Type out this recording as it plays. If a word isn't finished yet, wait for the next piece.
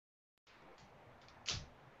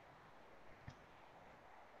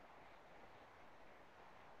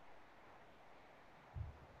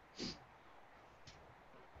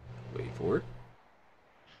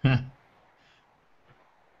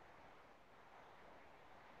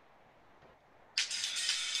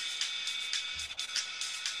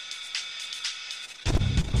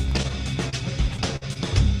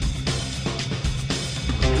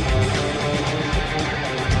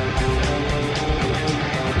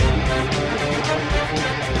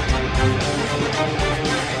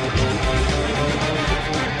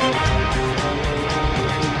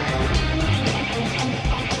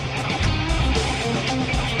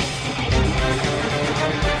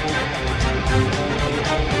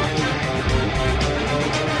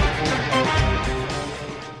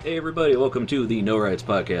Hey everybody, welcome to the NoRights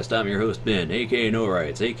podcast. I'm your host Ben, aka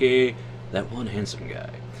NoRights, aka that one handsome guy.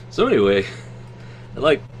 So anyway, I'd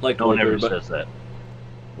like to No one welcome ever everybody. says that.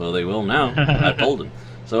 Well, they will now. I told them.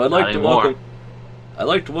 So Not anymore. I'd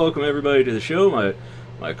like to welcome everybody to the show.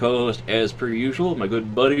 My co-host, as per usual, my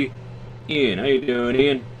good buddy Ian. How you doing,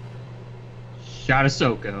 Ian? Shot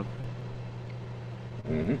Ahsoka.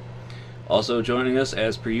 Mm-hmm. Also joining us,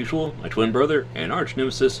 as per usual, my twin brother and arch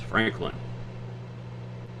nemesis Franklin.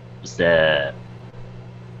 What's that?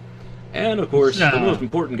 And of course, What's the up? most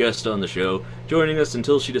important guest on the show, joining us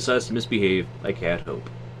until she decides to misbehave, my cat Hope.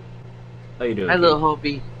 How you doing? Hi, Kate? little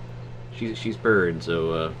Hopi. She's purring,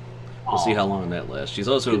 so we'll see how long that lasts. She's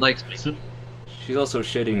also She likes me. she's also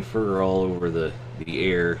shedding fur all over the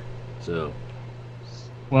air. So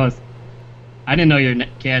Well, I didn't know your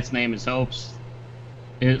cat's name is Hopes.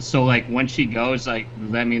 So, like, when she goes, like,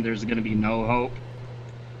 does that mean there's gonna be no hope?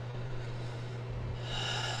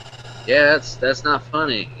 Yeah, that's not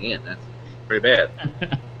funny. Ian, that's pretty bad.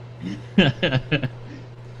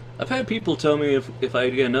 I've had people tell me if I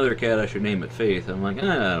get another cat, I should name it Faith. I'm like,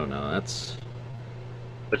 I don't know. That's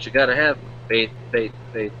But you gotta have faith, babe.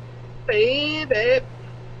 Gotta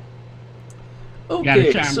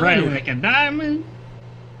okay. shine So bright anyway, like a diamond.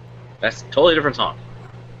 That's a totally different song.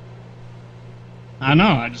 I know,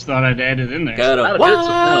 I just thought I'd add it in there. got Not a a good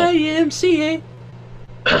song, YMCA.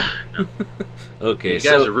 Okay, You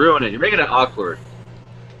guys so are ruining it. You're making it awkward.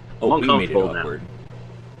 oh, I'm we made it uncomfortable now. awkward.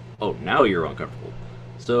 Oh, now you're uncomfortable.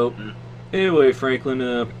 So Mhm. anyway, Franklin,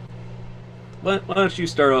 why don't you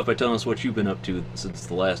start off by telling us what you've been up to since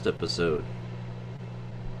the last episode?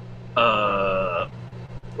 Well,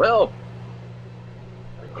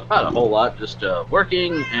 not a whole lot. Just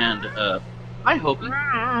working and hi, Hopi.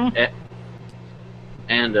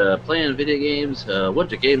 And playing video games. Went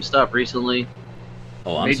to GameStop recently.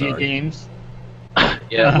 Oh, I'm Video sorry. games.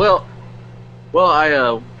 Yeah, well,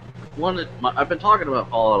 I I've been talking about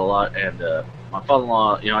Fallout a lot, and my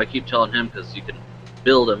father-in-law, I keep telling him because you can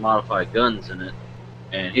build and modify guns in it,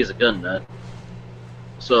 and he's a gun nut.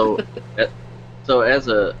 So, so as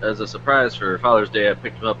a surprise for Father's Day, I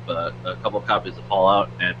picked him up a couple copies of Fallout,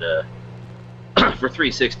 and for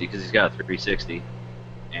 360 because he's got a 360,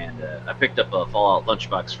 and I picked up a Fallout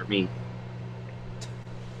lunchbox for me.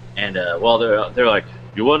 And well, they're like,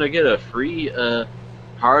 you want to get a free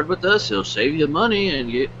card with us? It'll save you money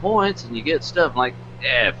and you get points and you get stuff. I'm like,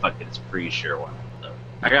 fuck it, it's free, sure. Why not? So,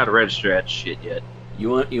 I gotta register that shit yet. You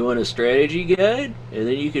want a strategy guide, and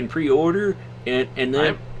then you can pre-order, and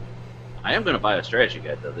then I am gonna buy a strategy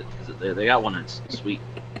guide though, because they got one that's sweet.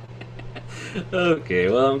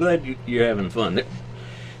 okay. Well, I'm glad you're having fun.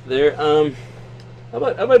 How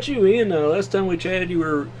about you, Ian? Last time we chatted, you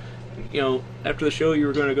were, after the show, you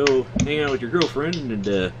were going to go hang out with your girlfriend, and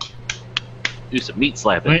Do some meat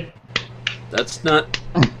slapping. Wait, that's not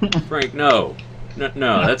Frank. No,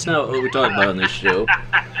 that's not what we talk about on this show.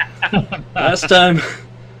 Last time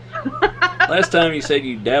you said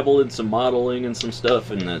you dabbled in some modeling and some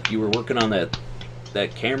stuff, and that you were working on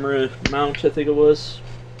that camera mount, I think it was.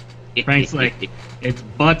 Frank's like, it's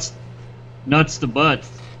butts, nuts to butts.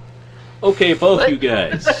 Okay, both you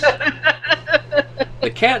guys. The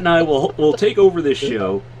cat and I will take over this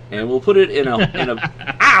show, and we'll put it in a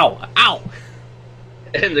ow.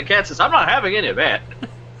 And the cat says, I'm not having any of that.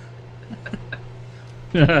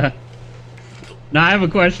 Now I have a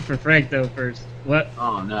question for Frank though. First,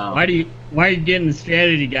 Oh no. why are you getting the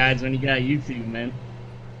strategy guides when you got YouTube, man?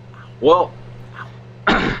 Well,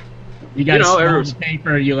 You got to smell every- the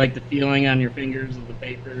paper. You like the feeling on your fingers of the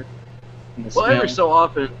paper. And the well, every smell. so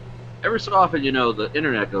often, the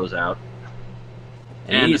internet goes out.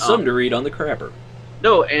 And you need something to read on the crapper.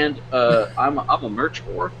 No, and I'm a merch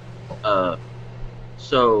whore.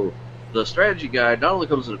 So the strategy guide not only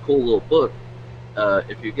comes in a cool little book.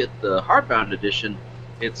 If you get the hardbound edition,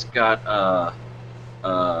 it's got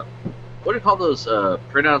what do you call those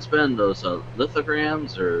printouts, Ben? Those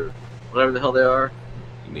lithograms or whatever the hell they are.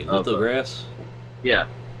 You mean lithographs? Yeah,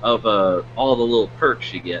 of all the little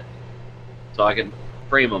perks you get, so I can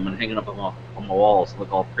frame them and hang them up on my walls and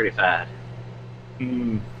look all pretty fat.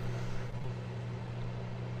 Mm.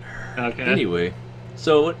 Okay. Anyway,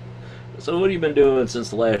 so what have you been doing since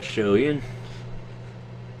the last show, Ian?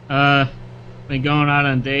 Been going out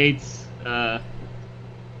on dates. I've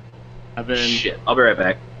been Shit, I'll be right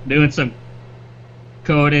back. doing some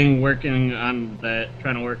coding, trying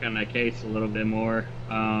to work on that case a little bit more.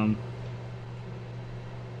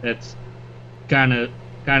 It's kind of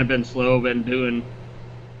been slow. Been doing.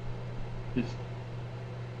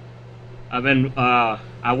 I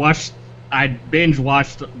binge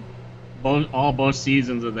watched both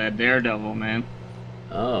seasons of that Daredevil, man.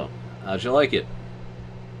 Oh, how'd you like it?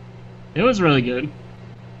 It was really good.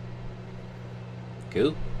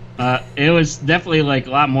 Cool. It was definitely like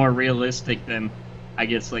a lot more realistic than I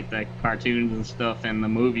guess like the cartoons and stuff and the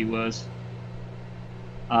movie was.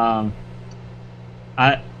 I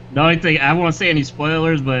the only thing I won't say any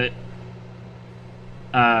spoilers, but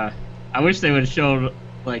I wish they would have showed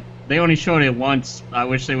like they only showed it once. I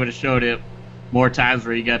wish they would have showed it more times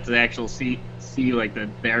where you got to actual see like the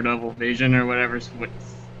Daredevil vision or whatever,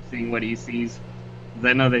 seeing what he sees. 'Cause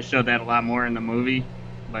I know they showed that a lot more in the movie,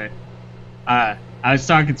 but I was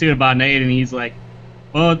talking to about Nate and he's like,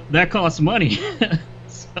 "Well, that costs money."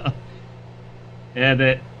 So yeah,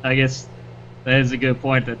 that I guess that is a good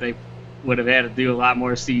point that they would have had to do a lot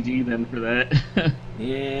more CG than for that.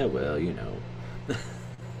 Yeah, well, you know.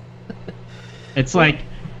 It's like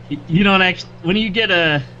you don't actually when you get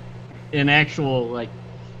an actual like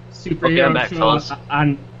superhero back, show fellas.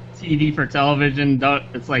 on TV for television,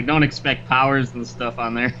 don't expect powers and stuff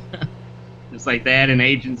on there. It's like that and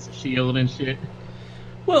Agents of S.H.I.E.L.D. and shit.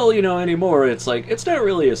 Well, you know, anymore, it's like, it's not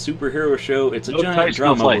really a superhero show, it's a No giant tights, no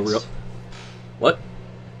drama. flights. What?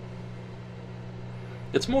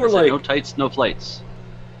 It's I more said like, no tights, no flights.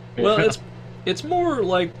 well, it's more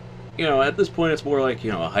like, you know, at this point it's more like,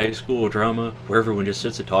 you know, a high school drama where everyone just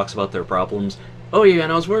sits and talks about their problems. Oh yeah,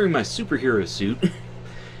 and I was wearing my superhero suit.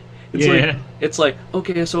 Yeah. It's like,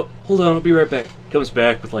 okay, so hold on, I'll be right back. Comes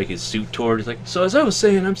back with like his suit torn. He's like, so as I was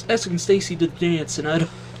saying, I'm asking Stacy to dance, and I don't.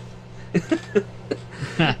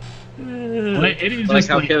 Well, it is Like just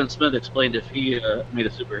how like, Kevin Smith explained if he made a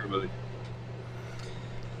superhero movie.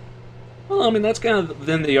 Well, I mean, that's kind of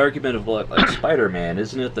then the argument of what, like Spider-Man,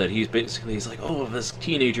 isn't it? That he's like, oh, this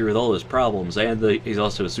teenager with all his problems, and he's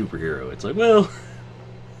also a superhero. It's like, well,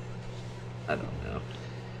 I don't know.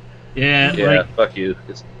 yeah, Yeah, like fuck you.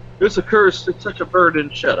 It's a curse. It's such a burden.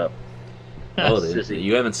 Shut up. Oh, Sissy.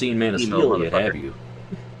 you haven't seen Man of Emo Steel yet, motherfucker. have you?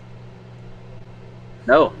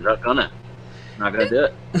 No, I'm not gonna. Not gonna do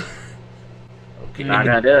it. Okay. Not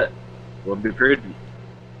gonna do it. Wouldn't be prudent.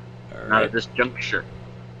 All Not right. at this juncture.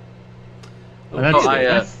 well, that's, Oh, I,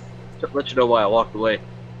 that's To let you know why I walked away.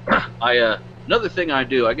 Another thing I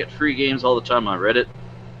do, I get free games all the time on Reddit,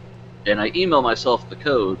 and I email myself the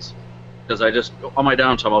codes because I just on my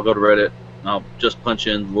downtime I'll go to Reddit and I'll just punch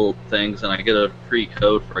in little things and I get a free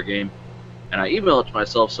code for a game, and I email it to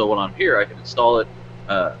myself so when I'm here I can install it.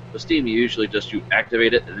 With Steam, you usually just you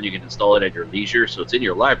activate it and then you can install it at your leisure, so it's in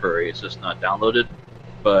your library. It's just not downloaded.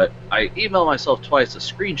 But I emailed myself twice a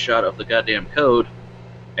screenshot of the goddamn code,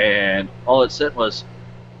 and all it said was,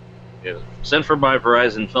 sent from my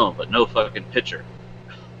Verizon phone, but no fucking picture.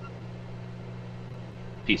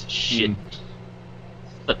 Piece of shit.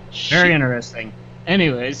 Shit. very interesting.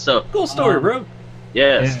 Anyways, So, Cool story, bro.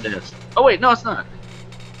 yes, Yeah. yes. Oh, wait, no, it's not.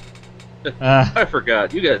 uh, I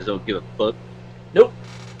forgot. You guys don't give a fuck. Nope.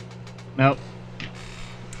 nope.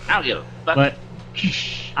 I don't give a fuck. But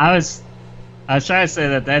I was trying to say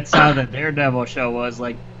that that's how the Daredevil show was.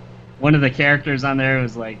 Like, one of the characters on there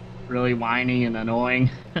was like really whiny and annoying,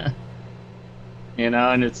 you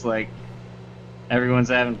know. And it's like everyone's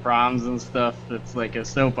having problems and stuff. It's like a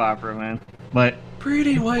soap opera, man. But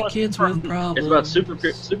Pretty white kids with problems. It's about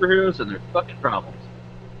superheroes and their fucking problems.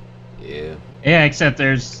 Yeah. yeah, except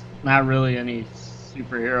there's not really any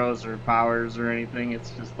superheroes or powers or anything.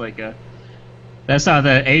 It's just like a. That's how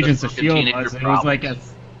the Agents of fucking S.H.I.E.L.D. teenager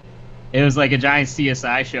was. It was like a giant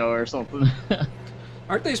CSI show or something.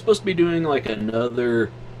 Aren't they supposed to be doing like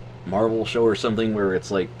another Marvel show or something where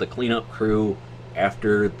it's like the cleanup crew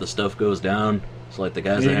after the stuff goes down? So like the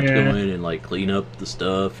guys that have to go Yeah. in and like clean up the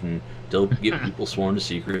stuff and they'll get people sworn to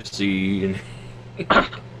secrecy and I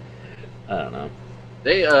don't know.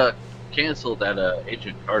 They canceled that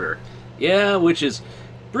Agent Carter. Yeah, which is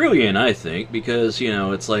brilliant, I think, because you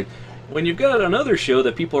know it's like when you've got another show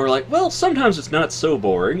that people are like, well, sometimes it's not so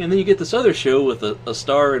boring, and then you get this other show with a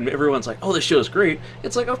star, and everyone's like, oh, this show's great.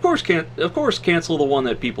 It's like, of course, cancel the one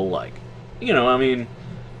that people like. You know, I mean.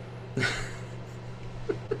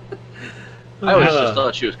 I always just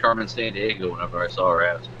thought she was Carmen Sandiego whenever I saw her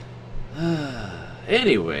ass.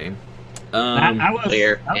 Anyway, I will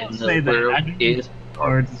Where say in the that world I do is look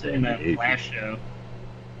forward to seeing that Flash show.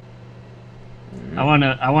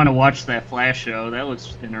 I wanna watch that Flash show. That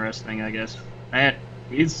looks interesting. I guess that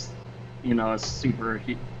he's, you know, a super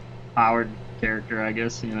powered character. I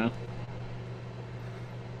guess you know.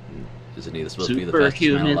 isn't he supposed to be the fastest man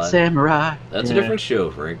Superhuman alive? Samurai. That's Yeah. a different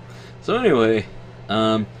show, Frank. So anyway,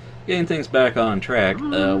 getting things back on track.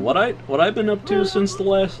 What I've been up to since the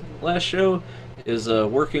last show is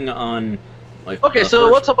working on like Okay, the so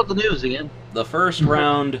first- what's up with the news again? the first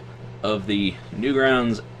round of the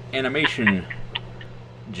Newgrounds animation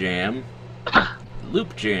jam,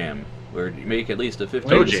 Loop Jam, where you make at least a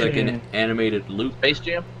 15-second animated loop. Space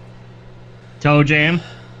Jam? Toe Jam?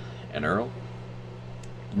 And Earl?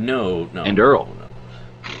 No. And Earl. No.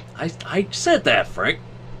 I said that, Frank.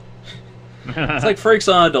 It's like Frank's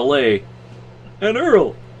on a delay. And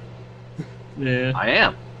Earl. Yeah. I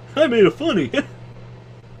am. I made it funny.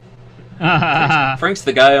 Frank's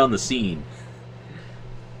the guy on the scene.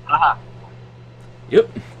 Haha. Yep.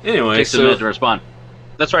 Anyway, Takes a minute to respond.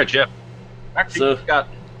 That's right, Jeff.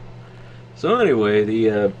 So anyway,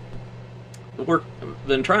 the work. I've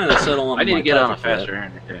been trying to settle on. I need to get on a topic for that. faster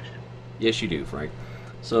internet connection. Yes, you do, Frank.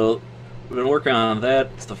 So we've been working on that.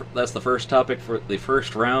 That's the first topic for the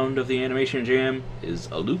first round of the animation jam is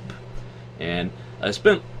a loop, and I've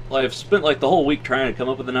spent like the whole week trying to come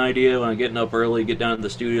up with an idea. When I'm getting up early, get down to the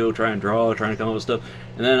studio, try and draw, trying to come up with stuff,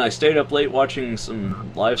 and then I stayed up late watching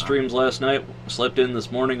some live streams last night. Slept in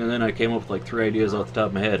this morning, and then I came up with like 3 ideas off the top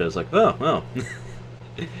of my head. I was like, oh well.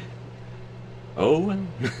 Oh well.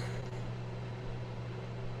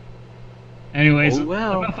 Anyways, Oh,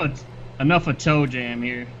 well. enough of Toe Jam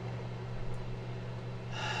here.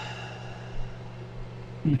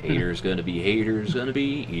 Haters gonna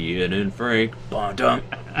be Ian and Frank. Bon-dum.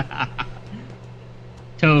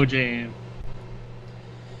 Toe Jam.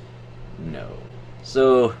 No.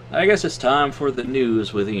 So, I guess it's time for the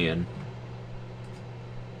news with Ian.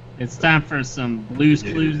 It's time for some Blues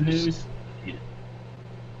Clues news.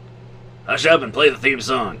 Hush up and play the theme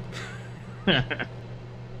song. Wait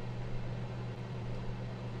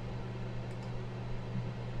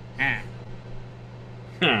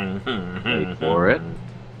for it.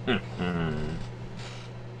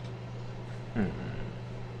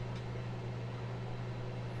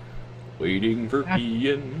 Waiting for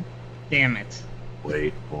Ian. Damn it.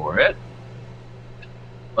 Wait for it.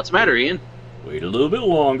 What's the matter, Ian? Wait a little bit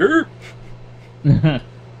longer. God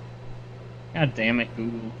damn it,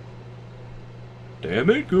 Google.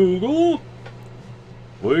 Damn it, Google.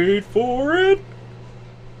 Wait for it.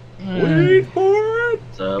 Wait for it.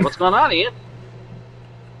 So, what's going on, Ian?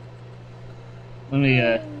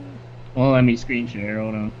 Let me screen share,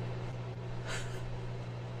 hold on.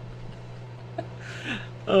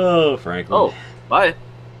 Oh, Franklin. Oh, bye.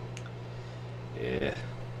 Yeah.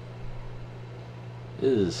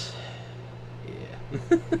 Yeah.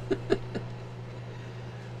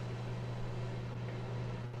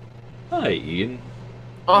 Hi, Ian.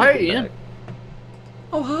 Oh, Welcome hey, Ian. back.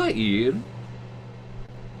 Oh, hi, Ian.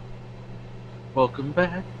 Welcome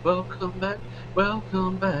back, welcome back,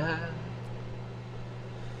 welcome back.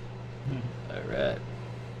 Alright.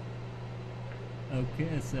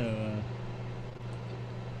 Okay, so,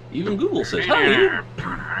 Even Google says hi, Ian.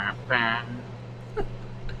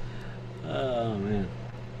 Oh, man.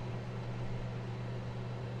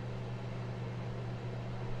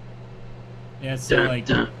 yeah, so, like,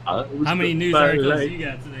 how many news articles you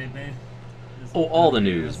got today, man? Oh, all the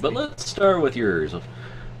news. But let's start with yours. Oh,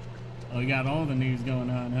 we got all the news going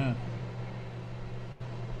on, huh?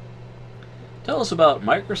 Tell us about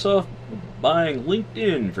Microsoft buying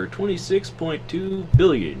LinkedIn for $26.2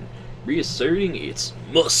 billion, reasserting its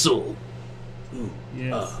muscle. Ooh,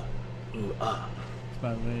 Yes. ooh, ah.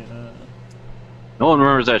 By the way, No one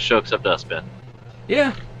remembers that show except us, Ben.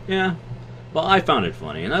 Yeah. Well, I found it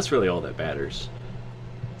funny, and that's really all that matters.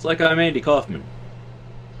 It's like I'm Andy Kaufman.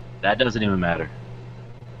 That doesn't even matter.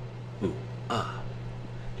 Ooh, ah.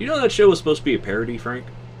 Do you know that show was supposed to be a parody, Frank?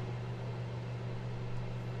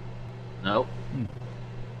 No.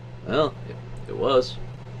 Well, it was.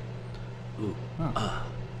 Ooh, ah.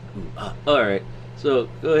 Ooh, ah. Alright, so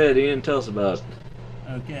go ahead, Ian, tell us about it.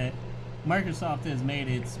 okay. Microsoft has made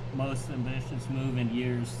its most ambitious move in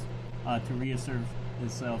years to reassert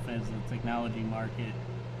itself as a technology market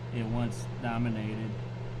it once dominated,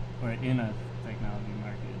 or in a technology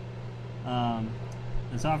market.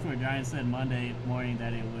 The software giant said Monday morning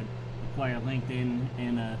that it would acquire LinkedIn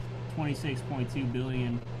in a $26.2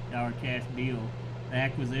 billion cash deal. The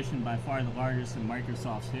acquisition, by far the largest in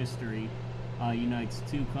Microsoft's history, unites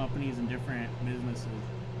two companies and different businesses.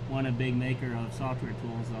 One a big maker of software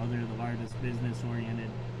tools, the other the largest business-oriented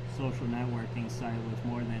social networking site with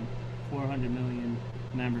more than 400 million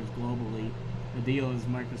members globally. The deal is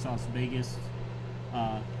Microsoft's biggest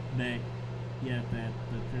bet yet that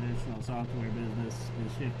the traditional software business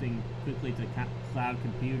is shifting quickly to cloud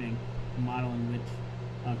computing, a model in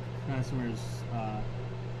which customers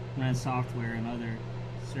rent software and other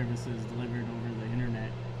services delivered over the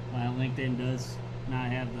internet. While LinkedIn does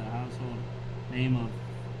not have the household name of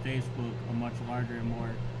Facebook, a much larger and more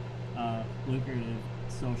lucrative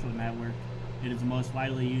social network, it is the most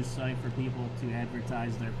widely used site for people to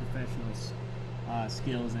advertise their professional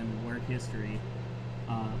skills and work history.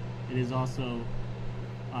 It is also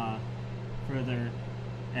further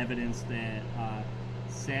evidence that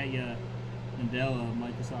Satya Nadella,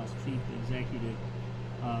 Microsoft's chief executive,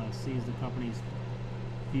 sees the company's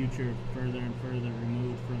future further and further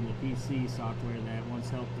removed from the PC software that once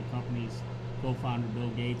helped the company's co-founder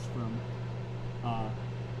Bill Gates from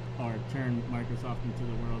or turn Microsoft into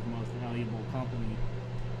the world's most valuable company.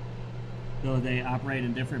 Though they operate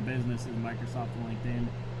in different businesses, Microsoft and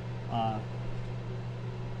LinkedIn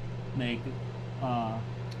make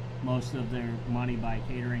most of their money by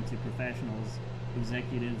catering to professionals.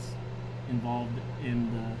 Executives involved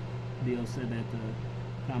in the deal said that the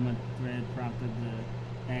comment thread prompted the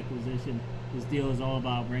acquisition. This deal is all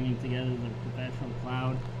about bringing together the professional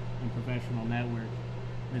cloud and professional network,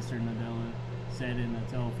 Mr. Nadella said in a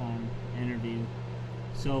telephone interview.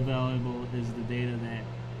 So valuable is the data that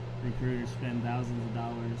recruiters spend thousands of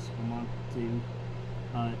dollars a month to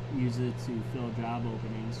use it to fill job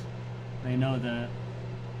openings. They know the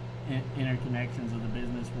interconnections of the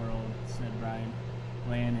business world, said Brian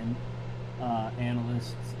Bland,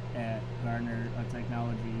 analyst at Gartner, a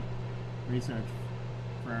technology research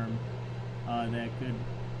firm that could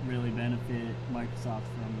really benefit Microsoft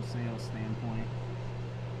from a sales standpoint.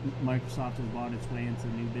 Microsoft has bought its way into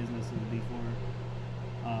new businesses before,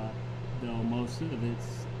 though most of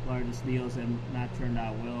its largest deals have not turned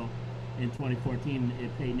out well. In 2014,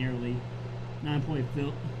 it paid nearly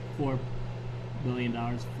 $9.4 billion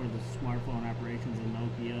for the smartphone operations in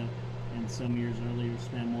Nokia, and some years earlier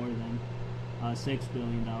spent more than $6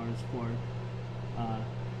 billion for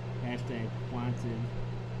hashtag Quantum,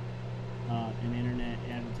 an internet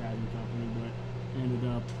advertising company, but ended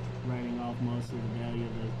up writing off most of the value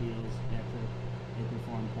of those deals after they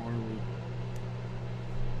performed poorly.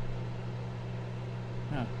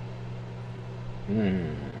 Huh.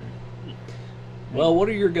 Well, what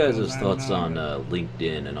are your guys' thoughts on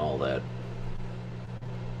LinkedIn and all that?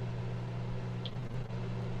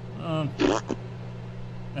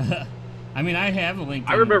 I mean, I have a LinkedIn.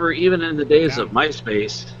 I remember even in the days of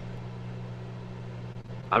MySpace.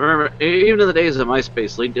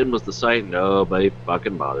 LinkedIn was the site nobody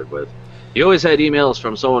fucking bothered with. You always had emails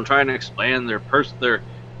from someone trying to explain their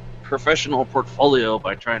professional portfolio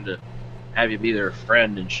by trying to have you be their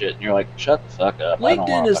friend and shit, and you're like, shut the fuck up.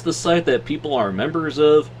 LinkedIn is the site that people are members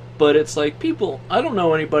of, but it's like I don't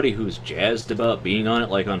know anybody who's jazzed about being on it.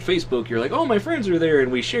 Like on Facebook, you're like, oh, my friends are there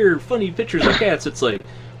and we share funny pictures of cats. It's like,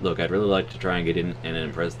 look, I'd really like to try and get in and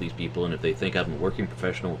impress these people, and if they think I'm a working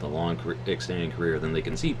professional with a long, extending career, then they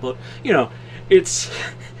can see. But, you know, it's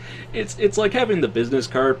like having the business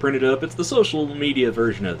card printed up. It's the social media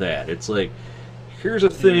version of that. It's like, here's a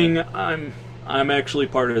thing, I'm actually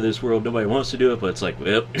part of this world. Nobody wants to do it, but it's like,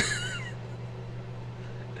 yep.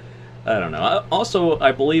 I don't know.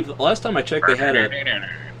 I believe the last time I checked, they had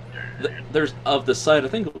there's of the site, I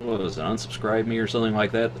think it was Unsubscribe Me or something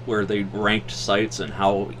like that, where they ranked sites and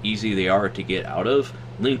how easy they are to get out of.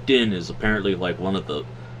 LinkedIn is apparently like one of the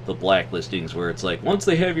blacklistings where it's like, once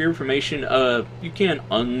they have your information, you can't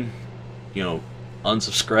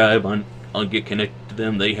unsubscribe, get connected to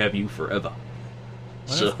them. They have you forever.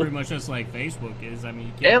 Well, that's pretty much just like Facebook is. I mean,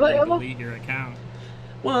 you can't delete your account.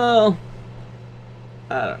 Well,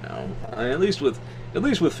 I don't know. At least with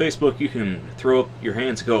Facebook, you can throw up your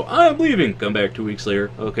hands and go, I'm leaving. Come back 2 weeks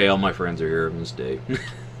later. Okay, all my friends are here. I'm gonna stay.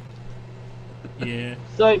 Yeah.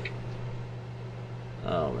 Psych.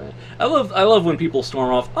 Oh man, I love when people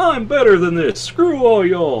storm off. I'm better than this. Screw all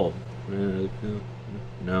y'all.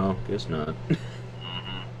 No, guess not.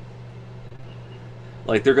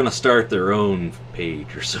 Like they're gonna start their own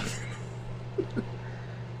page or something.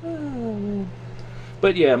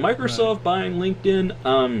 But yeah, Microsoft buying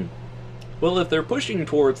LinkedIn. Well, if they're pushing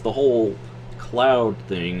towards the whole cloud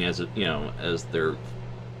thing as as their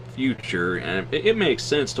future, and it makes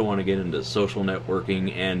sense to want to get into social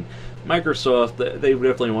networking, and Microsoft, they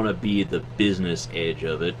definitely want to be the business edge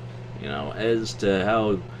of it. As to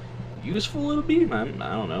how useful it'll be, I don't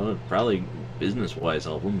know. Probably business-wise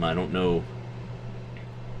help them. I don't know.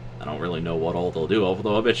 I don't really know what all they'll do.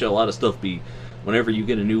 Although I bet you a lot of stuff whenever you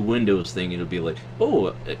get a new Windows thing, it'll be like,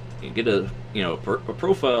 oh, get a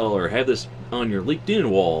profile or have this on your LinkedIn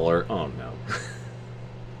wall, or oh no.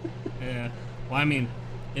 Yeah. Well, I mean,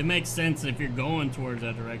 it makes sense if you're going towards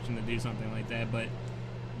that direction to do something like that, but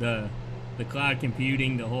the cloud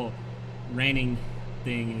computing, the whole renting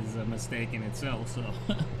thing is a mistake in itself. So.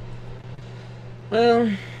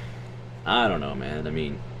 Well, I don't know, man. I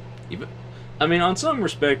mean, on some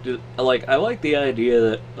respect, I like the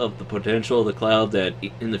idea of the potential of the cloud, that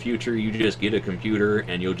in the future you just get a computer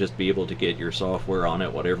and you'll just be able to get your software on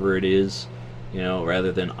it, whatever it is. You know,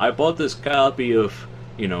 rather than I bought this copy of,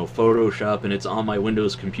 you know, Photoshop and it's on my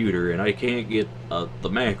Windows computer and I can't get the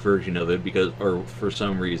Mac version of it because, or for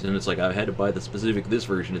some reason, it's like I had to buy the specific this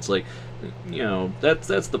version. It's like, you know, that's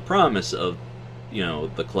the promise of, you know,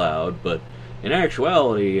 the cloud, but in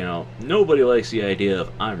actuality, you know, nobody likes the idea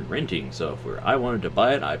of I'm renting software. I wanted to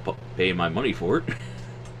buy it, I pay my money for it.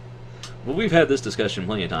 Well, we've had this discussion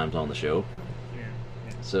plenty of times on the show. Yeah.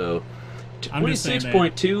 So,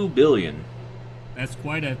 26.2 billion. That's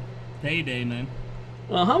quite a payday, man.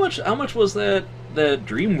 Well, how much was that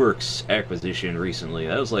DreamWorks acquisition recently?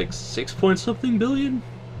 That was like 6 point something billion.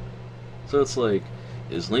 So it's like,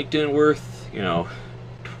 is LinkedIn worth, you know,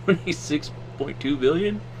 26.2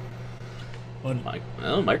 billion? Well,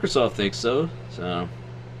 Microsoft thinks so. So.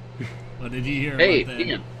 Well, did you hear Hey, about that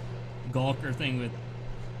Ian. Gawker thing with?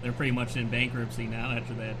 They're pretty much in bankruptcy now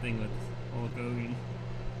after that thing with Hulk Hogan.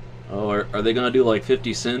 Oh, are they gonna do like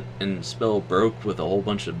 50 Cent and spell broke with a whole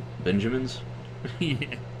bunch of Benjamins? Yeah.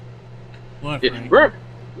 What, Yeah, Frank?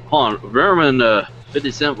 hold on. Remember when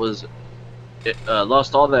 50 Cent was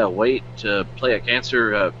lost all that weight to play a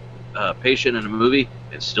cancer patient in a movie,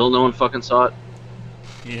 and still no one fucking saw it?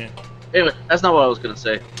 Yeah. Anyway, that's not what I was gonna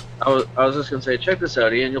say. I was just gonna say, check this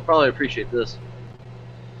out, Ian. You'll probably appreciate this.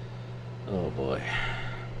 Oh boy.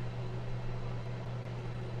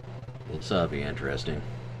 This ought to be interesting.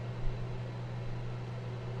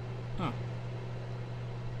 Huh.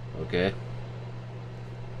 Okay.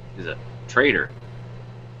 He's a traitor.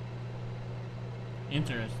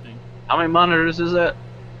 Interesting. How many monitors is that?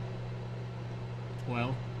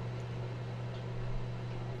 12.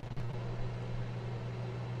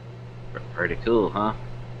 Pretty cool, huh?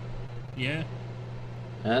 Yeah.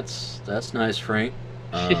 That's nice, Frank.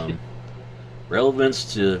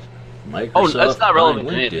 Relevance to Microsoft. Oh, that's not relevant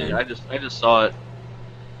to LinkedIn. anything. I just saw it.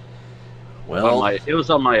 Well, It was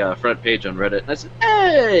on my front page on Reddit, and I said,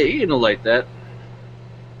 "Hey, you don't like that."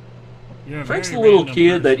 You're a Frank's the very little random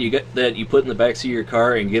kid person. that you put in the backseat of your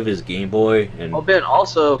car and give his Game Boy and Oh, Ben.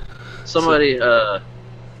 Also, somebody I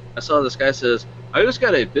saw this guy says, "I just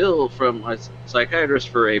got a bill from my psychiatrist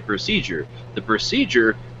for a procedure. The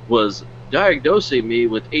procedure was diagnosing me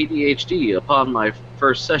with ADHD upon my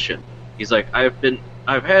first session." He's like, I've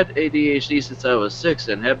had ADHD since I was 6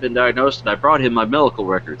 and have been diagnosed, and I brought him my medical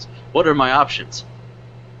records. What are my options?"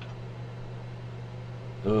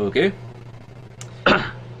 Okay.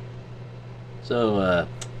 So,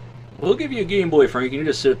 we'll give you a Game Boy, Frank. You can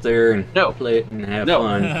just sit there and No. play it and have No.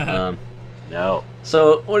 fun. No.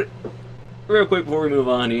 So, real quick before we move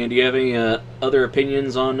on, Ian, do you have any other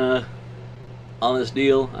opinions on this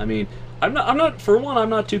deal? I mean, I'm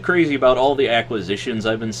not too crazy about all the acquisitions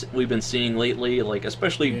we've been seeing lately, like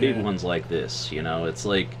especially big Yeah. ones like this. You know, it's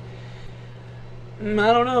like,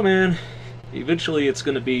 I don't know, man. Eventually, it's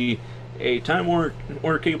going to be a Time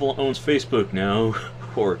Warner Cable owns Facebook now,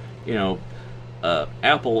 or you know,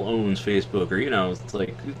 Apple owns Facebook, or you know, it's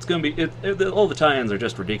like it's going to be all the tie-ins are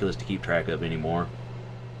just ridiculous to keep track of anymore.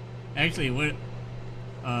 Actually,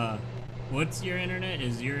 what's your internet?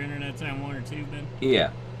 Is your internet Time Warner too, Ben?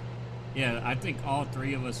 Yeah. Yeah, I think all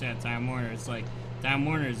three of us had Time Warner. It's like Time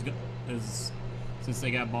Warner is since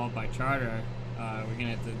they got bought by Charter, we're gonna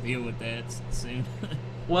have to deal with that soon.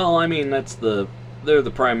 Well, I mean, they're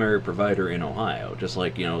the primary provider in Ohio, just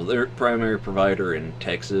like, you know, they're primary provider in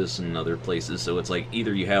Texas and other places, so it's like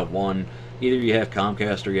either you have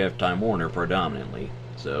Comcast or you have Time Warner predominantly.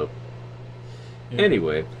 So, Yeah.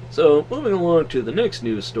 anyway, so moving along to the next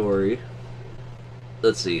news story.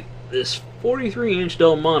 Let's see. This 43-inch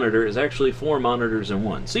Dell monitor is actually 4 monitors in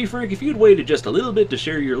one. See, Frank, if you'd waited just a little bit to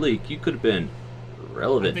share your leak, you could have been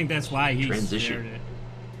relevant. I think that's why he Transition. shared it.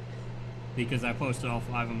 Because I posted all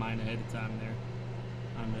 5 of mine ahead of time there.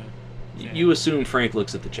 On the chat. You assume Frank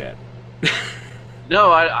looks at the chat. No,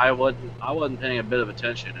 I wasn't paying a bit of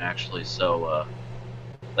attention actually. So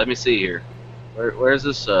let me see here. Where's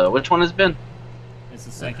this? Which one has been? It's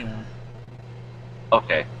the second one.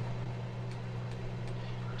 Okay.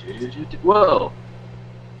 Whoa.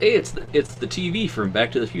 Hey, it's the TV from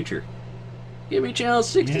Back to the Future. Give me channel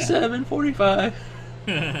 67, 45.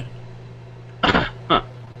 Huh.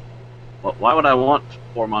 Well, why would I want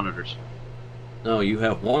 4 monitors? No, you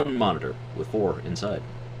have one monitor with 4 inside.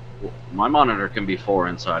 Well, my monitor can be 4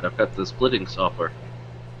 inside. I've got the splitting software.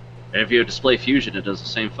 And if you have Display Fusion, it does the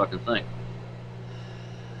same fucking thing.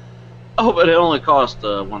 Oh, but it only cost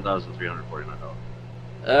 $1,349.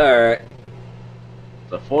 Alright.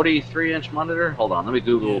 The 43-inch monitor? Hold on, let me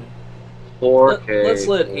Google Yeah. 4K. Let's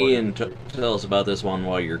let Ian tell us about this one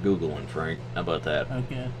while you're Googling, Frank. How about that?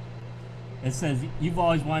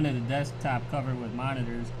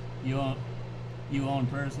 you own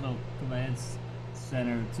personal command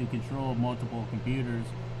center to control multiple computers,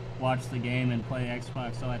 watch the game, and play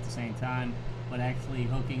Xbox all at the same time, but actually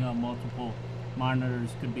hooking up multiple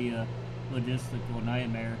monitors could be a logistical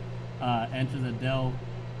nightmare. Enter the Dell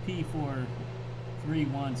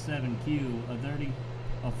P4317Q,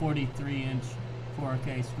 a 43-inch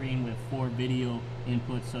 4K screen with 4 video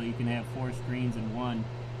inputs, so you can have 4 screens in one,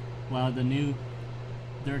 while the new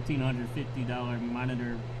 $1,350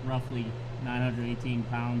 monitor, roughly 918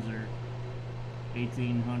 pounds or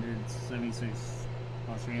 1,876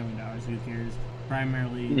 Australian dollars, who cares,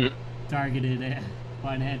 primarily targeted at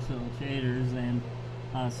financial traders and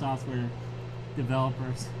software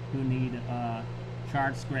developers who need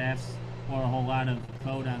charts, graphs, or a whole lot of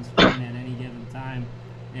code on screen at any given time.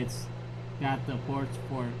 It's got the ports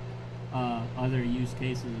for other use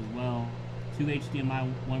cases as well. 2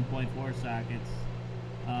 HDMI 1.4 sockets,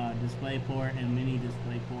 DisplayPort and mini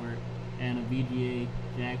DisplayPort, and a VGA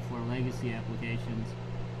jack for legacy applications.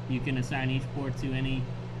 You can assign each port to any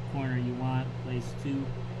corner you want, place 2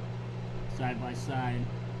 side by side,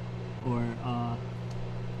 or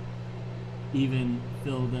even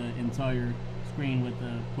fill the entire screen with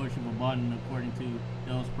the push of a button, according to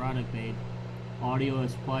Dell's product aid. Audio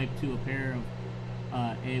is piped to a pair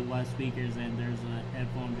of 8-watt speakers, and there's a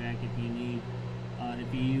headphone jack if you need.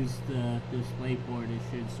 If you use the DisplayPort, it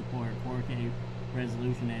should support 4K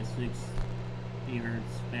resolution at 60 Hz,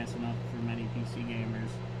 fast enough for many PC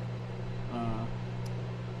gamers.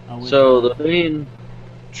 So the main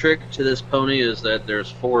trick to this pony is that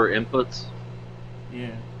there's 4 inputs.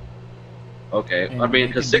 Yeah. Okay, And I mean, they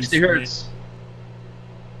because can be 60 hertz,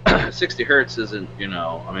 60 hertz isn't, you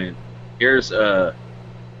know, I mean, here's a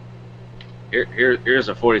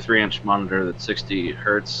 43-inch monitor that's 60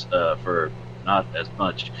 hertz for not as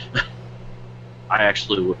much. I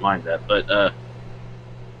actually would mind that, but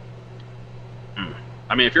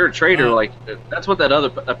I mean, if you're a trader, like that's what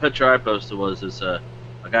that picture I posted was, is a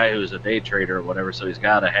guy who's a day trader or whatever, so he's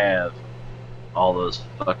got to have all those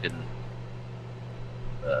fucking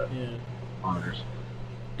monitors.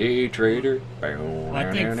 Day trader. Well,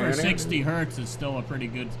 I think for 60 hertz is still a pretty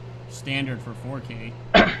good standard for 4K.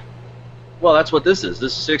 Well, that's what this is.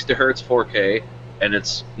 This is 60 hertz 4K, and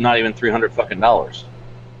it's not even $300 fucking dollars.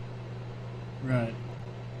 Right.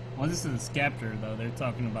 Well, this is a Scepter, though. They're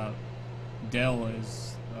talking about Dell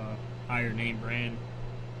as a higher name brand.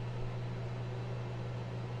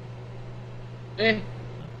 I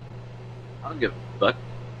don't give a fuck.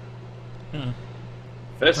 Huh.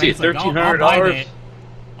 Let's see, Frank's like, $1,300.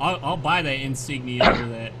 I'll buy that Insignia over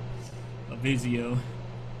that Vizio.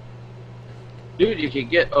 Dude, you can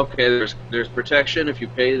get, okay, there's protection if you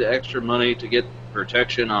pay the extra money to get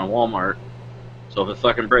protection on Walmart. So if it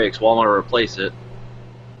fucking breaks, Walmart will replace it.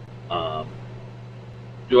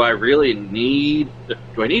 Do I really need,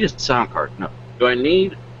 do I need a sound card? No. Do I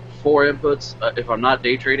need 4 inputs if I'm not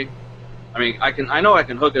day trading? I mean, I know I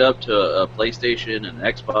can hook it up to a PlayStation and an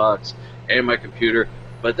Xbox and my computer,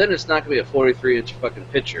 but then it's not going to be a 43-inch fucking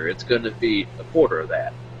picture. It's going to be a quarter of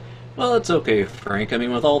that. Well, it's okay, Frank. I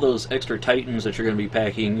mean, with all those extra Titans that you're going to be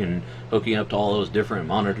packing and hooking up to all those different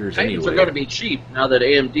monitors Titans anyway. are going to be cheap now that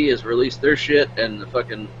AMD has released their shit and the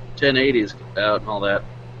fucking 1080's out and all that.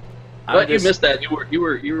 But you missed that. You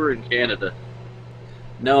were in Canada.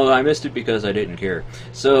 No, I missed it because I didn't care.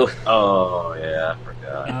 So. Oh yeah, I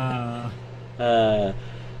forgot.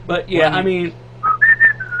 But yeah, I mean,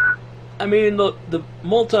 the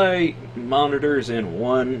multi monitors in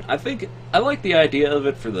one. I think I like the idea of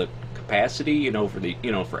it for the capacity,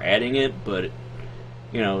 for adding it. But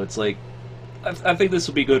it's like I think this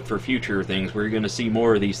will be good for future things where you're going to see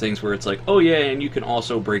more of these things where it's like, oh yeah, and you can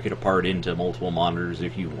also break it apart into multiple monitors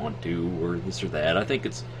if you want to, or this or that. I think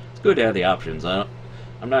it's good to have the options. I'm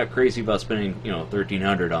not crazy about spending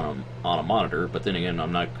 $1,300 on a monitor, but then again,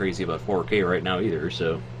 I'm not crazy about 4K right now either.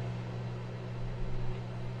 So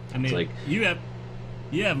I mean, it's like, you have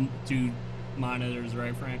 2 monitors,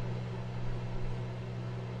 right, Frank?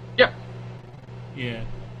 Yeah. Yeah.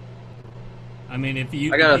 I mean, I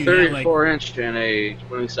got a 34-inch and a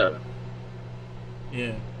 27.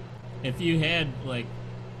 Yeah. If you had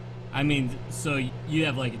so you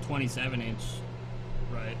have like a 27-inch,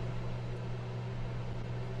 right?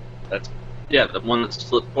 The one that's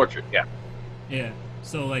split portrait, yeah. Yeah.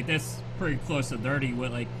 So that's pretty close to 30.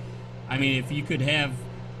 If you could have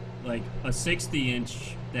like a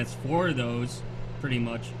 60-inch, that's 4 of those, pretty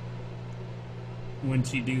much.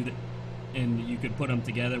 Wouldn't you do that? And you could put them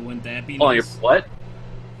together, wouldn't that be nice? You're what?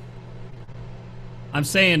 I'm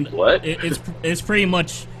saying what? It's pretty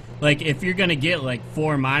much like if you're gonna get like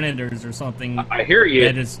 4 monitors or something. I hear you.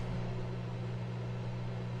 That is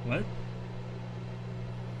what?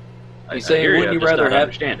 He's saying, hear wouldn't you, you I'm just rather not have...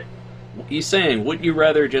 understanding. He's saying, wouldn't you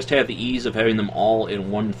rather just have the ease of having them all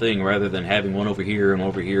in one thing rather than having one over here and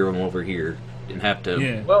over here and over here and have to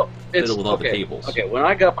Yeah. Well, it's fiddle with all the okay. cables? Okay, when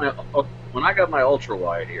I got my ultra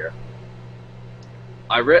wide here,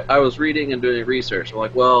 I was reading and doing research. I'm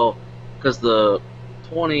like, well, because the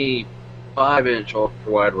 25-inch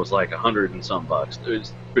ultra wide was like $100 and some bucks. It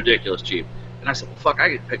was ridiculous cheap. And I said, well, fuck,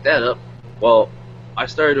 I can pick that up. Well, I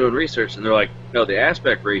started doing research, and they're like, no, the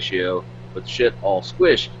aspect ratio with shit all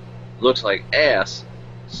squished looks like ass.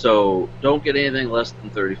 So don't get anything less than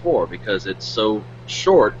 34 because it's so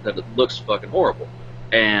short that it looks fucking horrible.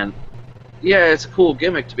 And yeah, it's a cool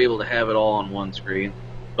gimmick to be able to have it all on one screen,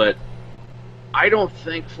 but I don't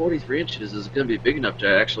think 43 inches is going to be big enough to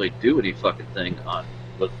actually do any fucking thing on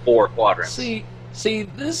with 4 quadrants. See,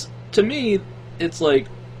 this, to me, it's like,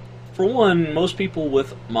 for one, most people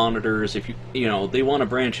with monitors, if they want to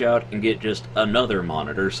branch out and get just another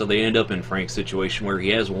monitor, so they end up in Frank's situation where he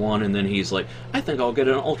has one and then he's like, I think I'll get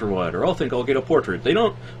an ultra wide, or I think I'll get a portrait.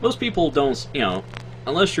 Most people don't,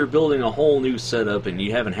 unless you're building a whole new setup and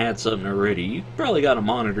you haven't had something already, you probably got a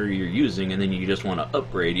monitor you're using and then you just want to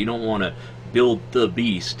upgrade. You don't want to build the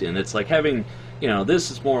beast, and it's like having, this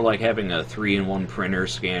is more like having a 3-in-1 printer,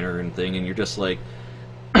 scanner, and thing, and you're just like,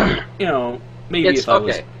 maybe It's if I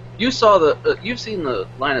was... okay. You've seen the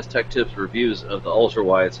Linus Tech Tips reviews of the ultra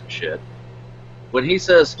wides and shit. When he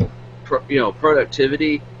says,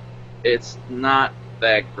 productivity, it's not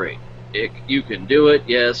that great. You can do it.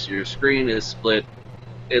 Yes, your screen is split.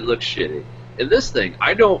 It looks shitty. In this thing,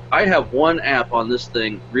 I have one app on this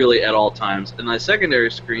thing really at all times, and my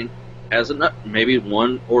secondary screen has maybe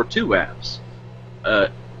 1 or 2 apps.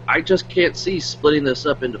 I just can't see splitting this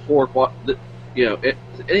up into 4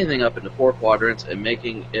 anything up into 4 quadrants and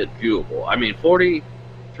making it viewable. I mean,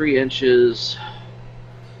 43 inches.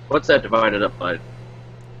 What's that divided up by?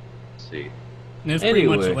 Let's see. And it's pretty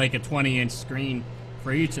much Anyway. like a 20-inch screen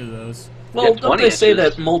for each of those. Well, Yeah, don't 20 they say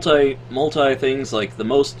inches. that multi things, like the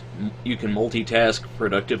most you can multitask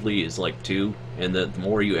productively is like 2, and that the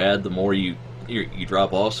more you add, the more you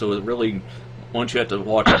drop off. So it really, once you have to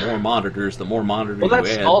watch more monitors, the more monitors Well, you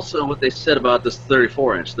that's add. also what they said about this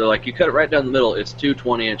 34-inch. They're like, you cut it right down the middle, it's 2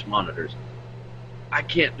 20-inch monitors. I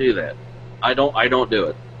can't do that. I don't do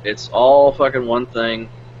it. It's all fucking one thing.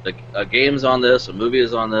 A game's on this, a movie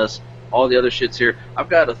is on this, all the other shit's here. I've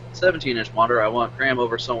got a 17-inch monitor I want to cram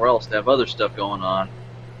over somewhere else to have other stuff going on.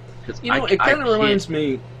 It kind of reminds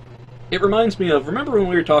me. It reminds me of, remember when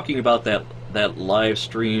we were talking about that live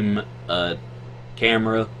stream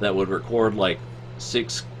camera that would record like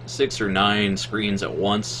six or 9 screens at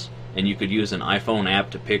once, and you could use an iPhone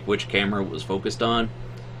app to pick which camera it was focused on.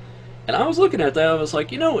 And I was looking at that, I was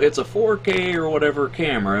like, it's a 4K or whatever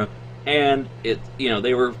camera, and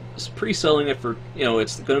they were pre-selling it for,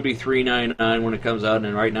 it's going to be $399 when it comes out,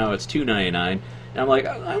 and right now it's $299. And I'm like,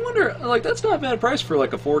 I wonder, like, that's not a bad price for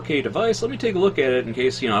like a 4K device. Let me take a look at it in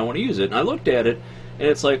case, I want to use it. And I looked at it, and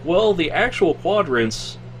it's like, well, the actual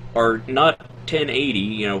quadrants are not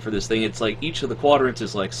 1080, for this thing. It's like each of the quadrants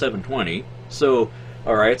is like 720. So,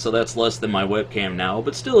 alright, so that's less than my webcam now,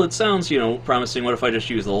 but still it sounds, promising. What if I just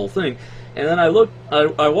use the whole thing? And then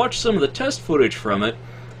I watched some of the test footage from it,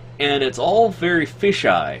 and it's all very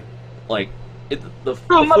fisheye. Like, the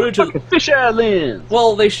footage of fisheye lens.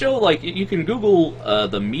 Well, they show, like, you can Google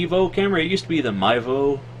the Mevo camera. It used to be the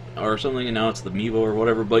Mivo or something, and now it's the Mevo or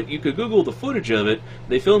whatever, but you could Google the footage of it.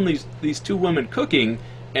 They filmed these 2 women cooking,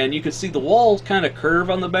 and you could see the walls kind of curve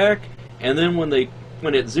on the back, and then when it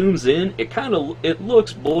zooms in, it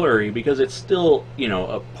looks blurry because it's still,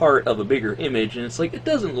 a part of a bigger image, and it's like, it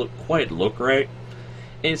doesn't quite look right.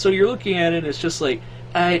 And so you're looking at it, and it's just like,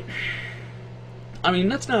 I mean,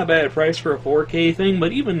 that's not a bad price for a 4K thing,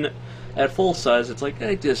 but even at full size, it's like,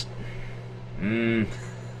 I don't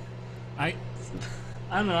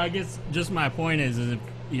know. I guess just my point is if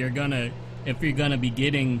you're gonna be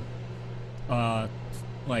getting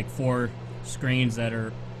like 4 screens that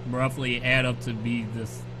are roughly add up to be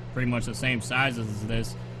this pretty much the same size as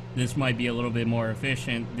this might be a little bit more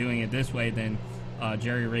efficient doing it this way than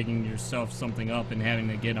jerry-rigging yourself something up and having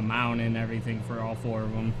to get a mount and everything for all 4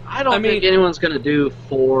 of them. I don't think anyone's going to do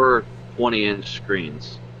 4 20-inch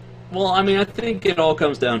screens. Well, I mean, I think it all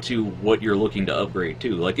comes down to what you're looking to upgrade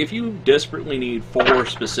to. Like, if you desperately need 4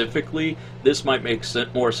 specifically, this might make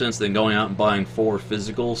more sense than going out and buying 4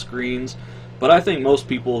 physical screens. But I think most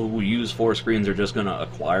people who use 4 screens are just going to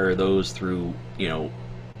acquire those through,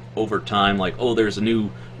 over time. Like, oh, there's a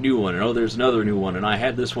new one, and oh, there's another new one, and I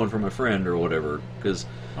had this one from a friend or whatever. Because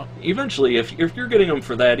eventually, if you're getting them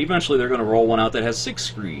for that, eventually they're going to roll one out that has 6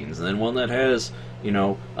 screens, and then one that has, you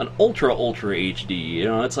know, an ultra HD. You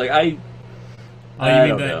know, it's like I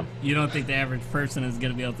don't know. You don't think the average person is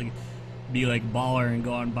going to be able to be like baller and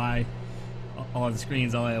go out and buy all the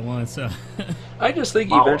screens all at once? So I just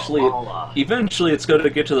think eventually it's going to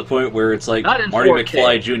get to the point where it's like Marty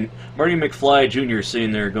 4K. McFly Jr.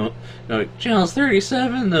 sitting there going, channel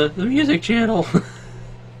 37, the music channel.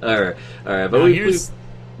 all right, but here's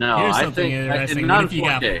something interesting.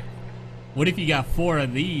 What if you got 4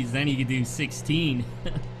 of these? Then you could do 16.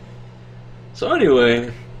 So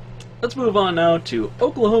anyway, let's move on now to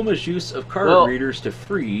Oklahoma's use of card readers to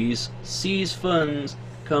freeze, seize funds,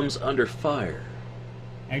 comes under fire.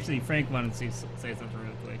 Actually, Frank wanted to say something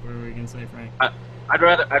real quick. What were we gonna say, Frank? I'd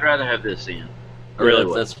rather have this in.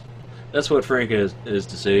 That's what Frank is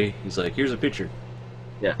to say. He's like, here's a picture.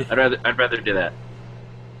 Yeah, I'd rather do that.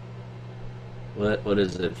 What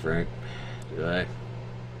is it, Frank? Do I?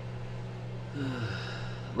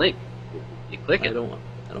 Link. You click it. I don't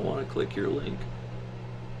want to click your link.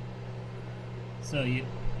 So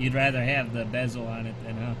you'd rather have the bezel on it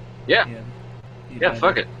than huh? Yeah. Yeah,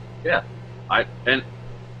 fuck it. Yeah. I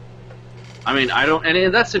don't,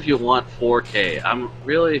 and that's if you want 4K.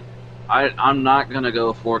 I'm not gonna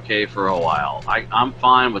go 4K for a while. I'm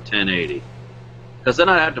fine with 1080. Because then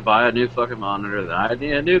I'd have to buy a new fucking monitor, then I'd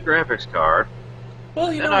need a new graphics card. Well,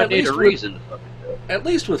 then I'd need a reason to fucking do it. At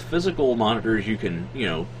least with physical monitors, you can,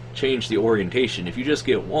 change the orientation. If you just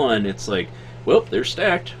get one, it's like, well, they're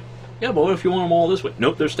stacked. Yeah, but what if you want them all this way?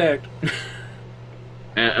 Nope, they're stacked.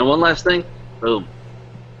 And one last thing, boom.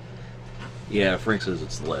 Yeah, Frank says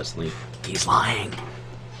it's the last thing. He's lying.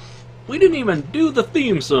 We didn't even do the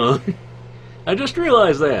theme song. I just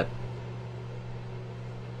realized that.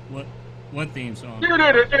 What theme song?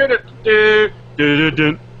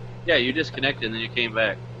 Yeah, you disconnected and then you came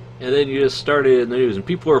back. And then you just started in the news, and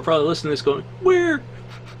people are probably listening to this going, where?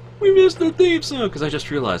 We missed the theme song! Because I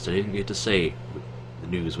just realized I didn't get to say the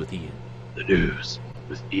news with Ian. The news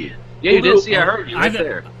with Ian. Yeah, you did see, I heard you right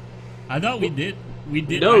there. I thought we did.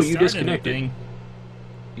 No, you disconnected.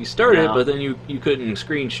 You started, but then you couldn't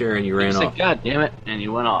screen share and you ran off. Said, God damn it, and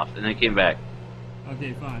you went off, and then came back.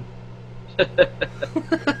 Okay, fine.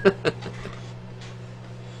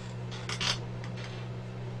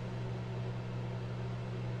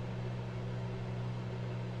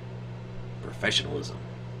 Professionalism.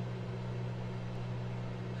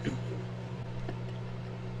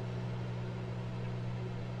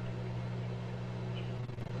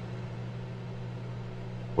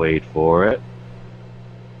 Wait for it.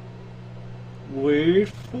 Wait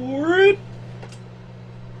for it.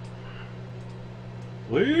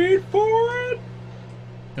 Wait for it.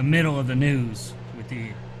 The middle of the news with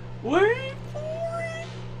the. Wait for it.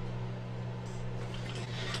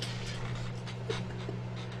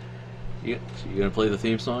 You gonna play the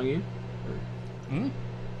theme song, Ian? Hmm?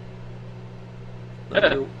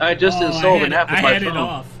 I just installed an app on my phone. I had it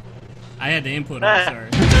off. I had the input off, sorry.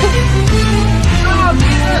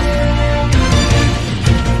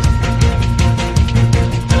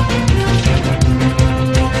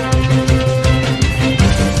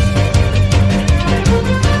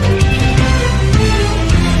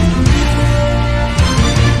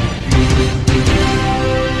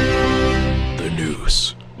 The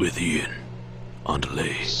news with Ian on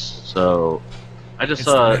delay. So, I just It's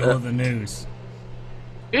saw the middle of the news.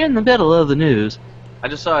 in the middle of the news. I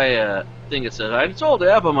just saw a thing that said I installed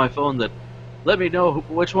the app on my phone that let me know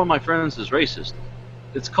which one of my friends is racist.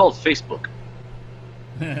 It's called Facebook.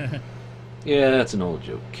 Yeah, that's an old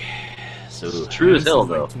joke. So It's true as hell,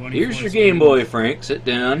 though. here's your Game Boy, Frank. Sit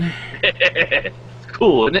down. It's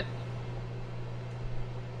cool, isn't it?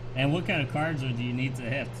 And what kind of cards do you need to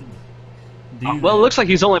have to do Well, it that? looks like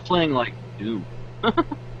he's only playing like Doom.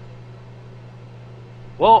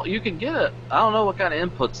 Well, you can get it. I don't know what kind of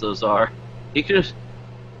inputs those are. He could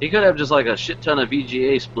have just like a shit ton of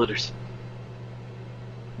VGA splitters.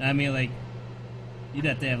 I mean, like, you'd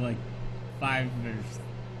have to have like 5 or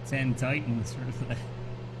 10 Titans for that.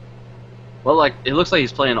 Well, like it looks like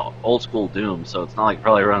he's playing old school Doom, so it's not like it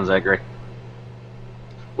probably runs that great.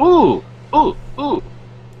 Ooh, ooh, ooh,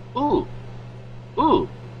 ooh, ooh.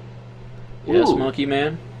 Yes, Ooh. Monkey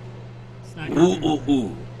Man. It's not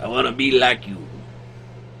Ooh. I want to be like you.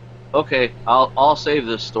 Okay, I'll save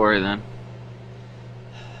this story then.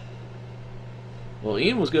 Well,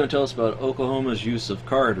 Ian was going to tell us about Oklahoma's use of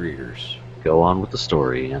card readers. Go on with the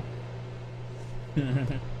story, Ian.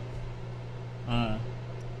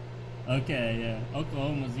 Okay, yeah.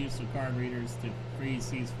 Oklahoma's use of card readers to freeze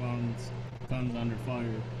these funds comes under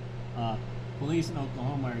fire. Police in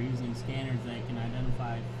Oklahoma are using scanners that can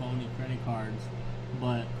identify phony credit cards,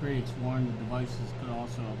 but critics warn the devices could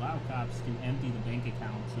also allow cops to empty the bank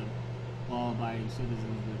accounts of law-abiding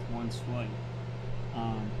citizens with one swipe.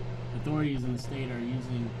 Authorities in the state are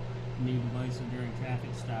using new devices during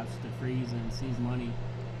traffic stops to freeze and seize money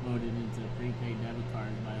loaded into prepaid debit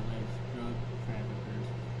cards by alleged drug traffickers,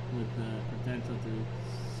 with the potential to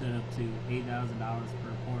set up to $8,000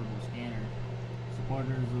 per portable scanner.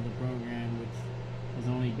 Supporters of the program, which has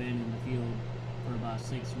only been in the field for about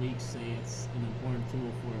 6 weeks, say it's an important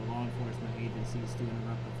tool for law enforcement agencies to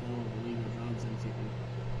interrupt the flow of illegal drugs into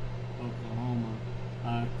Oklahoma.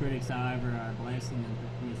 Critics, however, are blasting the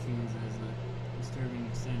machines as a disturbing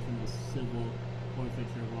extension of civil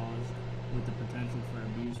forfeiture laws with the potential for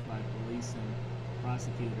abuse by police and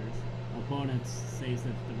prosecutors. Opponents say that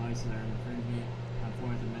the devices are infringement on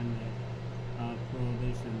Fourth Amendment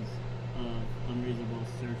prohibitions of unreasonable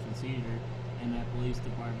search and seizure, and that police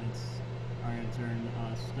departments are in turn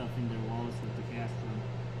stuffing their wallets with the cash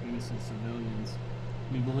from innocent civilians.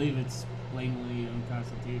 We believe it's blatantly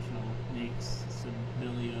unconstitutional. Nick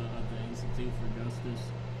Sibilia of the Institute for Justice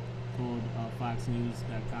told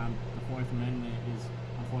FoxNews.com the Fourth Amendment is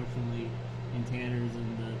unfortunately in tatters in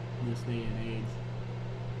this day and age.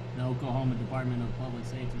 The Oklahoma Department of Public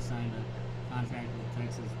Safety signed a contract with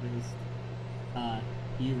Texas-based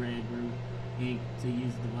E-Rad Group, Inc. to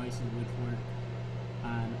use devices which work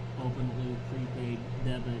on open-loop prepaid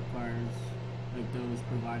debit cards like those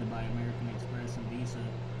provided by American Express and Visa.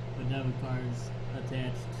 The debit cards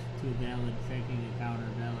attached to a valid checking account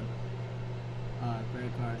or valid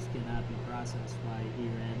credit cards cannot be processed by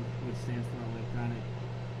ERAD, which stands for Electronic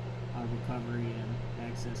Recovery and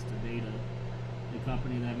Access to Data. The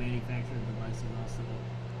company that manufactures the devices also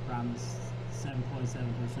promised 7.7%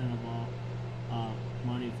 of all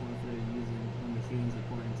money forfeited using the machines,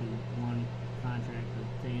 according to one contract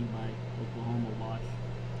obtained by Oklahoma Watch.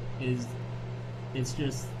 It's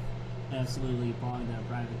just absolutely appalling that a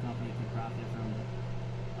private company can profit from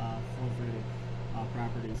forfeited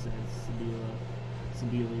property, says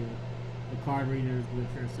Sibilia. The card readers,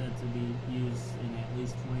 which are said to be used in at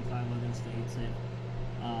least 25 other states,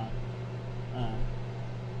 have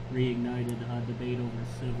reignited a debate over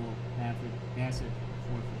civil asset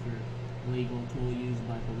forfeiture, a legal tool used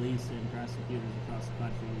by police and prosecutors across the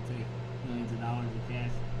country to take millions of dollars in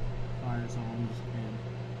cash, cars, homes, and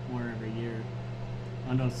more every year.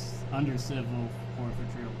 Under civil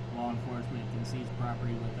forfeiture, law enforcement can seize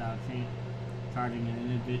property without charging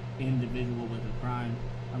an individual with a crime.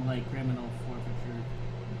 Unlike criminal forfeiture,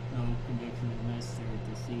 no conviction is necessary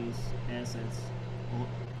to seize assets.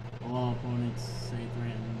 Law opponents say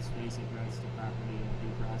threatens basic rights to property and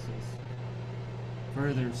due process.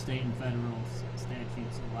 Further, state and federal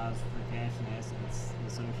statutes allows for cash and assets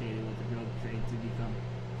associated with the drug trade to become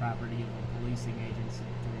property of a policing agency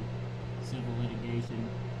through civil litigation.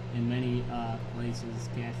 In many places,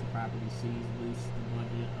 cash and property seized boosts the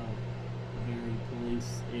budget of the very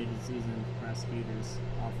police agencies and prosecutors'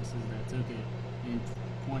 offices that took it. In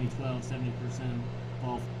 2012, 70% of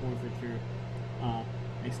all forfeiture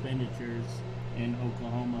expenditures in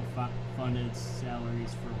Oklahoma funded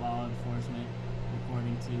salaries for law enforcement,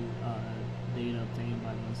 according to data obtained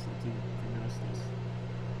by the Institute for Justice.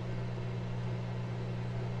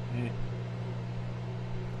 It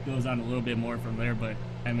goes on a little bit more from there, but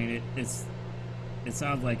I mean, it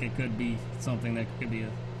sounds like it could be something that could be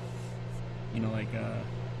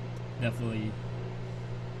definitely.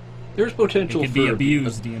 There's potential for be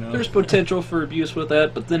abused, There's potential for abuse with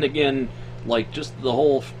that, but then again, like just the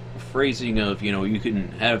whole phrasing of you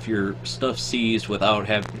can have your stuff seized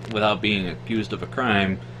without being accused of a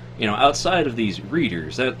crime. Outside of these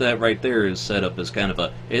readers, that right there is set up as kind of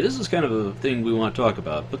a, hey, this is kind of a thing we want to talk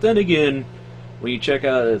about. But then again, when you check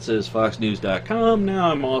out it says FoxNews.com,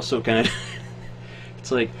 now I'm also kind of,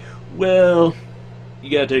 it's like, well, you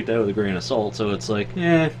gotta take that with a grain of salt. So it's like,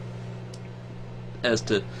 as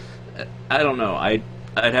to, I don't know, I'd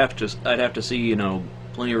have to see,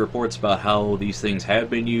 plenty of reports about how these things have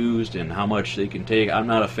been used and how much they can take. I'm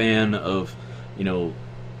not a fan of,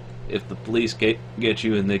 if the police get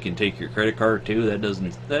you and they can take your credit card too. That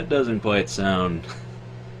doesn't quite sound.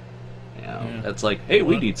 Yeah. That's like, hey,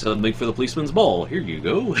 we need something for the policeman's ball. Here you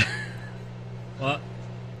go. Well,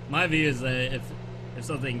 my view is that if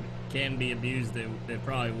something can be abused, it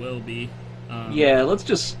probably will be. Yeah, let's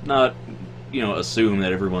just not, assume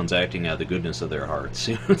that everyone's acting out of the goodness of their hearts.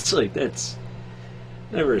 It's like that's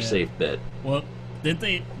never a safe bet. Well,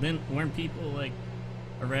 weren't people like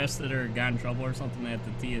arrested or got in trouble or something at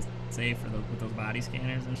the TSA with those body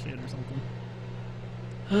scanners and shit or something?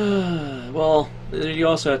 Well, you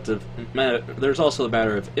also have to. There's also the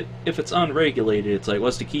matter of if it's unregulated, it's like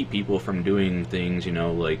what's to keep people from doing things.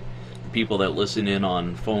 Like people that listen in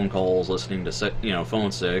on phone calls, listening to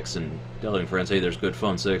phone sex, and telling friends, "Hey, there's good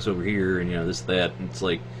phone sex over here," and this that. And it's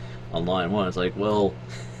like on line one, it's like, well,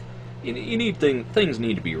 you need things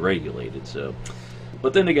need to be regulated. So,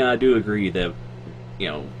 but then again, I do agree that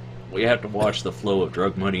we have to watch the flow of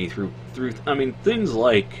drug money through. I mean, things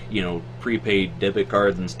like prepaid debit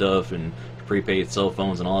cards and stuff, and prepaid cell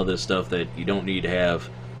phones and all of this stuff that you don't need to have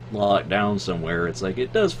locked down somewhere. It's like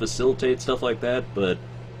it does facilitate stuff like that, but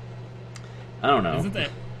I don't know.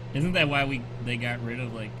 Isn't that why they got rid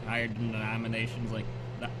of like higher denominations, like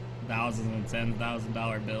 $1,000 and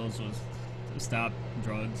 $10,000 bills, was to stop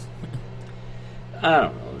drugs? I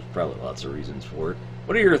don't know. There's probably lots of reasons for it.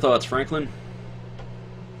 What are your thoughts, Franklin?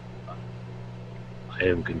 I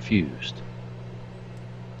am confused.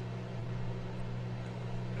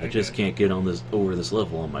 I just can't get over this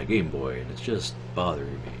level on my Game Boy, and it's just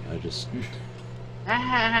bothering me. I just.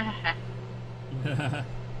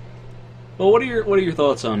 Well, what are your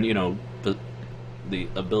thoughts on the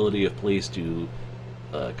ability of police to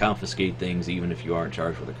confiscate things even if you aren't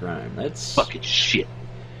charged with a crime? That's fucking shit.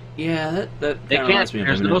 Yeah, that they kind of can't. reminds me of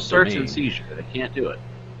There's no eminent search domain. and seizure. They can't do it.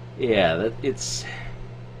 Yeah, it's.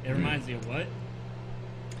 It reminds you of what?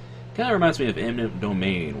 Kind of reminds me of eminent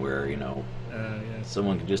domain, where Yeah.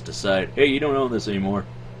 someone can just decide, hey, you don't own this anymore.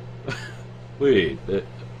 Wait, I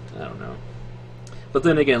don't know. But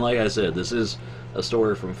then again, like I said, this is a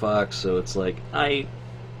story from Fox, so it's like as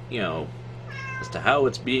to how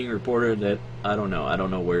it's being reported, that I don't know. I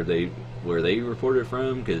don't know where they report it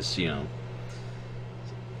from, because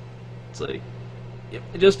it's like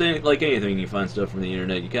like anything, you find stuff from the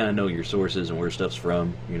internet, you kind of know your sources and where stuff's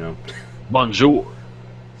from, Bonjour.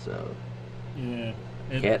 So. Yeah.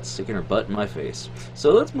 Cat sticking her butt in my face.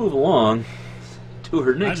 So let's move along to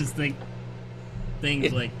her next. I just think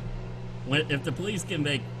things like if the police can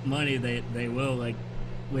make money, they will, like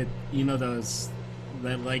with those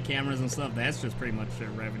that light cameras and stuff. That's just pretty much a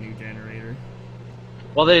revenue generator.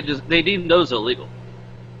 Well, they deemed those illegal.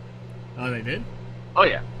 Oh, they did? Oh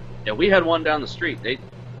yeah, we had one down the street. It's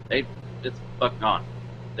fucking on.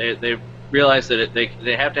 They realized that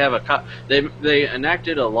they have to have a cop. They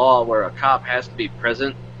enacted a law where a cop has to be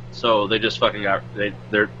present. So they just fucking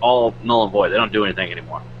they're all null and void. They don't do anything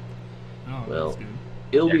anymore. Oh, well, that's good.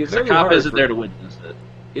 It'll be very the cop hard isn't there to witness it.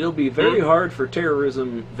 It'll be very hard for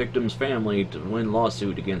terrorism victims' family to win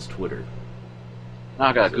lawsuit against Twitter. Now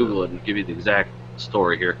I gotta Google it and give you the exact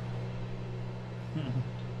story here.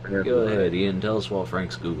 Go ahead, Ian. Tell us while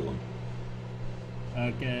Frank's Googling.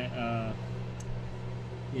 Okay,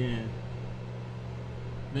 yeah.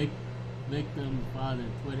 Victim father,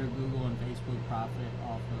 Twitter, Google, and Facebook profit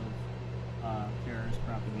off of terrorist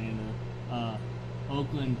propaganda.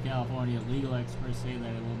 Oakland, California legal experts say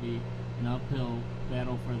that it will be an uphill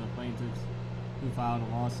battle for the plaintiffs who filed a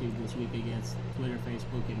lawsuit this week against Twitter,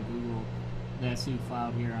 Facebook, and Google. That suit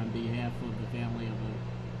filed here on behalf of the family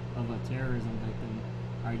of a terrorism victim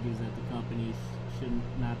argues that the companies should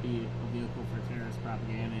not be a vehicle for terrorist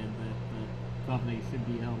propaganda, and that the company should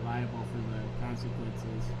be held liable for the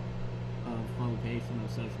consequences of publication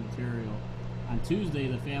of such material. On Tuesday,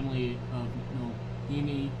 the family of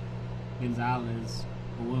Nohemi Gonzalez,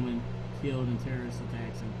 a woman killed in terrorist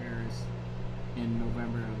attacks in Paris in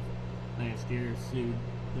November of last year, sued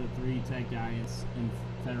the three tech giants in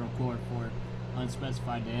federal court for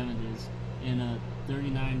unspecified damages. In a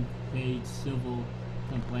 39-page civil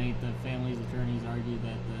complaint, the family's attorneys argued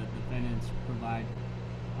that the defendants provide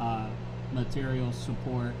material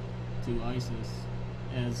support to ISIS,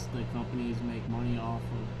 as the companies make money off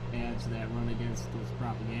of ads that run against this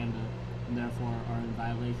propaganda, and therefore are in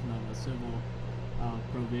violation of a civil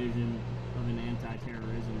provision of an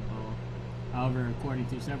anti-terrorism law. However, according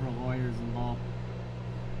to several lawyers and law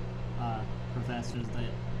professors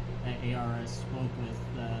that ARS spoke with,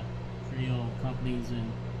 the trio of companies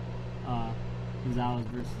and Gonzalez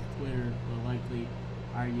versus Twitter will likely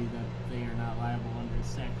argue that they are not liable under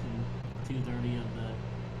Section 230 of the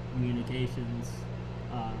Communications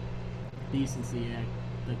Decency Act.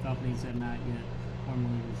 The companies have not yet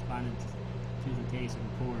formally responded to the case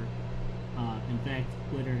in court. In fact,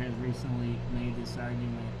 Twitter has recently made this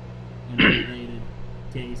argument in a related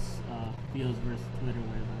case, Fields versus Twitter,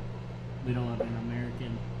 where the widow of an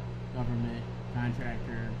American government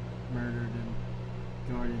contractor murdered in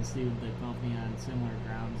Jordan sued the company on similar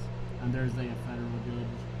grounds. On Thursday, a federal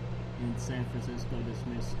judge in San Francisco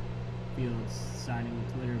dismissed Fields' signing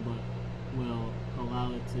with Twitter, but will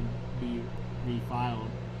allow it to be refiled.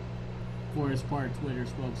 For his part, Twitter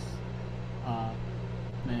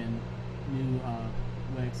then New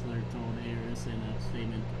Wexler told ARS in a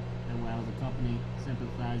statement that while the company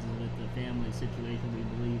sympathizes with the family situation, we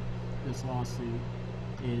believe this lawsuit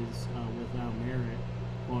is without merit,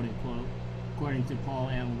 quote unquote. According to Paul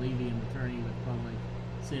Allen Levy, an attorney with Public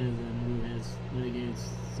Citizen who has litigated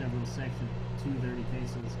several Section 230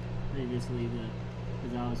 cases previously, the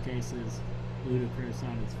Gonzalez case is ludicrous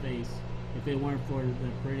on its face. If it weren't for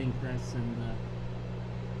the printing press and the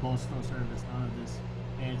postal service, none of this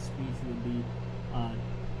ad speech would be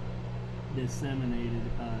disseminated,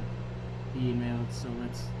 emailed. So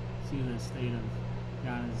let's see the state of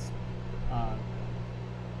John's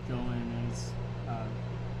Johannes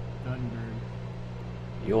Gutenberg.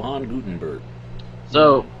 Johann Gutenberg.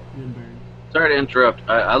 So, Gutenberg. sorry to interrupt.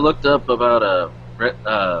 I looked up about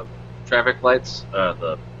traffic lights,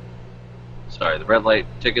 the red light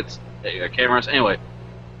tickets, cameras. Anyway,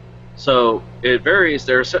 so it varies.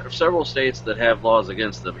 There are several states that have laws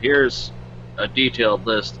against them. Here's a detailed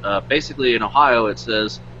list. Basically, in Ohio, it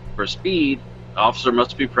says for speed, officer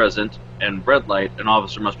must be present, and red light, an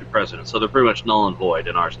officer must be present. So they're pretty much null and void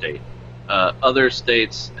in our state. Other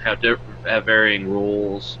states have varying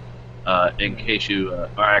rules. In case you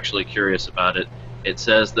are actually curious about it, it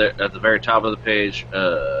says that at the very top of the page,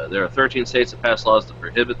 there are 13 states that pass laws to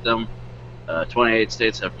prohibit them. 28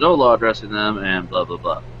 states have no law addressing them, and blah blah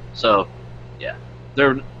blah. So, yeah,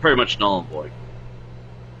 they're pretty much null and void.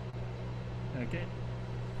 Okay.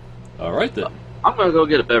 All right then. I'm gonna go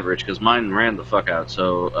get a beverage because mine ran the fuck out.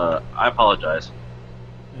 So I apologize.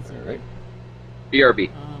 That's All right. BRB.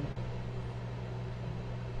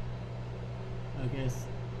 I guess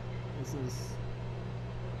this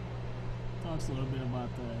talks a little bit about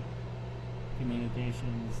the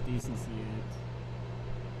Communications Decency Act.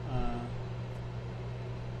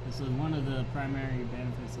 So one of the primary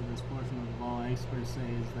benefits of this portion of the law, experts say,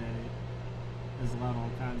 is that it has allowed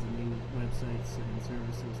all kinds of new websites and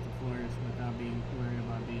services to flourish without being worried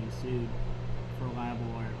about being sued for libel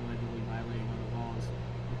or allegedly violating other laws.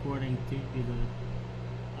 According to the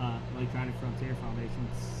Electronic Frontier Foundation,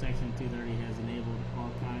 Section 230 has enabled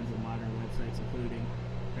all kinds of modern websites, including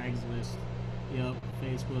Craigslist, Yelp,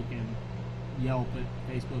 Facebook, and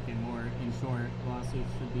more. In short,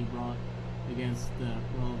 lawsuits should be brought against the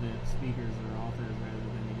relevant speakers or authors rather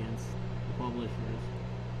than against the publishers.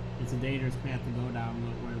 It's a dangerous path to go down.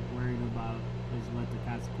 What we're worried about is what the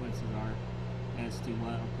consequences are as to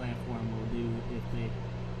what a platform will do if they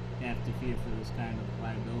have to fear for this kind of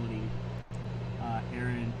liability.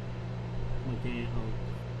 Aaron McKay,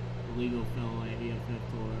 a legal fellow at EFF,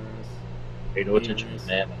 told us. Pay no attention to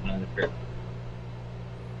that behind the curtain.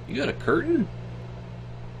 You got a curtain?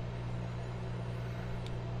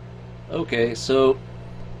 Okay, so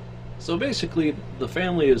basically, the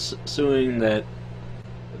family is suing that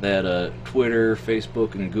Twitter,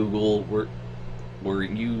 Facebook, and Google were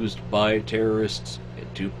used by terrorists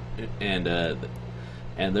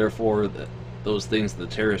and therefore those things the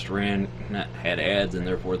terrorists ran had ads, and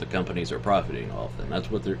therefore the companies are profiting off them.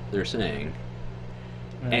 That's what they're saying.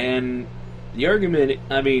 Right. And the argument,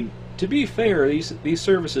 I mean, to be fair, these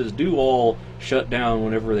services do all shut down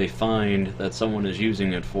whenever they find that someone is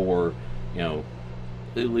using it for,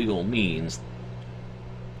 illegal means.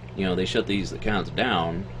 They shut these accounts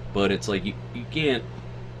down, but it's like you can't.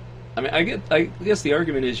 I mean, I guess the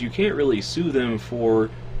argument is you can't really sue them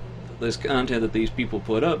for this content that these people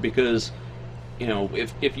put up because,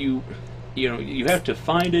 if you have to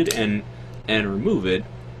find it and remove it,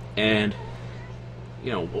 and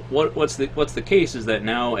what's the case is that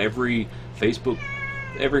now every Facebook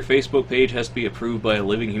page has to be approved by a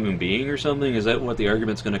living human being or something? Is that what the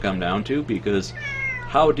argument's going to come down to? Because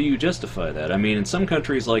how do you justify that? I mean, in some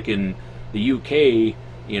countries like in the UK,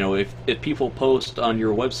 if people post on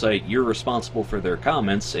your website, you're responsible for their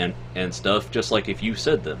comments and stuff, just like if you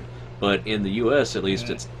said them. But in the US, at least,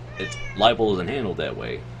 it's libel isn't handled that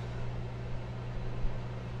way.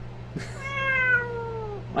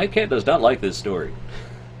 My cat does not like this story.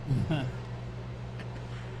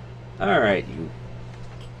 Alright, you.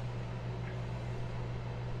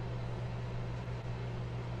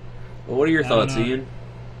 Well, what are your thoughts, Ian?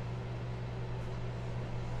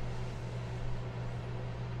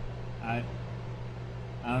 I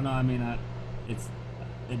don't know. I mean,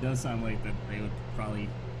 it does sound like that they would probably,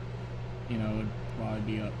 it would probably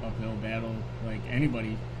be an uphill battle. Like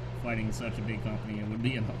anybody fighting such a big company, it would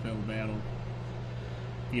be an uphill battle.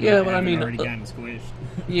 Yeah, but I mean, already gotten squished.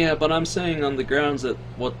 Yeah, but I'm saying on the grounds that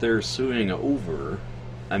what they're suing over,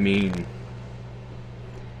 I mean,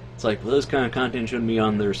 it's like, well, this kind of content shouldn't be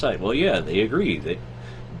on their site. Well, yeah, they agree.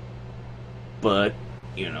 But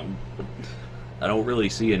I don't really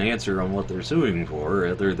see an answer on what they're suing for,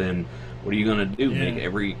 other than what are you going to do? Yeah.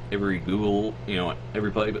 Make every Google,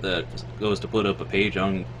 everybody that goes to put up a page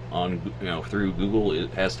on through Google, it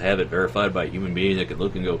has to have it verified by a human being that can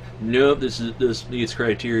look and go, nope, this meets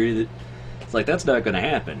criteria. That it's like that's not going to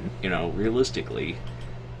happen, realistically.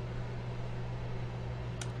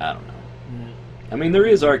 I don't know. I mean, there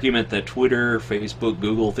is argument that Twitter, Facebook,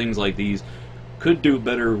 Google, things like these could do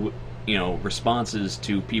better, responses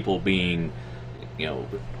to people being,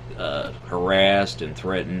 harassed and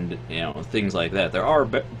threatened, things like that. There are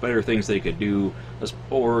better things they could do,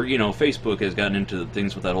 or, Facebook has gotten into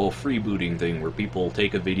things with that whole freebooting thing where people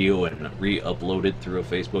take a video and re-upload it through a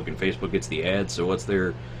Facebook, and Facebook gets the ads, so what's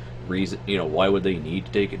their reason, why would they need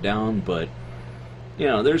to take it down? But,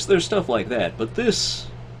 there's stuff like that. But this,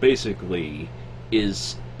 basically,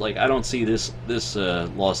 is, like, I don't see this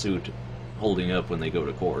lawsuit holding up when they go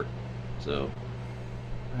to court, so...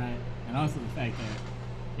 Right, and also the fact that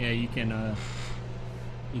Yeah, you can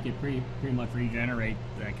pretty much regenerate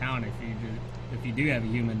the account if you do have a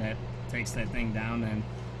human that takes that thing down, then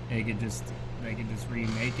they could just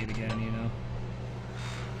remake it again,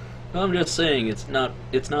 I'm just saying it's not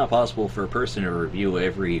possible for a person to review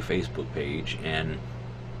every Facebook page, and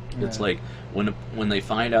it's like when they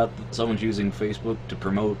find out that someone's using Facebook to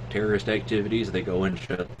promote terrorist activities, they go and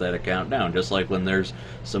shut that account down. Just like when there's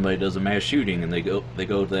somebody does a mass shooting and they go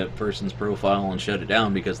to that person's profile and shut it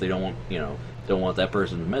down because they don't want that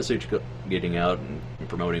person's message getting out and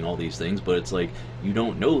promoting all these things. But it's like you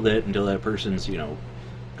don't know that until that person's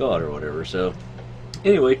gone or whatever. So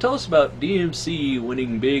anyway, tell us about DMC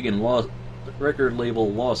winning big in record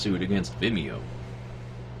label lawsuit against Vimeo.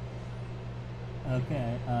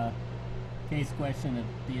 Okay, case question of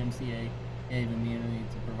DMCA gave immunity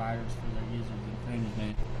to providers for their users'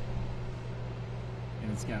 infringement,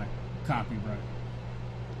 and it's got a copyright.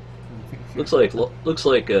 Looks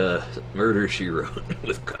like Murder, She Wrote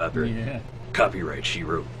with copyright. Yeah. Copyright, She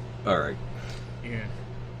Wrote. All right. Yeah,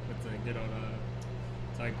 with the good old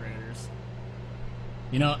typewriters.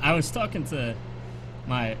 I was talking to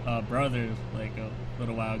my brother like a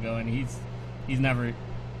little while ago, and he's never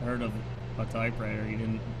heard of a typewriter. He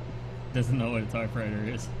doesn't know what a typewriter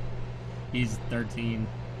is. He's 13.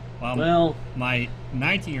 Well, my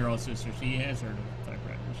 19-year-old sister, she has heard of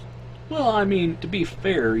typewriters. Well, I mean, to be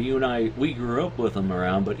fair, you and I, we grew up with them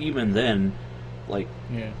around, but even then, like,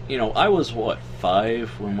 I was,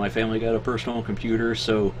 5 when my family got a personal computer,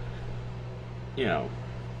 so,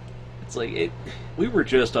 it's like, we were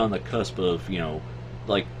just on the cusp of,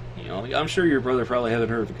 I'm sure your brother probably hasn't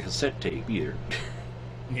heard of a cassette tape either.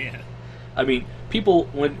 Yeah. I mean, people,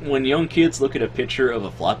 when young kids look at a picture of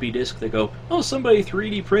a floppy disk, they go, oh, somebody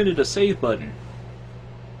 3D printed a save button.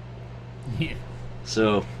 Yeah.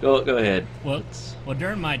 So, go ahead. Well,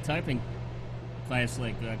 during my typing class,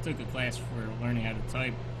 I took a class for learning how to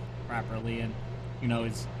type properly, and, that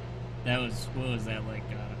was, what was that,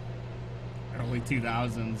 early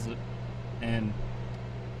 2000s, and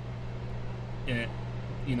there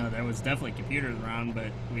was definitely computers around, but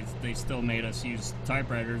they still made us use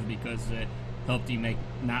typewriters because it helped you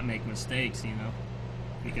not make mistakes,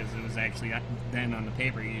 because it was actually then on the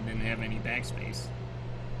paper you didn't have any backspace.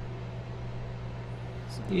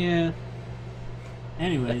 So. Yeah.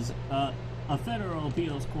 Anyways, a federal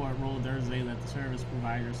appeals court ruled Thursday that the service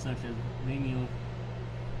providers such as Vimeo,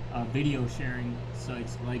 video sharing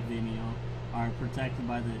sites like Vimeo, are protected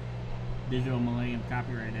by the Digital Millennium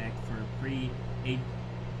Copyright Act for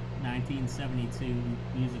pre-1972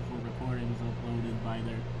 musical recordings uploaded by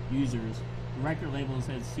their users. The record labels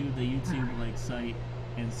had sued the YouTube-like site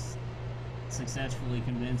and successfully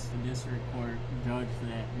convinced the district court judge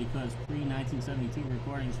that because pre-1972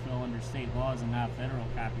 recordings fell under state laws and not federal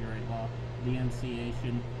copyright law, the DMCA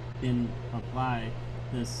didn't apply.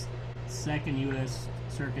 The Second U.S.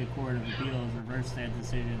 Circuit Court of Appeals reversed that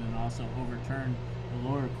decision and also overturned the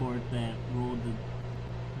lower court that ruled the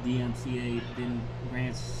DMCA didn't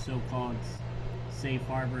grant so-called safe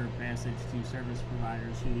harbor passage to service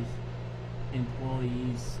providers whose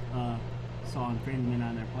employees saw infringement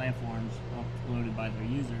on their platforms uploaded by their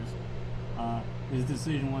users. This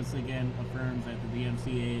decision once again affirms that the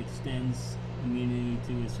DMCA extends immunity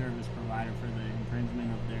to a service provider for the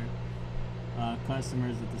infringement of their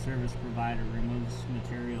customers if the service provider removes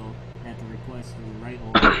material at the request of the right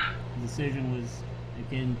holder. The decision was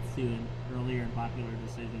akin to an earlier popular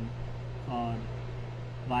decision called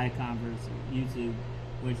Viacom vs. YouTube,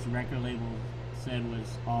 which the record label said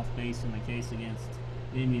was off base in the case against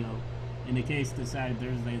Vimeo. In the case decided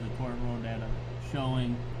Thursday, the court ruled that a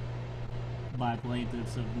showing by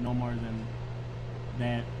plaintiffs of no more than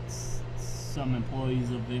that some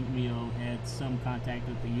employees of Vimeo had some contact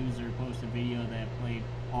with the user, posted a video that played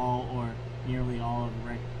all or nearly all of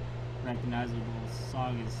the recognizable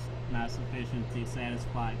song is not sufficient to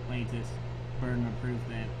satisfy plaintiff's burden of proof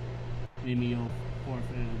that Vimeo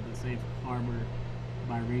forfeited the safe harbor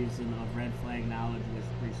by reason of red flag knowledge with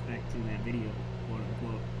respect to that video, quote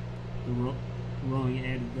unquote. The ruling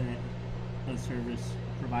added that the service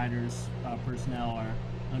providers personnel are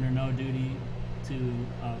under no duty to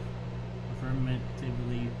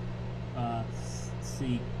affirmatively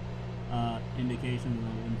seek indications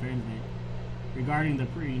of infringement. Regarding the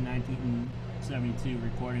pre-1972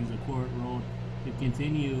 recordings, the court ruled to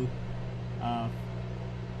continue. Let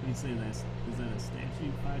me say this: is that a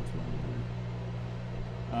statute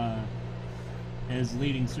 512? As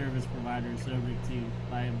leading service providers subject to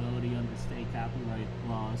liability under state copyright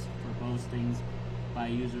laws for postings by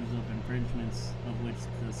users of infringements of which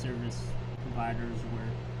the service providers were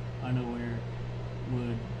unaware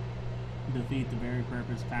would defeat the very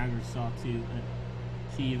purpose Congress sought to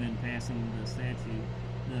achieve in passing the statute.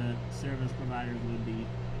 The service providers would be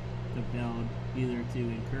compelled either to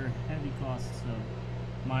incur heavy costs of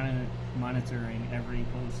monitoring every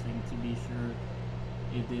posting to be sure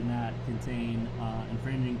it did not contain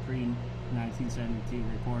infringing pre-1972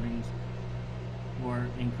 recordings, or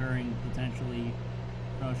incurring potentially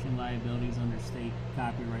crushing liabilities under state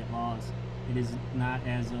copyright laws. It is not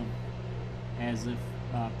as if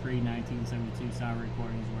pre-1972 sound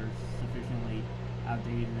recordings were sufficiently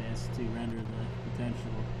outdated as to render the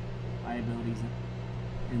potential liabilities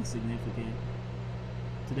insignificant.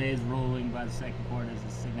 Today's ruling by the second court is a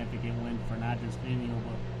significant win for not just Vimeo,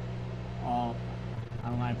 but all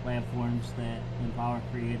online platforms that empower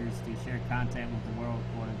creators to share content with the world,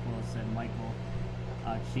 quote unquote, said Michael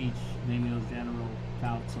Cheech, Vimeo's general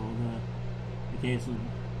counsel. The case was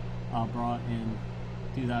brought in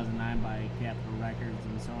 2009 by Capitol Records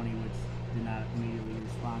and Sony, which did not immediately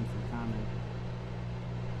respond for comment.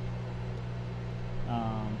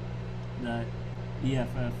 The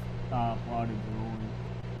EFF applauded the ruling.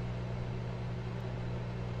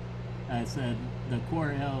 I said the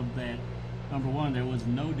court held that, number one, there was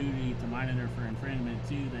no duty to monitor for infringement.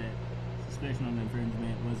 Two, that suspicion of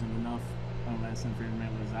infringement wasn't enough unless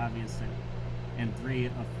infringement was obvious. And three,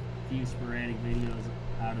 a few sporadic videos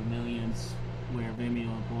out of millions where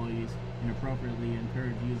Vimeo employees inappropriately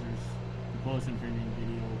encouraged users to post infringing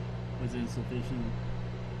video was insufficient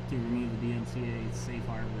to remove the DMCA's safe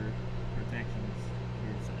harbor protections.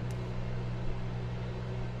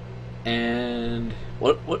 And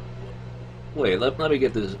what? Wait, let me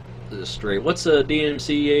get this straight. What's a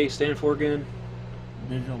DMCA stand for again?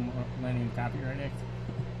 Digital Millennium Copyright Act.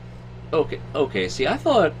 Okay. See,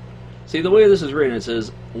 the way this is written, it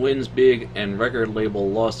says wins big and record label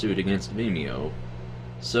lawsuit against Vimeo.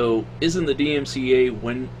 So isn't the DMCA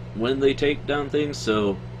when they take down things?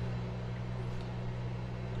 So,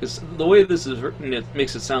 because the way this is written, it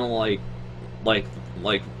makes it sound like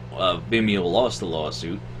Vimeo lost the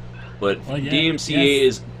lawsuit, but well, yeah,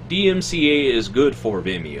 DMCA is good for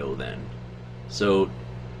Vimeo then. So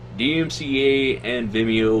DMCA and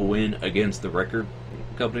Vimeo win against the record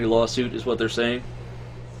company lawsuit is what they're saying?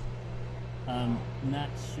 Not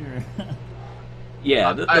sure.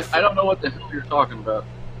 Yeah. I don't know what the hell you're talking about.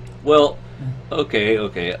 Well, okay.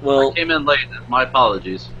 Well, I came in late. My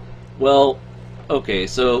apologies. Well, okay,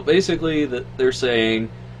 so basically they're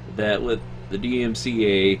saying that with the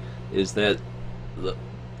DMCA is that the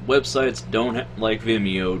websites like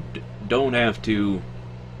Vimeo don't have to,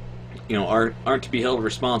 aren't to be held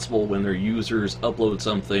responsible when their users upload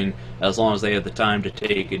something as long as they have the time to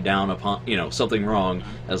take it down upon, something wrong,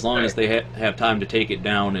 as long as they have time to take it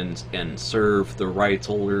down and serve the rights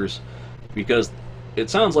holders, because it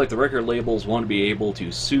sounds like the record labels want to be able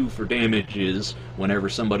to sue for damages whenever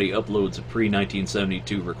somebody uploads a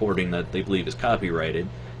pre-1972 recording that they believe is copyrighted,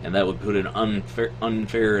 and that would put an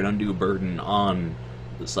unfair and undue burden on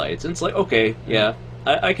the sites. And it's like, okay, yeah,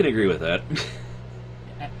 I can agree with that.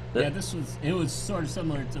 Yeah, it was sort of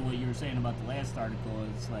similar to what you were saying about the last article.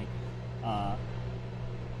 It's like,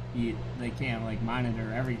 they can't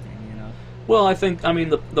monitor everything, Well,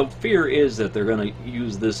 the fear is that they're going to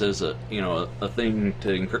use this as a thing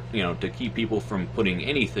to keep people from putting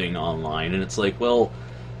anything online, and it's like, well,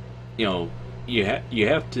 you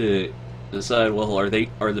have to decide, well, are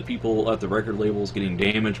the people at the record labels getting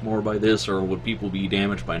damaged more by this, or would people be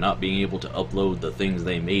damaged by not being able to upload the things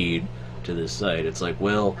they made to this site? It's like,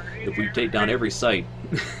 well, if we take down every site,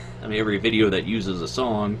 every video that uses a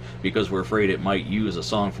song because we're afraid it might use a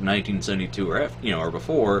song from 1972 or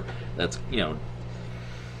before, that's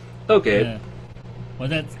okay. Yeah. Well,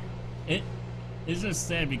 that's it. it's just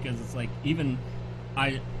sad because it's like even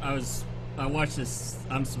I watched this.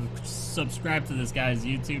 I'm subscribed to this guy's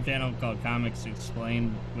YouTube channel called Comics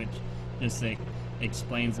Explained, which just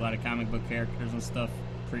explains a lot of comic book characters and stuff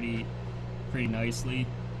pretty nicely.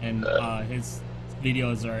 And his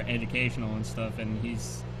videos are educational and stuff. And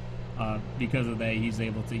he's because of that, he's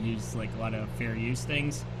able to use like a lot of fair use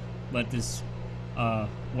things. But this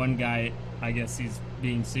one guy, I guess he's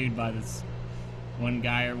being sued by this one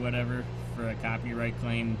guy or whatever for a copyright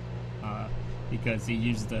claim because he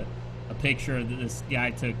used a picture that this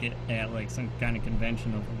guy took it at like some kind of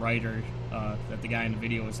convention of a writer that the guy in the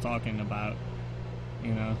video was talking about,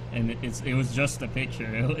 you know, and it was just a picture.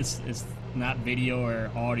 It's not video or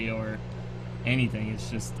audio or anything. It's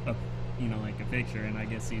just a, you know, like a picture, and I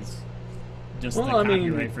guess he's just the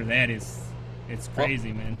copyright for that is it's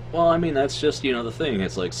crazy, man. Well, I mean, that's just, you know, the thing.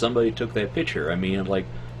 It's like somebody took that picture. I mean, like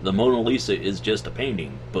the Mona Lisa is just a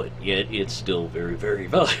painting, but yet it's still very, very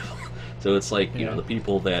valuable. So it's like, you know, the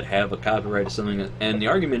people that have a copyright to something, and the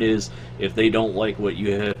argument is, if they don't like what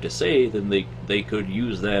you have to say, then they could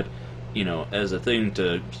use that, you know, as a thing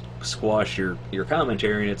to squash your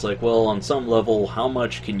commentary, and it's like, well, on some level, how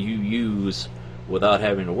much can you use without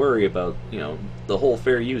having to worry about, you know, the whole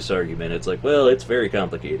fair use argument? It's like, well, it's very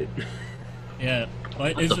complicated. Yeah,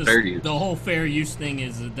 but it's just the whole fair use thing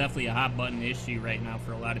is definitely a hot button issue right now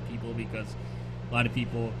for a lot of people, because a lot of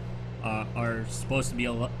people are supposed to be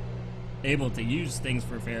able to use things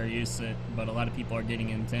for fair use, but a lot of people are getting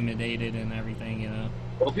intimidated and everything, you know.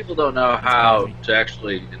 Well, people don't know how to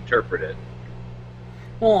actually interpret it.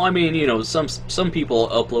 Well, I mean, you know, some people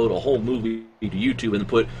upload a whole movie to YouTube and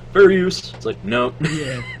put fair use. It's like, no,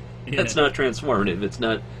 that's not transformative. It's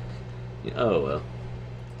not. Oh well.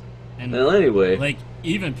 And well, anyway, like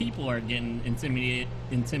even people are getting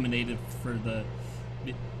intimidated for the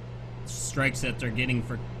strikes that they're getting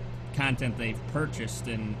for content they've purchased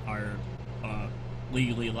and are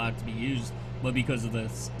legally allowed to be used, but because of the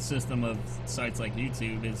system of sites like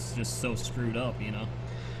YouTube, it's just so screwed up, you know,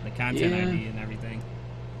 the content ID and everything.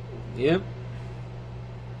 Yep.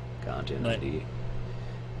 Content ID.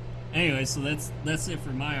 Anyway, so that's it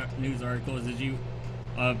for my news articles. Did you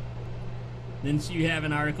didn't you have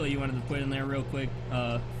an article you wanted to put in there real quick,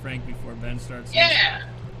 Frank, before Ben starts? Yeah.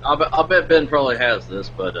 I'll bet Ben probably has this,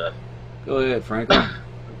 but go ahead, Frank. Let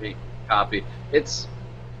me copy. It's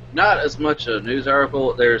not as much a news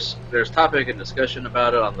article. There's topic and discussion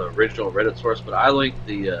about it on the original Reddit source, but I linked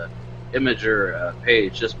the Imager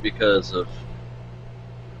page just because of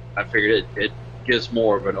I figured it gives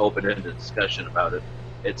more of an open-ended discussion about it.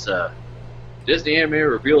 It's Disney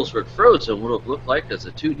animator reveals what Frozen would have looked like as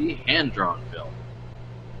a 2D hand-drawn film.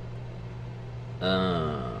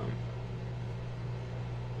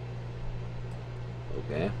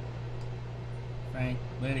 Okay. Frank,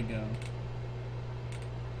 let it go.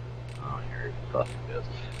 Oh, here he fucking goes.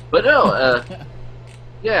 But no,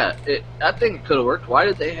 yeah, I think it could have worked. Why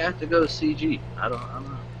did they have to go CG? I don't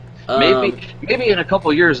know. Maybe in a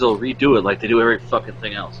couple years they'll redo it like they do every fucking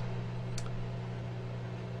thing else.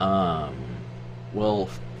 Well,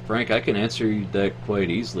 Frank, I can answer you that quite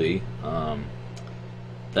easily.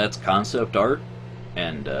 That's concept art,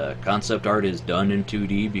 and concept art is done in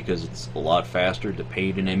 2D because it's a lot faster to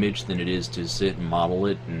paint an image than it is to sit and model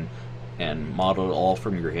it and model it all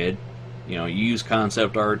from your head. You know, you use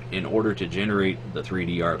concept art in order to generate the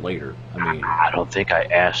 3D art later. I mean, I don't think I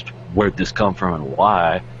asked where'd this come from and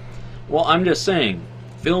why. Well, I'm just saying,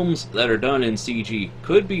 films that are done in CG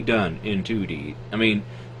could be done in 2D. I mean,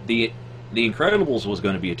 The Incredibles was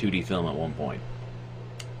going to be a 2D film at one point.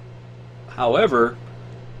 However,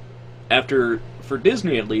 for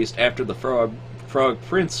Disney at least, after the Frog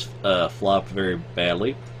Prince flopped very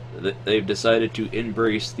badly, they've decided to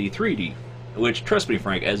embrace the 3D. Which, trust me,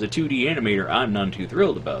 Frank, as a 2D animator, I'm none too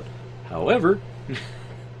thrilled about. However,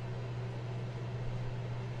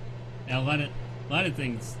 a lot of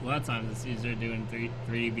things. A lot of times it's easier doing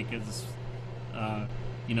 3D because,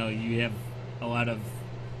 you know, you have a lot of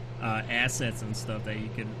assets and stuff that you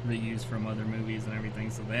could reuse from other movies and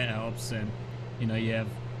everything. So that helps, and you know, you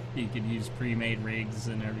could use pre-made rigs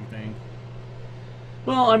and everything.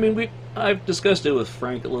 well, I mean, I've discussed it with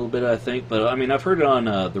Frank a little bit, I think, but I mean, I've heard it on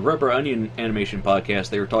the Rubber Onion Animation podcast.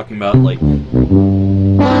 They were talking about like, okay,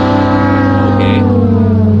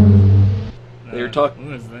 they were talking.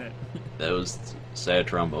 What was that? That was sad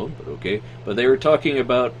trombone, but okay. But they were talking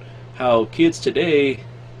about how kids today,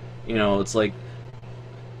 you know, it's like,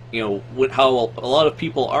 you know, how a lot of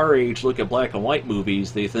people our age look at black and white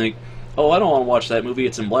movies. They think, oh, I don't want to watch that movie.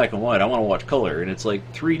 It's in black and white. I want to watch color. And it's like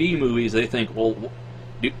 3D movies. They think, well,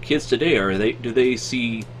 do kids today do they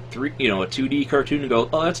see a 2D cartoon and go,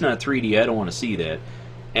 oh, that's not 3D, I don't want to see that.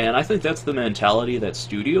 And I think that's the mentality that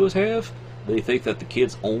studios have. They think that the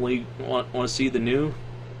kids only want to see the new.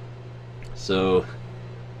 So,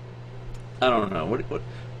 I don't know. What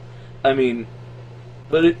I mean,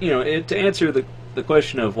 but to answer the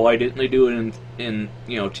question of why didn't they do it in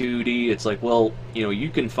 2D, it's like, well, you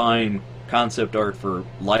can find concept art for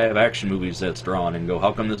live action movies that's drawn and go,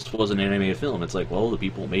 how come this wasn't an animated film? It's like, well, the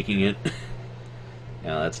people making it,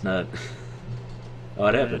 that's not how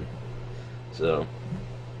it happened. So,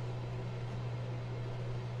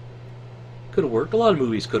 could have worked. A lot of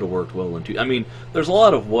movies could have worked well in 2D. I mean, there's a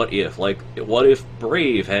lot of what if. Like, what if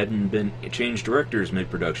Brave hadn't been changed directors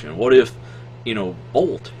mid-production? What if,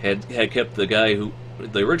 Bolt had kept the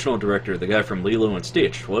original director, the guy from Lilo and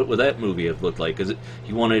Stitch? What would that movie have looked like? Because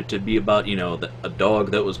he wanted it to be about, a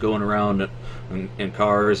dog that was going around in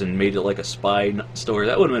cars and made it like a spy story.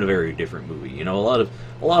 That would have been a very different movie. A lot of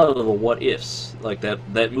the what ifs, like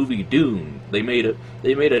that movie Dune. They made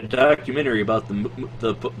a documentary about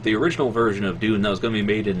the original version of Dune that was going to be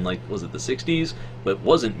made in, like, was it the 60s, but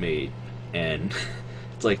wasn't made. And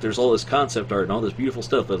it's like there's all this concept art and all this beautiful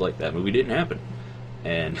stuff, but like that movie didn't happen.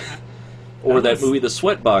 And or that movie The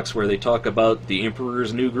Sweatbox, where they talk about the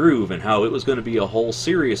Emperor's New Groove and how it was going to be a whole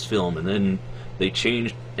serious film, and then they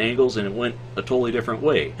changed angles and it went a totally different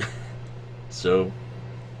way. So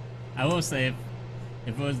I will say,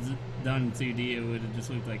 if it was done in 2D, it would have just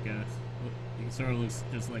looked like it sort of looks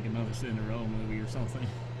just like another Cinderella movie or something.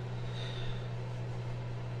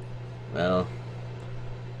 Well,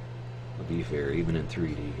 to be fair, even in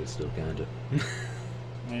 3D, it's still kind of.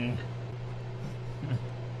 Yeah.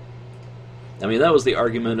 I mean, that was the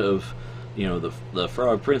argument of, the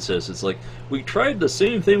Frog Princess. It's like, we tried the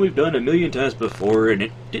same thing we've done a million times before, and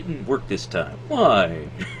it didn't work this time. Why?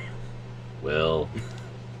 Well.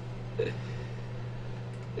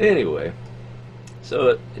 Anyway.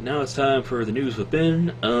 So, now it's time for the news with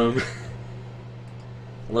Ben.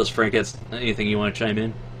 Unless Frank has anything you want to chime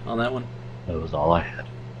in on that one? That was all I had.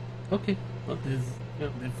 Okay. Well, Did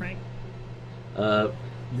Frank?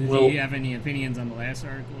 Did you have any opinions on the last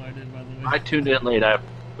article I did, by the way? I tuned in late. I have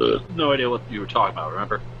no idea what you were talking about,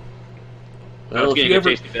 remember? I well, was getting a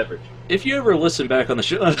tasty beverage. If you ever listen back on the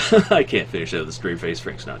show, I can't finish that with a straight face.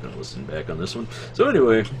 Frank's not going to listen back on this one. So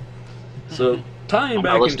anyway, tying I'm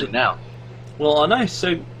back not listening into now. Well, a nice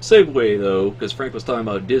segue though, because Frank was talking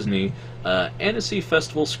about Disney. Annecy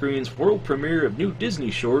Festival screens world premiere of new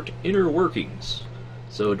Disney short Inner Workings.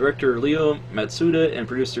 So director Leo Matsuda and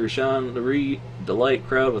producer Sean Lurie delight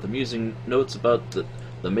crowd with amusing notes about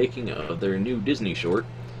the making of their new Disney short.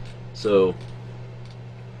 So,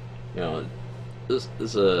 this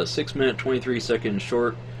is a 6-minute, 23-second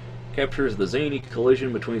short, captures the zany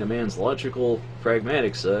collision between a man's logical,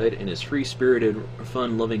 pragmatic side and his free-spirited,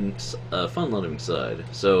 fun-loving side.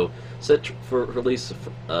 So, set for release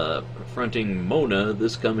fronting Mona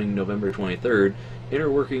this coming November 23rd, Inner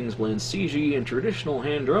Workings blends CG and traditional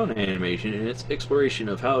hand-drawn animation in its exploration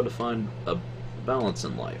of how to find a balance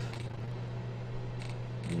in life.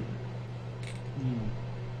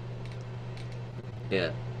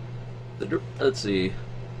 Yeah. Let's see.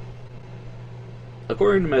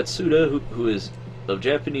 According to Matsuda, who is of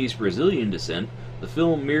Japanese-Brazilian descent, the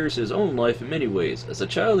film mirrors his own life in many ways. As a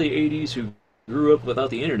child of the 80s who grew up without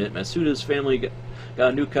the internet, Matsuda's family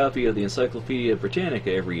got a new copy of the Encyclopedia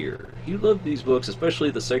Britannica every year. He loved these books,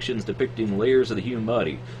 especially the sections depicting layers of the human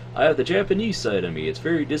body. I have the Japanese side of me. It's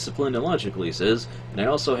very disciplined and logical, he says, and I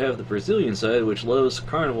also have the Brazilian side, which loves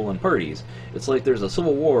carnival and parties. It's like there's a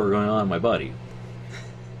civil war going on in my body.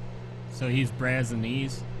 So he's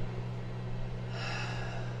Brazilianese?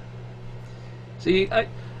 See,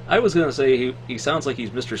 I was going to say he sounds like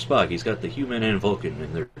he's Mr. Spock. He's got the human and Vulcan,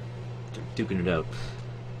 and they're duking it out.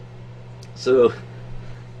 So,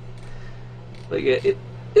 like, it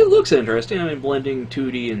looks interesting. I mean, blending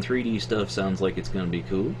 2D and 3D stuff sounds like it's going to be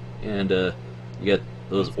cool. And you got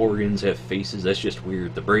those organs have faces. That's just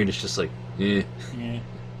weird. The brain is just like, eh. Yeah. And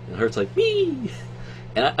the heart's like, me.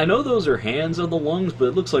 And I know those are hands on the lungs, but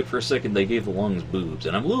it looks like for a second they gave the lungs boobs,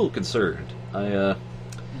 and I'm a little concerned. I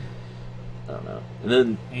don't know. And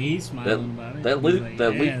then he's smiling about it. That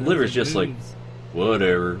liver's just like,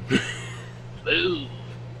 whatever. Boo.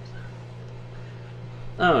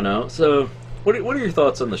 I don't know. So, what are your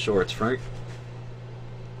thoughts on the shorts, Frank?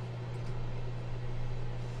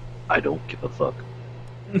 I don't give a fuck.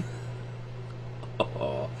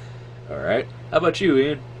 Oh, all right. How about you,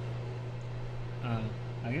 Ian?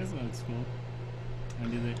 I guess that looks cool.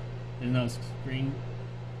 There's no screen.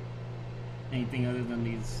 anything other than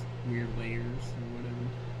these weird layers or whatever.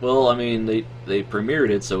 Well, I mean, they premiered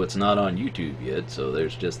it, so it's not on YouTube yet. So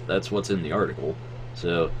that's what's in the article.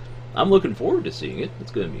 So I'm looking forward to seeing it.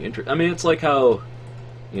 It's going to be interesting. I mean, it's like how,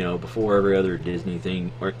 you know, before every other Disney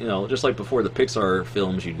thing, or, you know, just like before the Pixar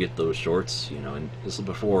films, you'd get those shorts, you know, and this is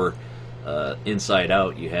before Inside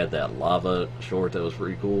Out, you had that lava short that was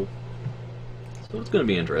pretty cool. So it's going to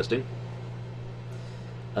be interesting.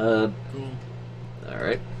 Cool.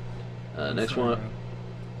 Alright. Next Sorry, one. bro.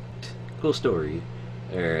 Cool story.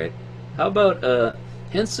 Alright. How about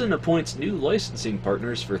Henson appoints new licensing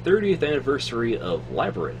partners for 30th anniversary of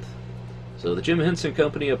Labyrinth. So the Jim Henson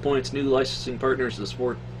Company appoints new licensing partners to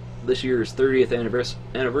support this year's 30th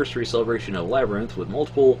anniversary celebration of Labyrinth, with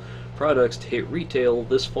multiple products to hit retail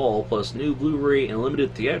this fall, plus new Blu-ray and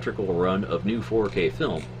limited theatrical run of new 4K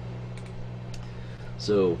film.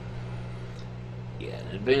 So, yeah,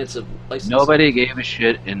 in advance of licensing. Nobody gave a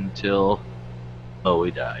shit until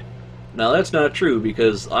Bowie died. Now that's not true,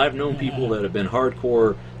 because I've known people that have been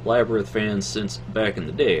hardcore Labyrinth fans since back in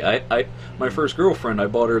the day. My first girlfriend, I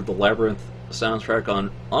bought her the Labyrinth soundtrack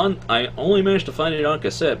on. I only managed to find it on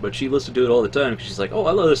cassette, but she listened to it all the time because she's like, "Oh,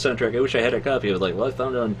 I love this soundtrack. I wish I had a copy." I was like, "Well, I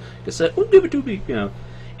found it on cassette." Oh, give it to me, you know.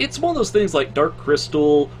 It's one of those things like Dark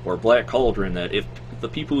Crystal or Black Cauldron that if the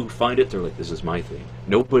people who find it, they're like, "This is my thing."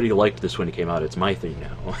 Nobody liked this when it came out. It's my thing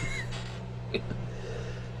now.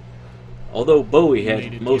 Although Bowie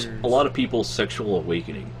had a lot of people's sexual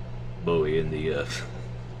awakening. Bowie in the,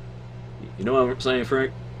 you know what I'm saying,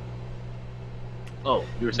 Frank? Oh,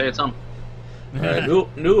 you were saying something?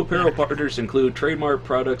 New apparel partners include Trademark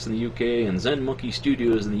Products in the UK and Zen Monkey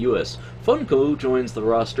Studios in the US. Funko joins the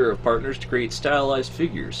roster of partners to create stylized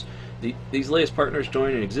figures. These latest partners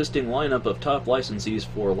join an existing lineup of top licensees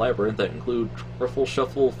for Labyrinth that include Truffle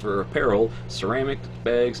Shuffle for apparel, ceramic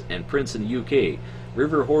bags, and prints in the UK.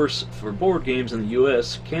 River Horse for board games in the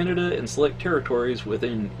US, Canada, and select territories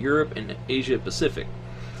within Europe and Asia Pacific.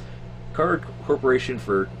 Card Corporation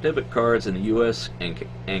for debit cards in the US and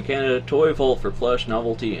Canada, Toy Vault for plush,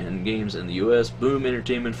 novelty, and games in the US, Boom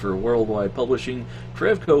Entertainment for worldwide publishing,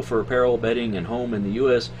 Trevco for apparel, bedding, and home in the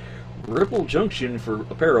US, Ripple Junction for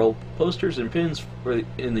apparel, posters and pins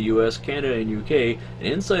in the US, Canada, and UK,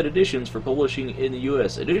 and Inside Editions for publishing in the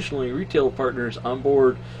US. Additionally, retail partners on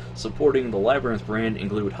board supporting the Labyrinth brand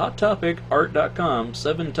include Hot Topic, Art.com,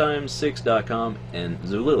 7x6.com, and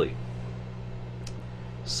Zulily.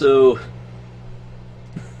 So,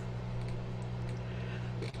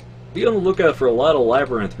 be on the lookout for a lot of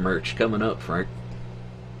Labyrinth merch coming up, Frank.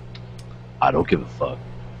 I don't give a fuck.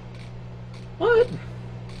 What?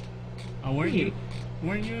 Oh, weren't you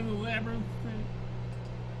in the Labyrinth thing?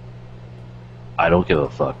 I don't give a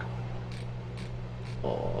fuck.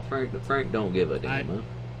 Oh, Frank don't give a damn, huh?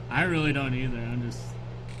 I really don't either. I'm just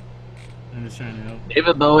trying to help.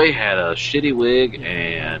 David Bowie had a shitty wig,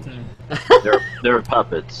 and there were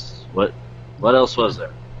puppets. What else was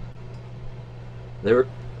there?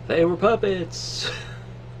 They were puppets.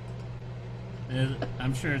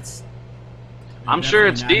 I'm sure it's. I'm sure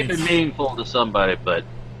it's deep and meaningful to somebody, but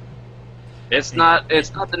it's not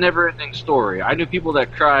the never-ending story. I knew people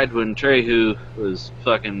that cried when Trehu was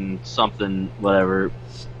fucking something, whatever.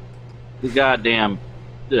 The goddamn.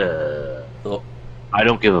 I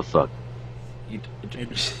don't give a fuck.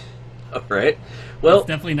 All right. Well, it's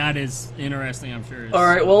definitely not as interesting, I'm sure. As all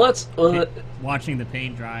right. Well, watching the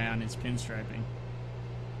paint dry on its pinstriping.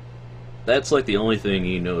 That's like the only thing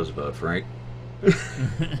he knows about, Frank.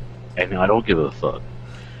 And I don't give a fuck.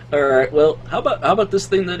 All right. Well, how about this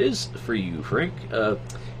thing that is for you, Frank?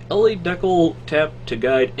 LA Deckel tapped to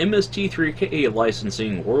guide MST3K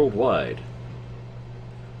licensing worldwide.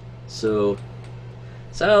 So,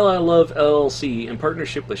 Sal I Love LLC, in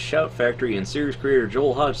partnership with Shout Factory and series creator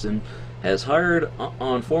Joel Hodgson, has hired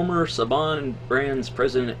on former Saban Brands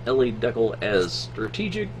president Ellie Deckel as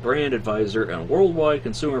strategic brand advisor and worldwide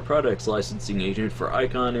consumer products licensing agent for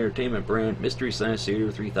Icon Entertainment brand Mystery Science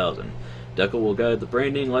Theater 3000. Deckel will guide the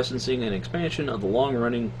branding, licensing, and expansion of the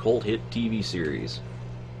long-running cult hit TV series.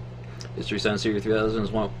 Mystery Science Theater 3000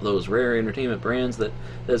 is one of those rare entertainment brands that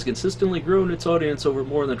has consistently grown its audience over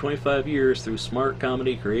more than 25 years through smart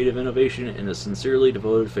comedy, creative innovation, and a sincerely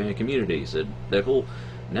devoted fan community, said Deckel.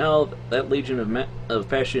 Now that legion of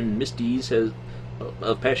passionate Misties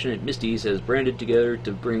has branded together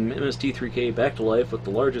to bring MST3K back to life with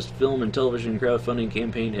the largest film and television crowdfunding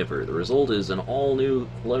campaign ever. The result is an all-new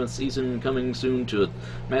 11th season coming soon to a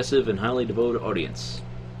massive and highly devoted audience.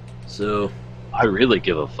 So, I really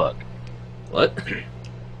give a fuck. What?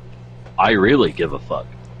 I really give a fuck.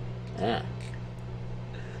 Ah.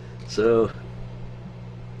 So,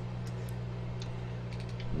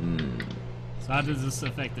 How does this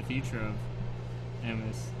affect the future of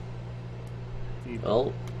MS?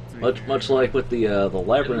 Well, much like with the In the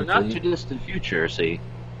labyrinth not thing. too distant future, see.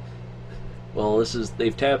 Well,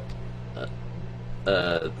 they've tapped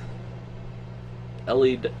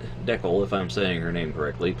Ellie Deckel, if I'm saying her name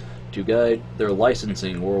correctly, to guide their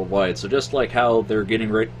licensing worldwide. So just like how they're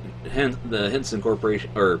getting the Henson Corporation,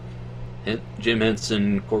 or Jim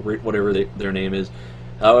Henson Corporate, whatever their name is.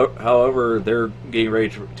 However, they're getting ready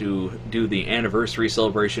to do the anniversary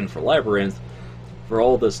celebration for Labyrinth, for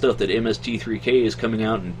all the stuff that MST3K is coming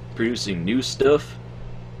out and producing new stuff.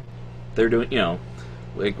 They're doing,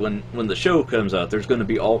 like when the show comes out, there's going to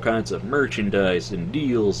be all kinds of merchandise and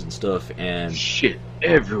deals and stuff, and Shit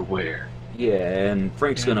everywhere. yeah, and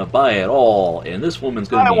Frank's going to buy it all, and this woman's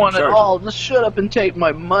going to I be want in it charge. all. Just shut up and take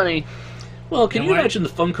my money. Well, can And you why- imagine the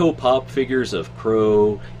Funko Pop figures of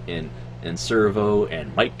Crow and Servo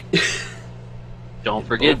and Mike Don't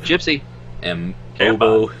forget Both. Gypsy. and Campa.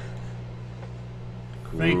 Bobo?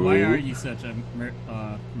 Frank, why are you such a merch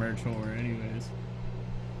whore, anyways?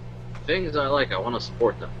 Things I like, I want to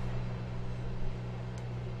support them.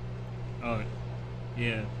 Oh,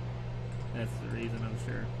 yeah. That's the reason, I'm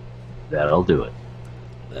sure. That'll do it.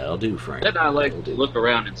 That'll do, Frank. Then I like That'll to do. look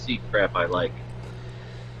around and see crap I like.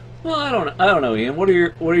 Well, I don't know, Ian. What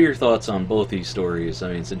are your thoughts on both these stories?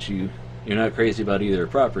 I mean, since you're not crazy about either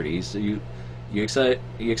properties, so you excited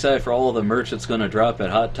for all the merch that's going to drop at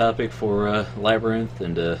Hot Topic for Labyrinth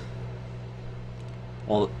and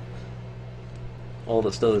all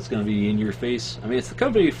the stuff that's going to be in your face? I mean, it's the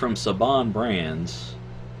company from Saban Brands.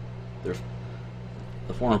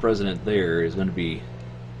 The former president there is going to be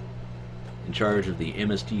in charge of the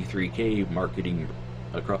MST3K marketing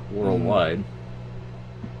worldwide.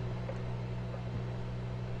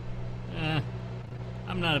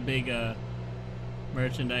 I'm not a big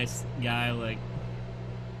merchandise guy. Like,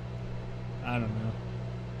 I don't know.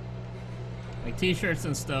 Like t-shirts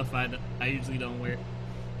and stuff, I usually don't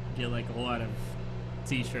get like a lot of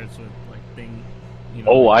t-shirts with like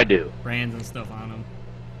Oh, I do. brands and stuff on them.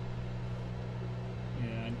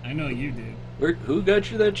 Yeah, I know you do. Who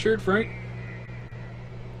got you that shirt, Frank?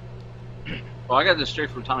 Well, I got this straight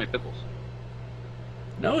from Tommy Pickles.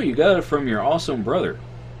 No, you got it from your awesome brother,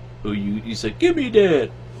 who you said, "Give me that."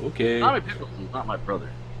 Okay. Tommy Pickles is not my brother.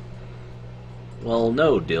 Well,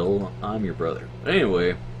 no, Dill, I'm your brother.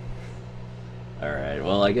 Anyway, all right.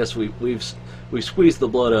 Well, I guess we've squeezed the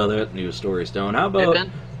blood out of that news story, Stone. How Hey, about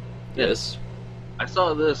Ben, yes? I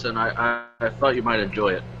saw this and I thought you might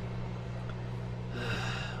enjoy it.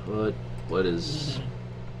 What is?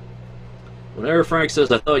 Whenever Frank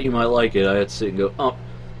says, "I thought you might like it," I had to sit and go,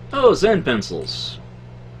 "Oh, Zen pencils."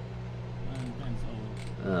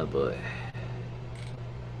 Oh boy.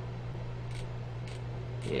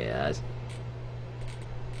 Yeah.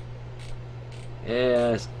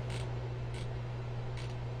 Yes.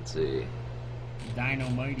 Let's see.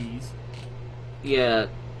 Dynamites. Yeah.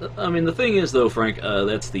 I mean, the thing is, though, Frank,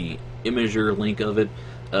 that's the Imager link of it.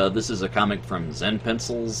 This is a comic from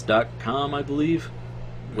ZenPencils.com, I believe,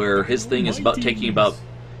 where his thing is about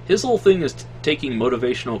his whole thing is taking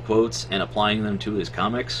motivational quotes and applying them to his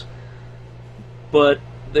comics. But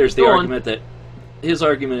there's the argument that his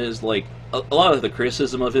argument is like a lot of the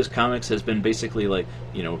criticism of his comics has been basically like,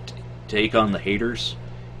 take on the haters.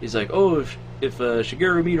 He's like, oh, if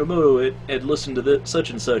Shigeru Miyamoto had listened to this, such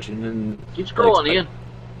and such, and then Keep scrolling, Ian.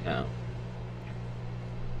 Yeah.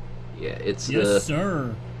 Yeah, it's Yes,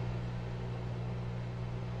 sir.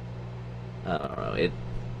 I don't know.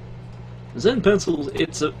 Zen Pencils.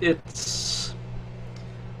 It's.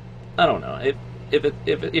 I don't know.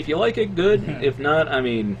 If you like it, good. If not, I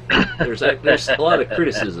mean, there's a lot of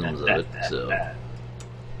criticisms of it. So,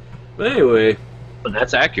 but anyway, But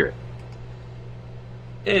that's accurate.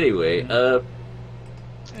 anyway,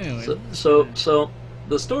 Anyway, so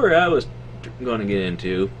the story I was going to get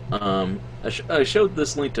into, I showed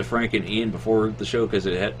this link to Frank and Ian before the show because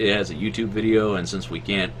it has a YouTube video, and since we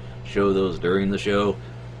can't show those during the show,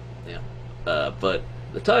 but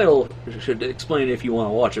the title should explain if you want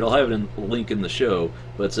to watch it. I'll have it in the link in the show,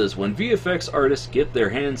 but it says, when VFX artists get their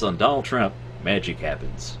hands on Donald Trump, magic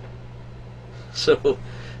happens. So,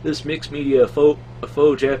 this mixed media faux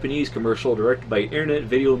Japanese commercial directed by internet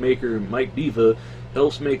video maker Mike Diva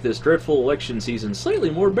helps make this dreadful election season slightly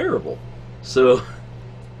more bearable. So,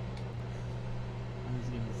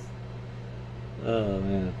 oh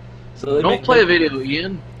man. So Don't play a video,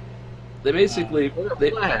 Ian. They basically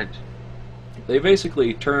Flagged. they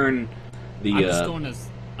basically turn the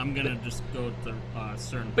I'm gonna just go to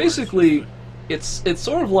certain. basically parts. it's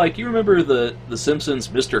sort of like, you remember the Simpsons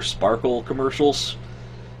Mr. Sparkle commercials,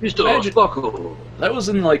 Mr. Imagine- Sparkle. That was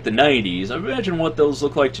in like the 90s. I imagine what those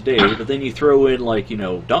look like today, but then you throw in like,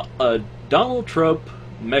 Donald Trump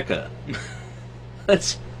mecha.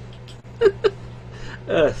 That's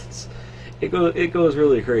it goes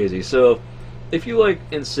really crazy. So, if you like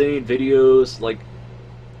insane videos, like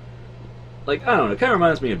I don't know, it kind of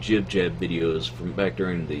reminds me of Jib Jab videos from back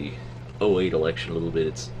during the '08 election a little bit.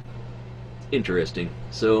 It's interesting.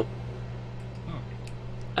 So,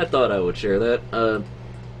 I thought I would share that. I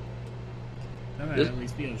might at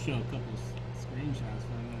least be able to show a couple screenshots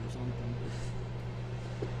from it or something.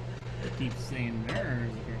 It keeps saying errors.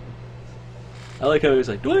 I like how he's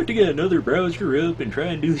like, do I have to get another browser up and try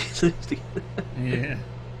and do these things together? Yeah.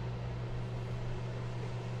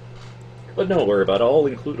 But don't worry about it. I'll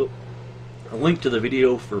include a link to the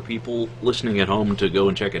video for people listening at home to go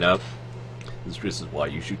and check it out. This is why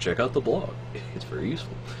you should check out the blog. It's very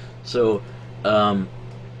useful. So, I've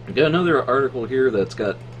got another article here that's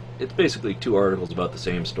got... It's basically two articles about the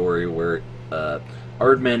same story where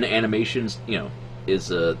Aardman Animations,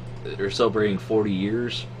 they're celebrating 40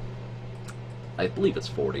 years. I believe it's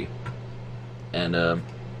 40. And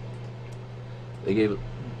they gave...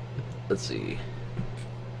 Let's see...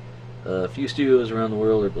 A few studios around the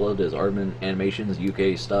world are beloved as Aardman Animations,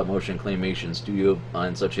 UK stop-motion claymation studio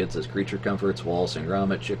behind such hits as Creature Comforts, Wallace and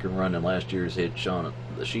Gromit, Chicken Run, and last year's hit Shaun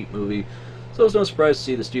the Sheep movie. So it's no surprise to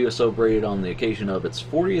see the studio celebrated on the occasion of its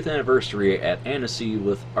 40th anniversary at Annecy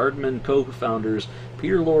with Aardman co-founders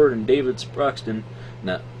Peter Lord and David Sproxton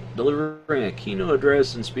delivering a keynote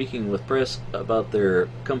address and speaking with press about their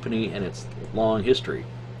company and its long history.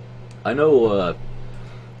 I know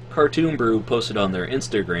Cartoon Brew posted on their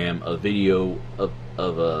Instagram a video of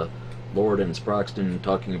Lord and Sproxton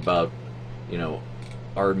talking about,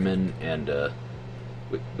 Aardman, and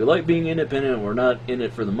we like being independent. We're not in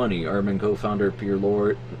it for the money. Aardman co-founder Peter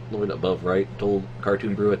Lord above right told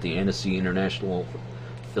Cartoon Brew at the Annecy International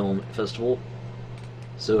Film Festival.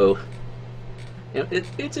 So,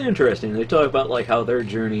 it's interesting. They talk about like how their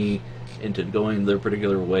journey into going their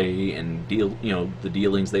particular way and the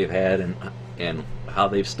dealings they've had and how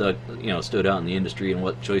they've stood out in the industry and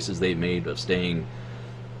what choices they've made of staying.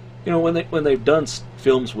 When they've done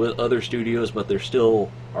films with other studios, but they're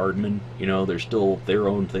still Aardman. They're still their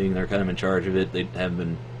own thing. They're kind of in charge of it. They haven't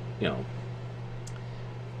been,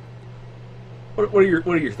 What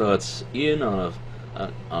are your thoughts, Ian, on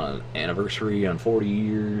an anniversary on 40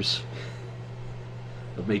 years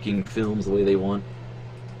of making films the way they want?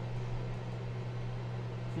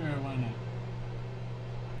 Sure, why not?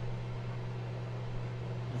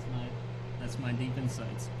 That's my deep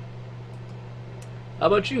insights. How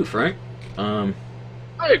about you, Frank? I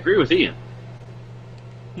agree with Ian.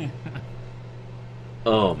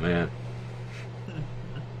 Oh man,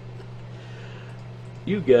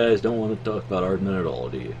 you guys don't want to talk about Aardman at all,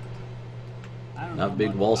 do you? I don't know Not big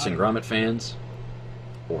much Wallace and about Gromit fans,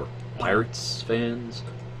 or Pirates fans,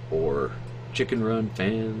 or Chicken Run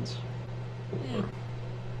fans. Or...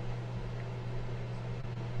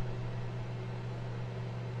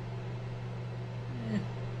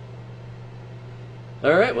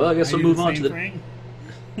 All right, well, I guess Are we'll you move on to same, the. Frank?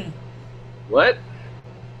 What?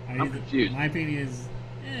 Are I'm you confused. My opinion is,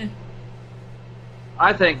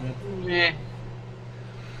 I think,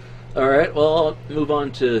 All right, well, I'll move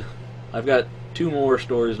on to. I've got two more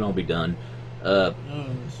stories and I'll be done. oh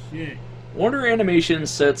shit. Warner Animation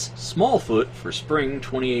sets Smallfoot for spring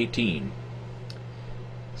 2018.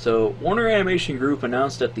 So, Warner Animation Group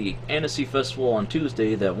announced at the Annecy Festival on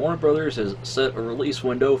Tuesday that Warner Brothers has set a release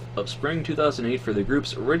window of spring 2008 for the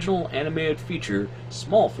group's original animated feature,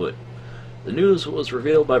 Smallfoot. The news was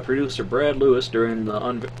revealed by producer Brad Lewis during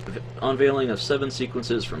the unveiling of 7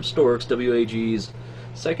 sequences from Stork's, WAG's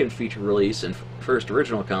second feature release and first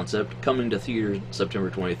original concept, coming to theaters September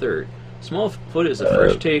 23rd. Smallfoot is a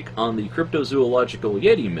fresh take on the cryptozoological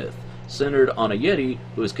Yeti myth, centered on a Yeti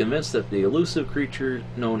who is convinced that the elusive creatures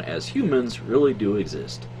known as humans really do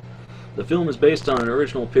exist. The film is based on an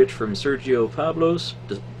original pitch from Sergio Pablos,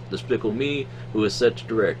 Despicable Me, who is set to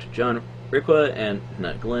direct. John Requa and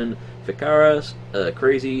Glenn Ficarras,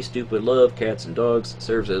 Crazy Stupid Love, Cats and Dogs,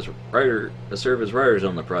 serve as writers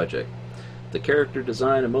on the project. The character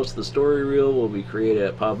design and most of the story reel will be created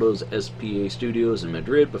at Pablo's SPA Studios in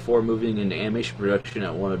Madrid before moving into animation production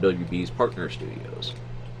at one of WB's partner studios.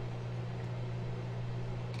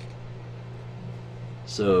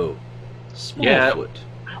 So, Smallfoot.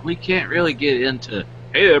 we can't really get into,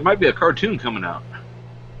 hey, there might be a cartoon coming out.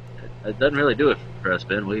 It doesn't really do it for us,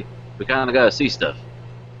 Ben. We kind of got to see stuff.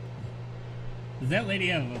 Does that lady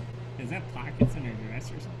have is that pockets in her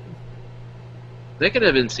dress or something? They could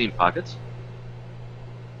have inseam pockets.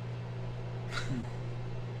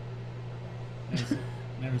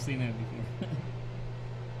 Never seen that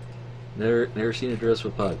before. Never seen a dress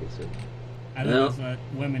with pockets. I think that's what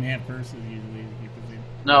women have purses usually. Because they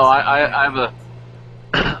No, I have a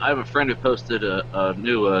I have a friend who posted a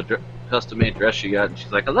new custom-made dress she got, and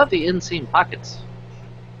she's like, "I love the inseam pockets."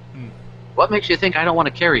 What makes you think I don't want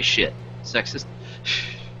to carry shit? Sexist.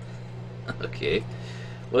 Okay.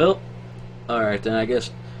 Well, alright then, I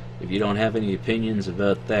guess if you don't have any opinions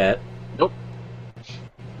about that, Nope.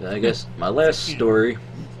 then I guess my last story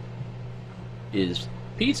is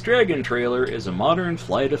Pete's Dragon trailer is a modern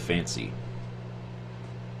flight of fancy.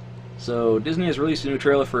 So, Disney has released a new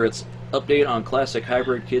trailer for its update on classic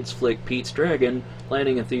hybrid kids flick Pete's Dragon,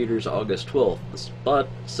 landing in theaters August 12th. The spot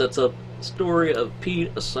sets up the story of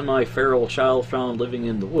Pete, a semi-feral child found living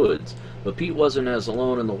in the woods. But Pete wasn't as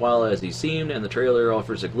alone in the wild as he seemed, and the trailer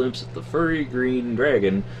offers a glimpse at the furry green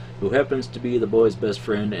dragon, who happens to be the boy's best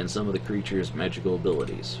friend and some of the creature's magical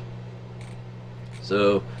abilities.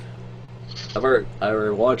 So, I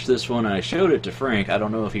already watched this one, and I showed it to Frank. I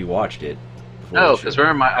don't know if he watched it. No, because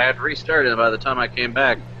remember, I had to restart it, and by the time I came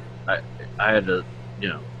back, I had to,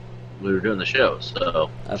 we were doing the show, so...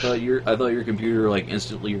 I thought your computer, like,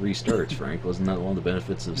 instantly restarts, Frank. Wasn't that one of the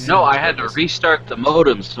benefits of... No, I had to restart the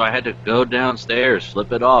modem, so I had to go downstairs,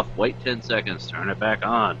 flip it off, wait 10 seconds, turn it back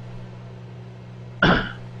on.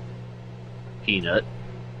 Peanut.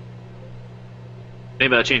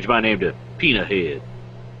 Maybe I'll change my name to Peanut Head.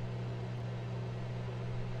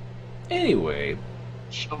 Anyway...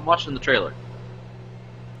 I'm watching the trailer.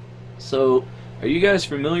 So, are you guys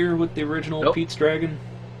familiar with the original Nope. Pete's Dragon?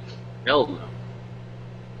 Hell no.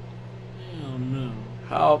 Oh no.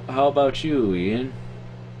 How about you, Ian?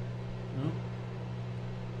 Nope.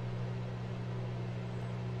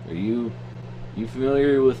 Are you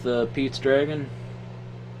familiar with Pete's Dragon?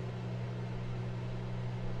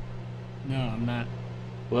 No, I'm not.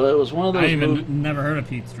 Well, it was one of those. I even never heard of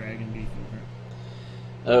Pete's Dragon before.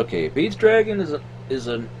 Okay, Pete's Dragon is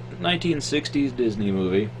a 1960s Disney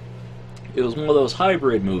movie. It was one of those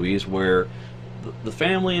hybrid movies where the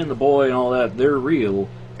family and the boy and all that, they're real,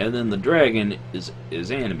 and then the dragon is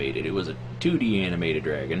animated. It was a 2D animated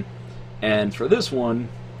dragon, and for this one,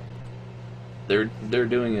 they're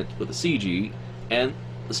doing it with a CG. And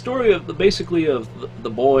the story of the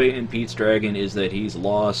boy in Pete's Dragon is that he's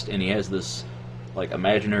lost, and he has this like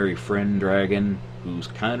imaginary friend dragon who's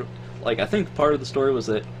kind of like, I think part of the story was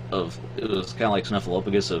that it was kind of like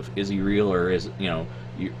Snuffleupagus of is he real or is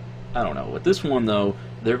I don't know. With this one though,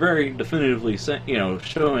 they're very definitively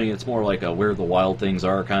showing it's more like a where the wild things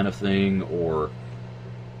are kind of thing, or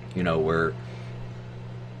where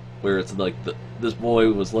it's like this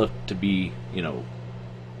boy was left to be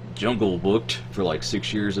jungle booked for like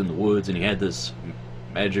 6 years in the woods, and he had this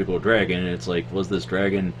magical dragon, and it's like, was this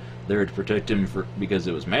dragon there to protect him because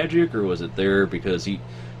it was magic, or was it there because he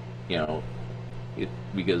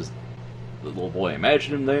because the little boy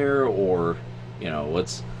imagined him there, or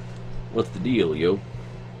what's the deal, yo?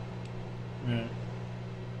 Yeah.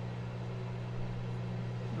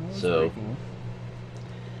 Oh, So, cool.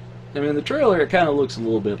 I mean, the trailer, it kind of looks a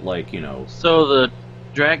little bit like, So the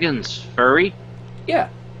dragon's furry? yeah,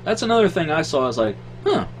 that's another thing I saw. I was like,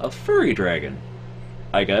 a furry dragon.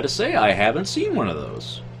 I gotta say, I haven't seen one of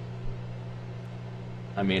those.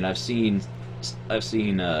 I mean, I've seen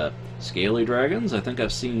scaly dragons. I think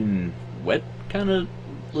I've seen wet kind of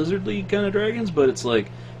lizardly kind of dragons, but it's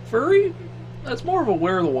like furry. That's more of a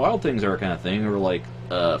where the wild things are kind of thing, or like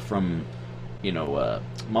from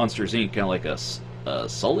Monsters Inc. kind of like a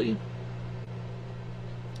Sully.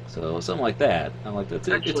 So something like that. I'm like, it's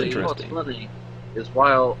Actually, interesting. what's funny is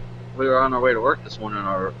while we were on our way to work this morning on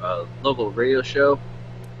our local radio show,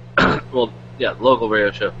 local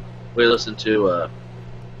radio show, we listened to.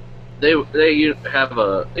 They usually have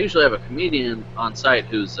a comedian on site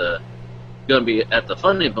who's going to be at the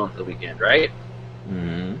Funny Bone for the weekend, right?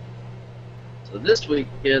 Mm-hmm. So this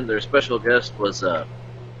weekend, their special guest was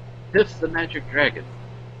Piff the Magic Dragon.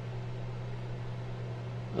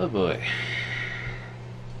 Oh boy.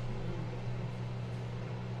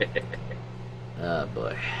 Oh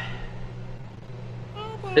boy.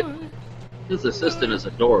 Oh boy. His assistant is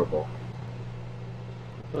adorable.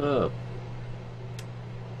 Oh.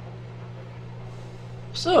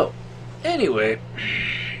 So, anyway,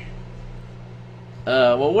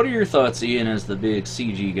 well, what are your thoughts, Ian, as the big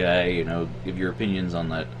CG guy? Give your opinions on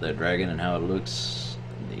that dragon and how it looks.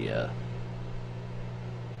 There's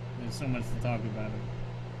so much to talk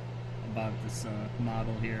about this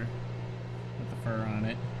model here with the fur on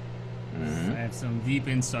it. Mm-hmm. I have some deep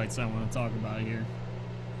insights I want to talk about here.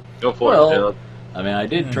 Go for it, Caleb. I mean, I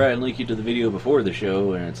did try and link you to the video before the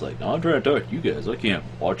show, and it's like, no, I'm trying to talk to you guys. I can't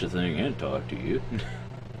watch a thing and talk to you.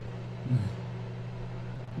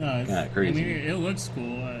 No, it's Kind of crazy. I mean, it looks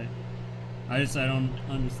cool. I don't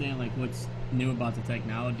understand like what's new about the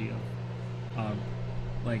technology of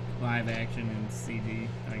like live action and CG.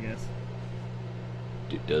 I guess.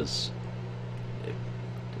 Does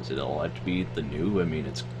it all have to be the new? I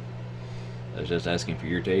mean, I was just asking for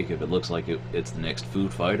your take. If it looks like it's the next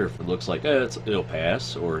Food Fight, or if it looks like it'll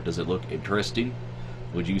pass, or does it look interesting?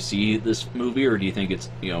 Would you see this movie, or do you think it's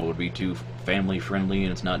would be too family friendly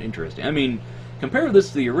and it's not interesting? I mean, compare this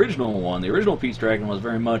to the original one. The original Pete's Dragon was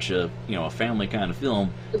very much a family kind of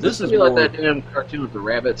film. This is more like that damn cartoon with the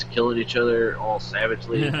rabbits killing each other all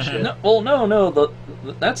savagely and shit. No.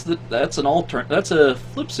 That's a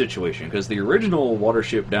flip situation, because the original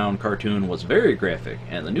Watership Down cartoon was very graphic,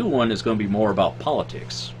 and the new one is going to be more about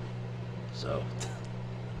politics. So,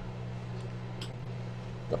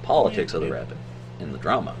 the politics of the rabbit and the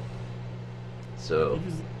drama. So,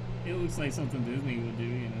 it looks like something Disney would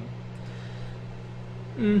do,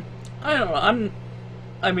 I don't know.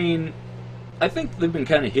 I mean, I think they've been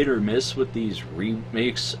kind of hit or miss with these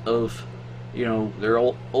remakes of, their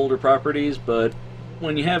older properties. But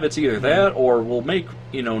when you have it's either that, or we'll make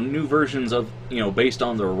new versions of based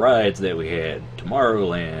on the rides that we had,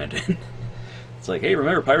 Tomorrowland. It's like, hey,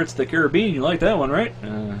 remember Pirates of the Caribbean? You like that one, right?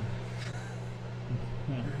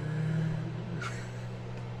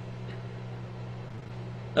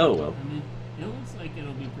 Oh well. I mean, it looks like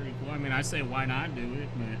it'll be pretty cool. I mean, I say why not do it,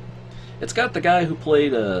 but It's got the guy who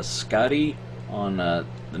played Scotty on the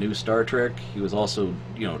new Star Trek. He was also,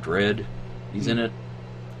 Dredd. He's in it.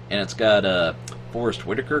 And it's got Forrest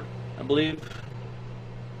Whitaker, I believe.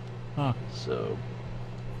 Huh. So.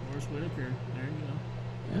 Forrest Whitaker. There you go.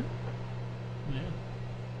 Yeah. Yeah.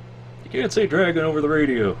 You can't say dragon over the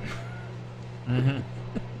radio. Uh-huh.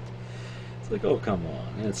 It's like, oh, come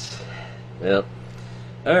on. It's. Well.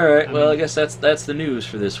 Alright, well, I guess that's the news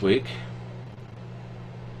for this week.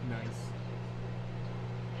 Nice.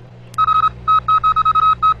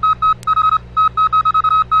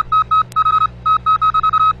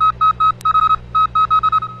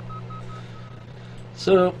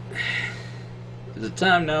 So, is it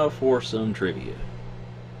time now for some trivia?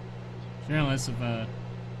 Sure, unless if then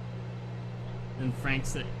Frank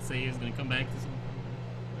say he was going to come back to something.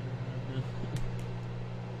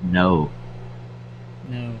 No.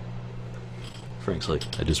 No. Frank's like,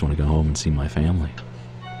 I just want to go home and see my family.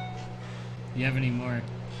 Do you have any more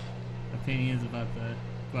opinions about the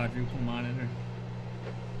quadruple monitor?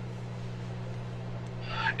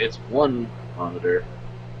 It's one monitor.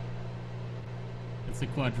 It's a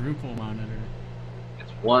quadruple monitor.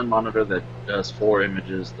 It's one monitor that does 4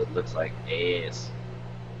 images that looks like ass.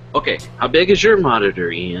 Okay, how big is your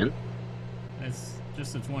monitor, Ian? It's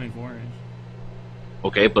just a 24 inch.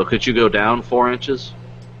 Okay, but could you go down 4 inches?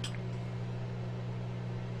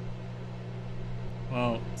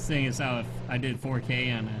 Well, seeing as how if I did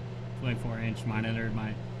 4K on a 24-inch monitor,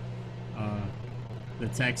 my the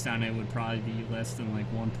text on it would probably be less than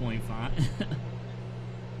like 1.5.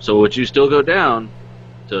 So would you still go down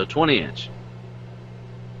to a 20-inch?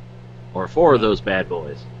 Or 4 of those bad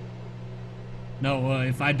boys? No,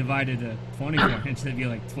 if I divided a 24-inch, it'd be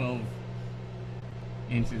like 12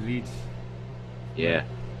 inches each. Yeah,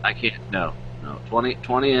 I can't. No.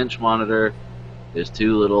 20-inch monitor is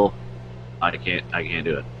too little. I can't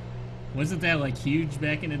do it. Wasn't that like huge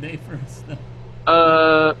back in the day for us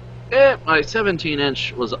though? My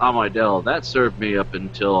 17-inch was on my Dell. That served me up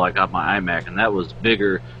until I got my iMac, and that was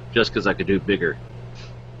bigger just because I could do bigger.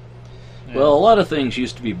 Yeah. Well, a lot of things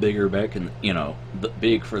used to be bigger back in,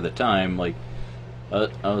 big for the time. Like, I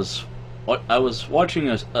was watching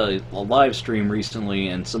a live stream recently,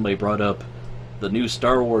 and somebody brought up the new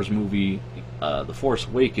Star Wars movie, The Force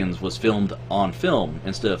Awakens, was filmed on film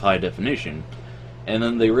instead of high definition. And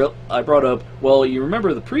then I brought up, well, you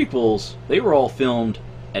remember the prequels, they were all filmed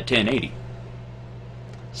at 1080.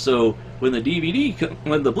 So when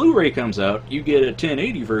when the Blu-ray comes out, you get a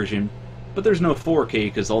 1080 version, but there's no 4K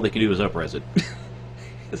because all they can do is upres it.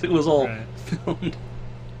 Because it was all filmed.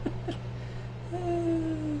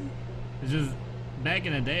 It's just back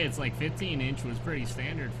in the day, it's like 15-inch was pretty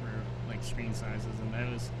standard for like screen sizes, and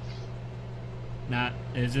that was not.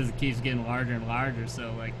 It just keeps getting larger and larger.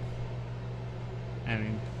 So like, I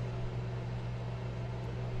mean,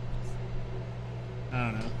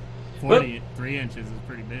 I don't know. 43 inches is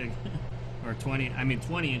pretty big, or 20. I mean,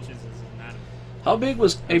 20 inches is not. How big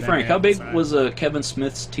was? Hey Frank, how big was Kevin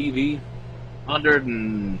Smith's TV? 100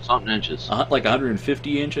 and something inches. Like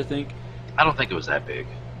 150 inch, I think. I don't think it was that big.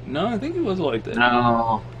 No, I think it was like that.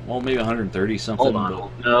 No. Well, maybe 130 something. Hold on.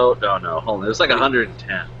 No. Hold on. It was like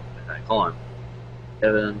 110. I think. Hold on.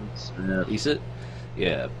 Kevin Smith. He said,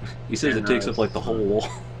 yeah. He says it takes up like the whole wall.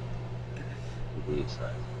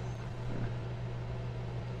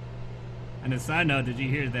 And a side note, did you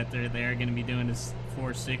hear that they're going to be doing this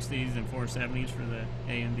 460s and 470s for the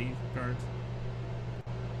AMD cards?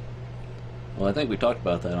 Well, I think we talked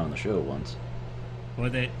about that on the show once. Well,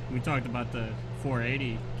 we talked about the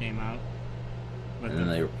 480 came out, but And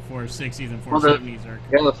the 460s and Well, the- 470s are.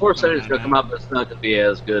 Yeah, the 470 is going to now. come out, but it's not going to be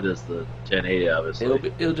as good as the 1080,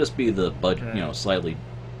 obviously. It'll just be the Right. slightly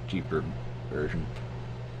cheaper version.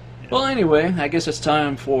 Yeah. Well, anyway, I guess it's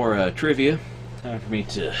time for trivia. Time for me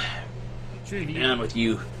to Trivia. down with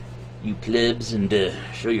you plebs, and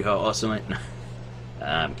show you how awesome I.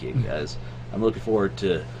 I'm kidding, guys. I'm looking forward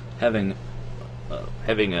to having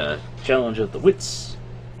a challenge of the wits.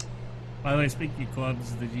 By the way, speaking of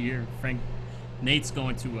clubs, did you hear Nate's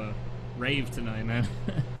going to a rave tonight, man?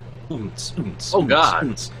 Oonts, oonts, Oh, oonts, God.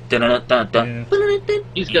 oonts. Dun-dun-dun-dun.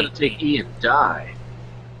 He's going to take E and die.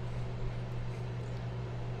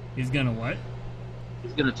 He's gonna what?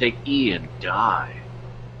 He's going to take E and die.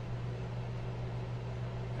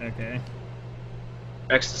 Okay.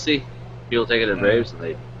 Ecstasy. People take it at raves and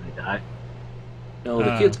they die. No,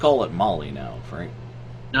 the kids call it Molly now, Frank.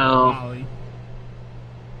 No. Molly.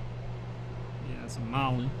 Yeah, some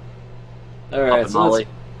Molly. All right, Poppin' so Molly.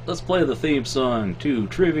 let's play the theme song to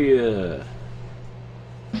trivia.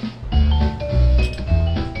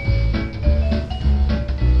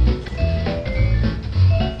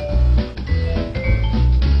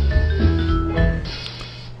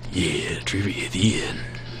 Yeah, trivia at the end.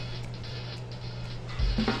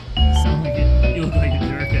 Sound like you look like you're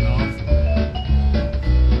jerking off.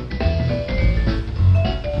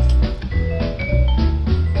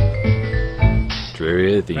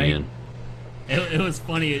 Trivia at the Right. end. It was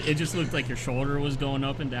funny. It just looked like your shoulder was going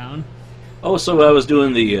up and down. Oh, so I was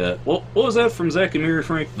doing the what was that from Zack and Miri,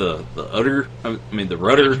 Frank? The udder? I mean the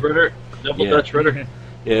rudder. Dutch Ritter. Double Yeah. Dutch Ritter.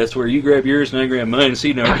 Yeah, that's where you grab yours and I grab mine.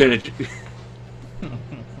 See, now kind of.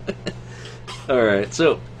 All right,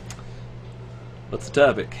 so what's the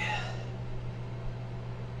topic?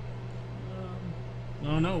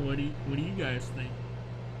 Oh no! What do you guys think?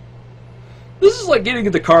 This is like getting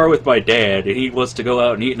in the car with my dad, and he wants to go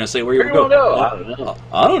out and eat, and I say, "Where you Where want you to go?" wanna go? I don't know.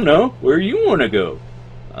 I don't know. Where you want to go?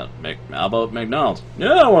 How about McDonald's?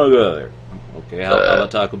 No, I want to go there. Okay, how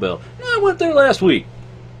about Taco Bell? No, I went there last week.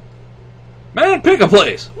 Man, pick a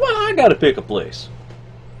place. Well, I gotta pick a place.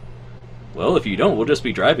 Well, if you don't, we'll just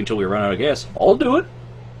be driving till we run out of gas. I'll do it.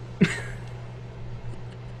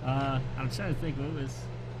 I'm trying to think what was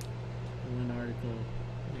an article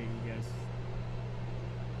that you guys.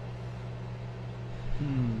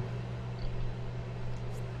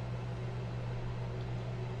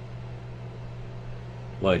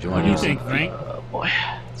 Why, do you What want do you to do think, Frank? Boy.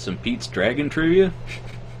 some Pete's Dragon trivia?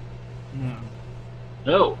 No.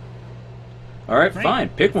 No. All right, Frank- fine.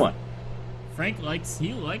 Pick one. Frank was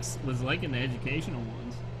liking the educational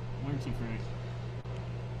ones, weren't you, Frank?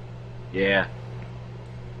 Yeah.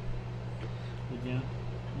 But yeah,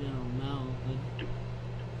 no.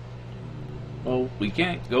 Well, we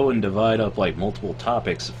can't go and divide up like multiple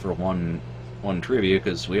topics for one trivia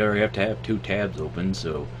because we already have to have 2 tabs open.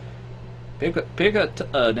 So pick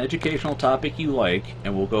an educational topic you like,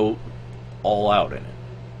 and we'll go all out in it.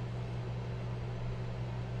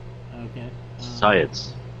 Okay.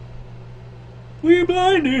 Science. We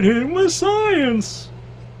blinded him with science.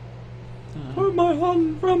 From my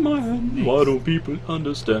hand. Why don't people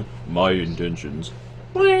understand my intentions?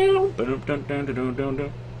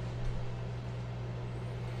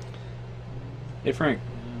 Hey Frank,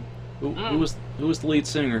 who was the lead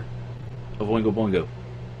singer of Oingo Boingo?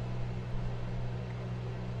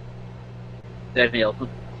 Danny Elfman.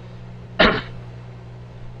 Did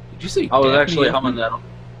you see? I was Daphne actually Elfman? humming that.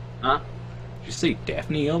 Huh? Did you see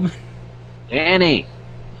Daphne Elman? Danny.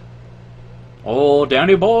 Oh,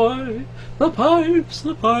 Danny boy, the pipes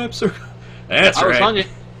are. That's I was right. humming.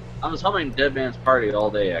 I was humming Dead Man's Party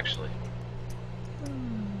all day, actually.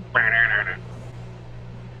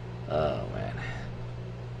 Oh man.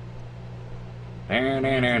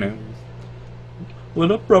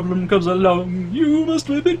 When a problem comes along, you must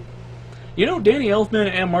whip it. You know, Danny Elfman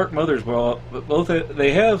and Mark Mothersbaugh, both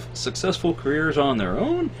they have successful careers on their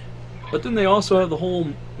own, but then they also have the whole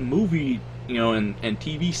movie, and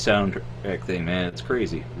TV soundtrack thing. Man, it's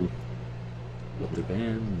crazy. What their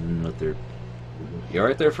band and what their. You all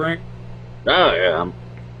right there, Frank? Oh yeah,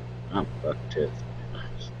 I'm fucked too.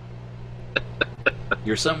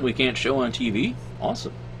 You're something we can't show on TV.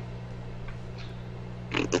 Awesome.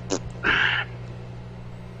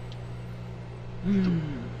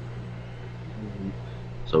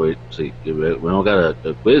 So we don't got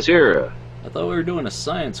a quiz here. I thought we were doing a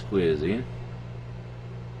science quiz, Ian.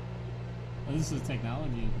 Oh, this is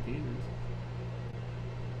technology and computers.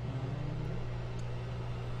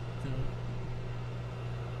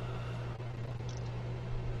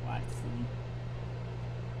 Watson.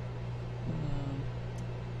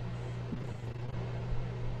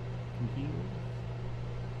 Computer.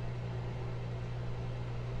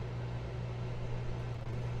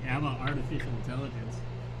 Yeah, how about artificial intelligence?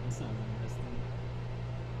 That sounds interesting.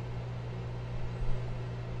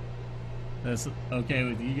 That's okay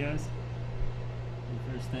with you guys?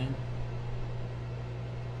 The first thing?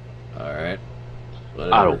 Alright.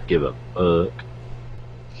 I don't give a fuck.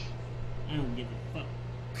 I don't give a fuck.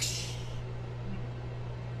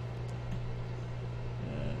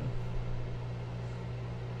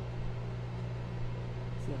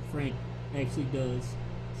 So Frank actually does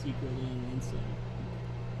secretly on the inside.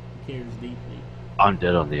 He cares deeply. I'm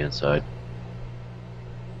dead on the inside.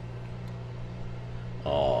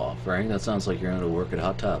 Aw, Frank, that sounds like you're going to work at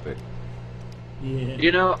Hot Topic. Yeah.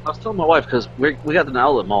 You know, I was telling my wife because we got an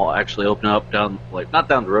outlet mall actually open up down, like not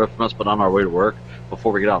down the road from us, but on our way to work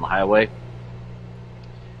before we get on the highway.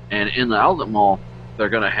 And in the outlet mall, they're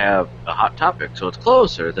gonna have a Hot Topic, so it's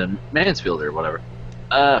closer than Mansfield or whatever.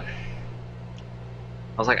 I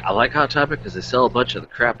was like, I like Hot Topic because they sell a bunch of the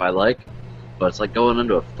crap I like, but it's like going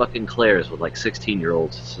into a fucking Claire's with like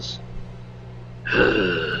 16-year-olds. It's just.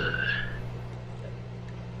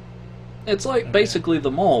 It's like basically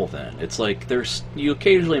the mall then. It's like you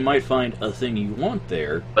occasionally might find a thing you want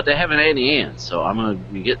there. But they haven't any ends, so I'm gonna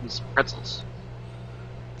be getting some pretzels.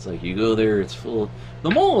 It's like you go there, it's full.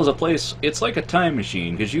 The mall is a place. It's like a time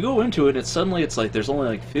machine because you go into it, and suddenly it's like there's only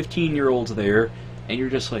like 15-year-olds there, and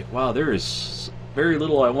you're just like, wow, there is very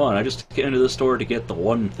little I want. I just get into the store to get the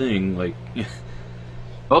one thing. Like,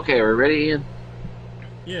 Okay, are we ready, Ian?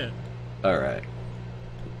 Yeah. all right.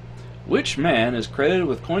 Which man is credited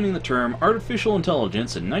with coining the term artificial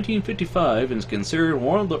intelligence in 1955 and is considered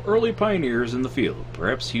one of the early pioneers in the field?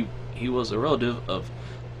 Perhaps he was a relative of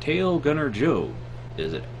Tail Gunner Joe.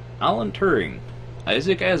 Is it Alan Turing,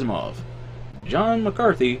 Isaac Asimov, John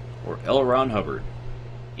McCarthy, or L. Ron Hubbard?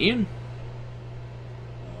 Ian?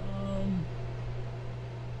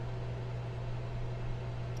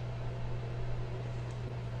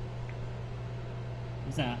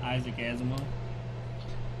 Is that Isaac Asimov?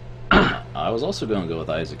 I was also going to go with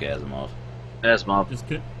Isaac Asimov. Asimov. Just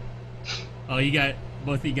could. Oh,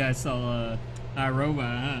 both of you guys saw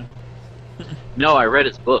iRobot, huh? No, I read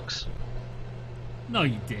his books. No,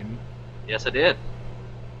 you didn't. Yes, I did.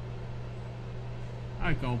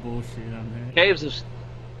 I call bullshit on that. Caves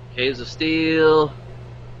of Steel.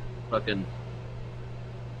 Fucking.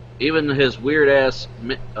 Even his weird ass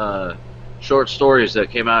short stories that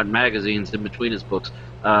came out in magazines in between his books.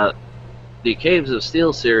 The Caves of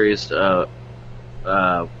Steel series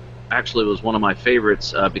actually was one of my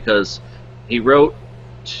favorites because he wrote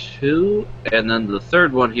 2, and then the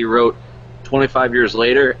third one he wrote 25 years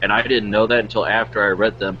later, and I didn't know that until after I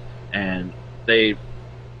read them, and they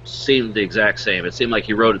seemed the exact same. It seemed like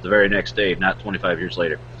he wrote it the very next day, not 25 years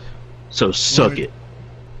later. So suck it.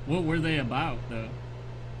 What were they about, though?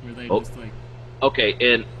 Were they just like...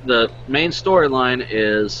 Okay, and the main storyline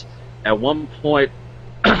is, at one point,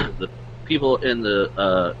 the people in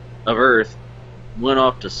the of Earth went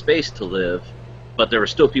off to space to live, but there were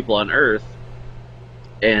still people on Earth,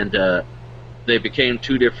 and they became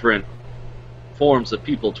 2 different forms of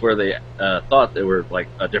people to where they thought they were like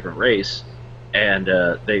a different race, and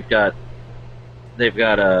they've got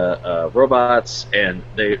robots, and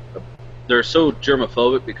they're so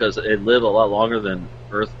germophobic because they live a lot longer than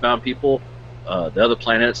Earthbound people. The other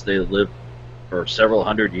planets, they live for several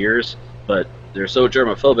hundred years, but they're so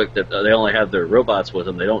germophobic that they only have their robots with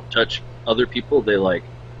them. They don't touch other people. They like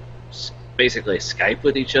basically Skype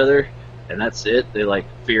with each other, and that's it. They like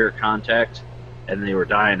fear contact, and they were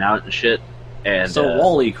dying out and shit. And so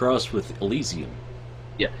Wall-E crossed with Elysium.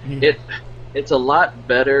 Yeah, it's a lot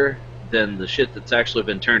better than the shit that's actually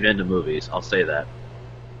been turned into movies. I'll say that.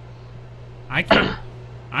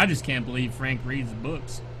 I just can't believe Frank reads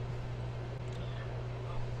books.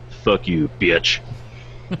 Fuck you, bitch.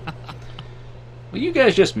 Well, you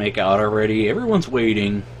guys just make out already. Everyone's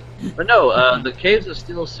waiting. But no, the Caves of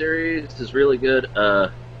Steel series is really good.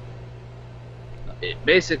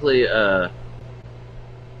 Basically,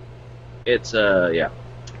 it's yeah.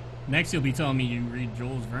 Next, you'll be telling me you read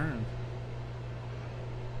Jules Verne.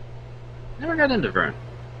 Never got into Verne.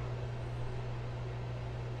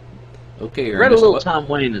 Okay, Read a little Tom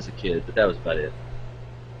Wayne as a kid, but that was about it.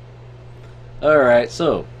 Alright,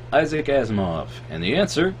 so, Isaac Asimov. And the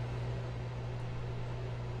answer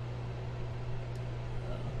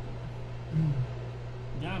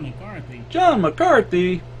John McCarthy. John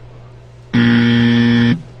McCarthy.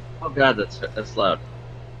 Oh God, that's loud.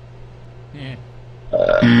 Yeah.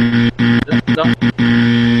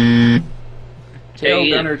 Tail Hey,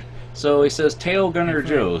 Ian. Gunner. So he says Tail Gunner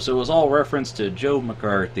That's right. Joe. So it was all reference to Joe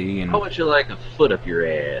McCarthy, and How would you like a foot up your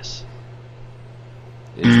ass?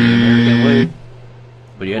 it's the American way.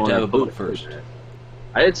 But you have to Well, have a boot first.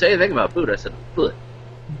 I didn't say anything about boot. I said foot.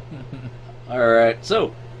 Alright,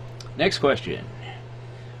 so, next question.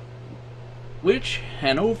 Which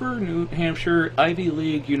Hanover, New Hampshire Ivy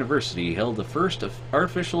League university held the first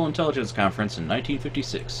artificial intelligence conference in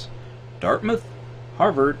 1956? Dartmouth,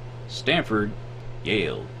 Harvard, Stanford,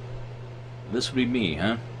 Yale. This would be me,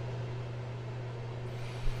 huh?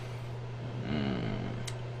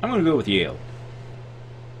 I'm going to go with Yale.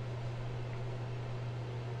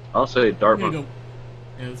 I'll say I'm gonna Dartmouth. go.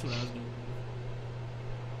 Yeah, that's what I was going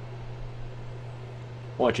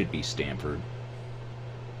Watch it be Stanford.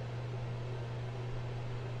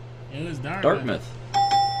 to do. It was Dartmouth. Dartmouth.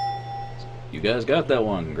 You guys got that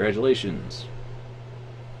one. Congratulations.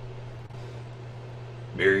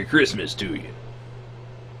 Merry Christmas to you.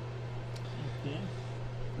 Okay.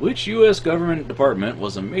 Which U.S. government department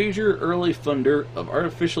was a major early funder of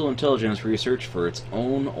artificial intelligence research for its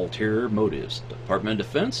own ulterior motives? Department of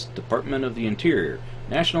Defense, Department of the Interior,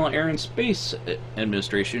 National Air and Space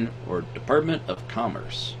Administration, or Department of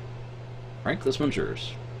Commerce? Frank, this one's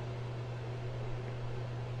yours.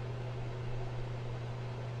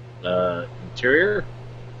 Interior.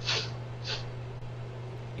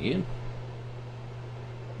 Ian?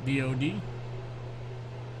 DOD.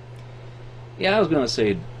 Yeah, I was going to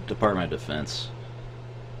say Department of Defense.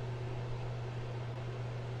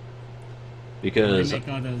 They Because, make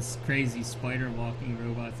all those crazy spider walking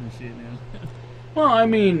robots and shit now. well, I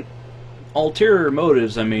mean, ulterior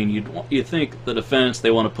motives, I mean, you'd think the defense,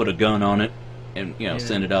 they want to put a gun on it and, Yeah.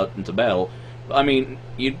 send it out into battle. I mean,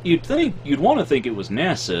 you'd want to think it was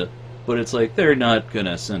NASA, but it's like, they're not going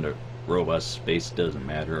to send a robot to space, doesn't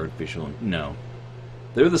matter, artificial, no.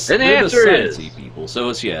 They're the And the answer is- sciencey people, so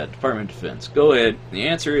it's, yeah, Department of Defense. Go ahead. The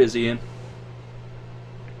answer is, Ian.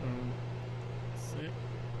 Sick.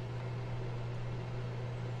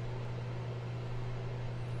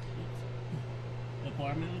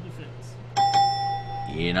 Department of Defense.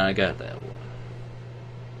 Ian, I got that one.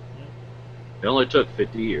 It only took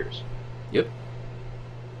 50 years. Yep.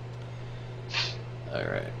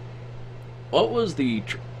 Alright. What was the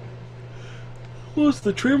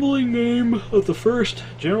trembling name of the first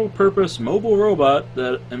general-purpose mobile robot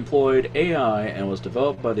that employed AI and was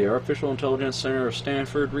developed by the Artificial Intelligence Center of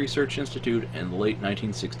Stanford Research Institute in the late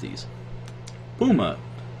 1960s? Puma,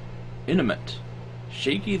 Intimate,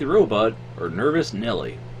 Shaky the Robot, or Nervous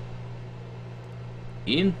Nelly?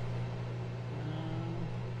 Ian?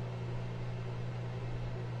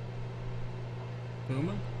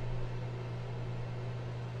 Puma?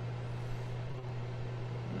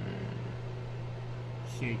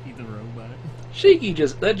 Shaky the robot. Shaky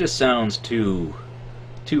that just sounds too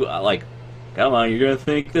like, come on, you're gonna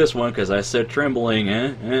think this one because I said trembling,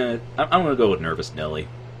 I'm gonna go with Nervous Nelly.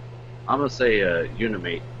 I'm gonna say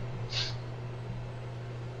Unimate.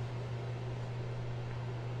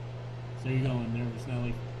 So you're going Nervous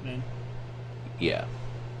Nelly then? Yeah.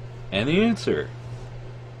 And the answer,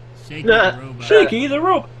 Shaky the robot. Shaky the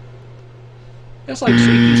Robot. That's like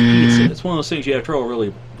Shaky's Pizza. It's one of those things you have trouble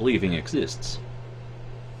really believing exists.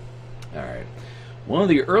 Alright. One of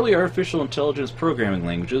the early artificial intelligence programming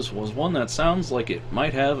languages was one that sounds like it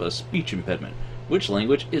might have a speech impediment. Which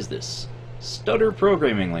language is this? Stutter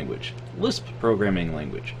programming language, Lisp programming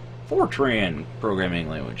language, Fortran programming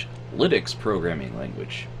language, Linux programming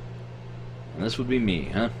language. And this would be me,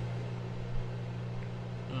 huh?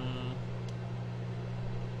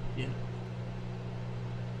 Yeah.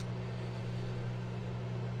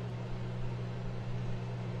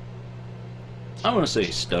 I'm gonna say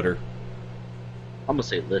stutter. I'm gonna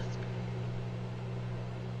say Lisp.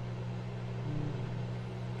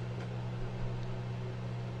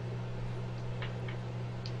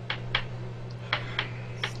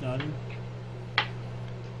 Stutter.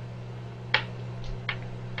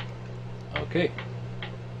 Okay.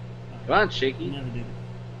 Come on, You Shaky. never did it.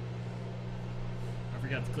 I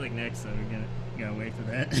forgot to click next, so we gotta wait for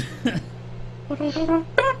that.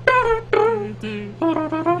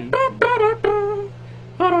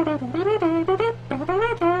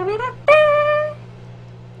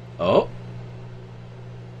 Oh,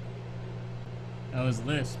 That was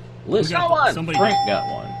Lisp. Lisp. Who got Come on, somebody. Frank got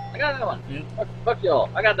one. I got that one. Yep. Fuck y'all.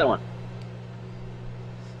 I got that one.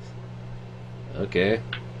 Okay.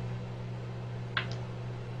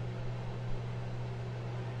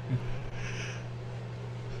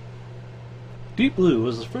 Deep Blue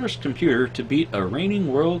was the first computer to beat a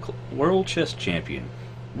reigning world chess champion.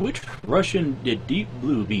 Which Russian did Deep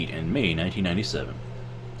Blue beat in May 1997?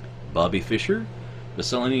 Bobby Fischer,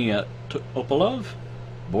 Vasily Opalov,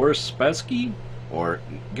 Boris Spassky, or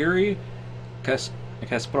Gary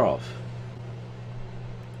Kasparov?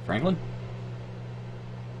 Franklin?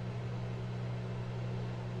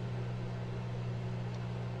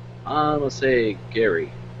 I'm gonna say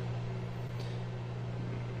Gary.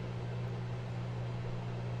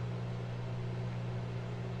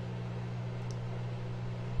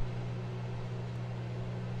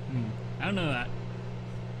 I don't know.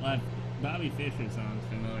 Bobby Fischer sounds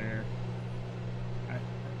familiar. I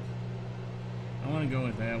want to go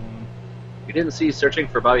with that one. You didn't see Searching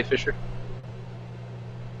for Bobby Fischer?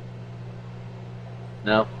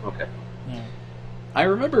 No? Okay. No. I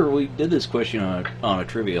remember we did this question on a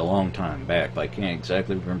trivia a long time back, but I can't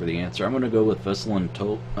exactly remember the answer. I'm going to go with Veselin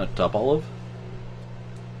Topalov.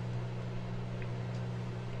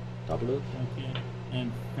 Topalov? Okay.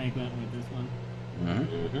 And Frank went with this one.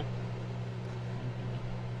 Mm-hmm.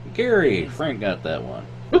 Gary! Frank got that one.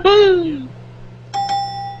 Woohoo!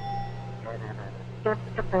 All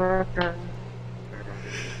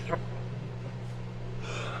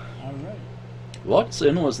right.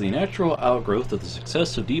 Watson was the natural outgrowth of the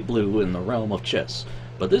success of Deep Blue in the realm of chess,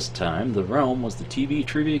 but this time the realm was the TV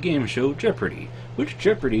trivia game show Jeopardy! Which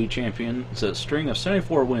Jeopardy! Champion's string of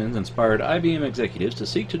 74 wins inspired IBM executives to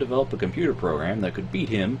seek to develop a computer program that could beat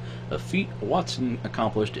him, a feat Watson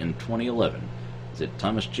accomplished in 2011. Is it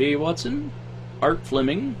Thomas J. Watson, Art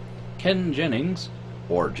Fleming, Ken Jennings,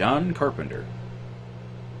 or John Carpenter?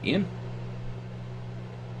 Ian?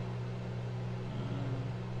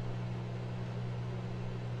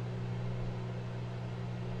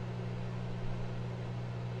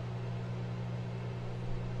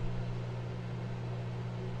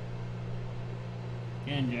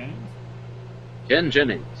 Ken Jennings. Ken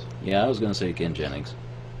Jennings. Yeah, I was going to say Ken Jennings.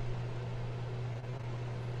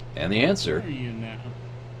 And the Where answer, are you now?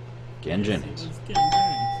 Ken Yes, Jennings. it was Ken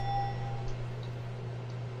Jennings.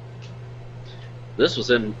 This was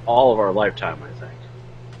in all of our lifetime, I think.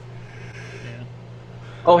 Yeah.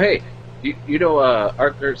 Oh, hey, you know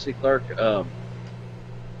Arthur C. Clarke? I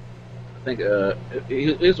think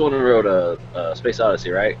he's the one who wrote Space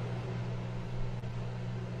Odyssey, right?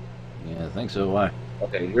 Yeah, I think so. Why?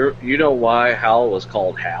 Okay, you know why HAL was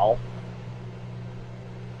called HAL?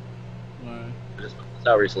 Why? I just found this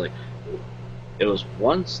out recently. It was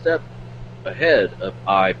one step ahead of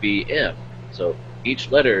IBM. So each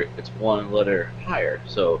letter, it's one letter higher.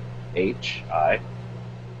 So HIBA.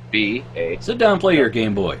 Sit down and play your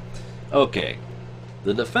Game Boy. Okay.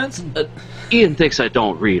 The defense... Ian thinks I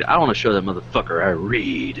don't read. I want to show that motherfucker I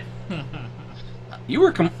read.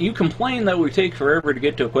 you complain that we take forever to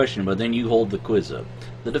get to a question, but then you hold the quiz up.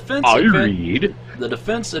 The read. The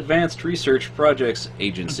Defense Advanced Research Projects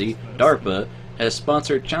Agency, DARPA, has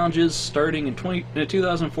sponsored challenges starting in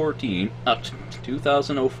 2014,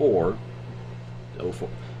 2004,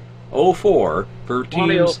 04 for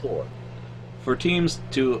teams 2004. for teams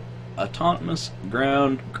to autonomous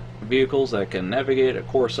ground vehicles that can navigate a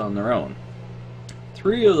course on their own.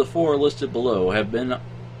 3 of the 4 listed below have been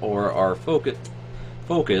or are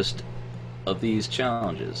focused of these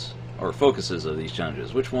challenges, or focuses of these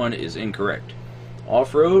challenges. Which one is incorrect?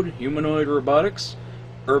 Off-road, humanoid robotics,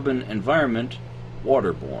 urban environment,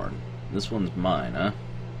 waterborne. This one's mine, huh?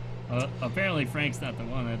 Apparently Frank's not the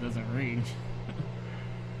one that doesn't read.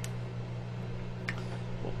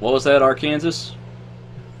 What was that, Arkansas?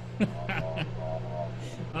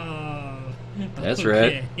 Oh, That's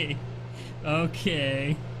okay. right.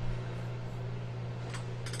 Okay.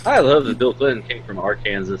 I love that Bill Clinton came from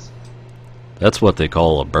Arkansas. That's what they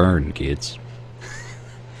call a burn, kids.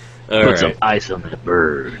 Put some ice on that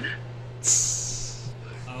bird.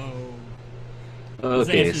 Oh. Let's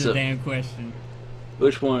Okay, answer so the damn question.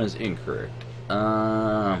 which one is incorrect?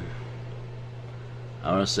 I'm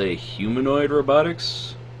gonna say humanoid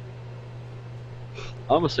robotics.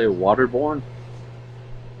 I'm gonna say waterborne.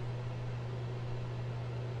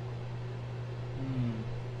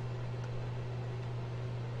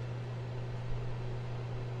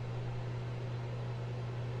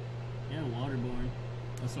 Yeah, waterborne.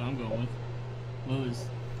 That's what I'm going with. Lois.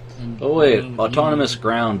 And Oh wait, I'm going with autonomous humanoid.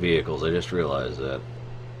 ground vehicles. I just realized that.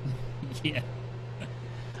 Yeah.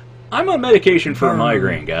 I'm on medication for a Burn.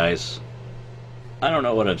 migraine, guys. I don't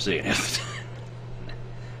know what I'm saying.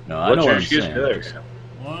 No, I What's know your what I'm excuse saying. for the other half?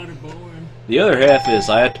 Waterborne. The other half is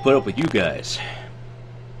I have to put up with you guys.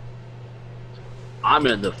 I'm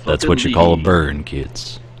in the fucking That's what you call a lead. burn,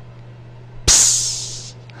 kids.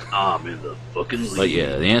 Psst. I'm in the fucking lead. But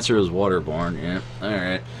yeah, the answer is waterborne. Yeah,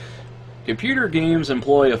 alright. Computer games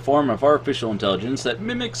employ a form of artificial intelligence that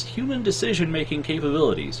mimics human decision-making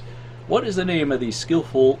capabilities. What is the name of these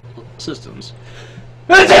skillful systems?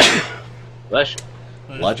 Bless you.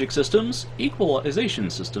 Logic systems,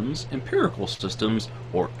 equalization systems, empirical systems,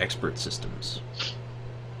 or expert systems?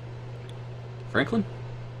 Franklin?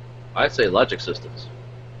 I'd say logic systems.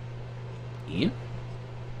 Ian?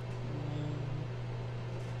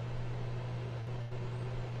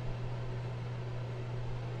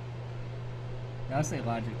 I'll say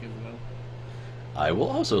logic as well. I will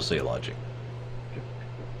also say logic.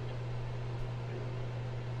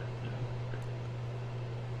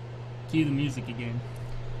 Cue the music again.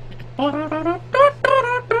 We're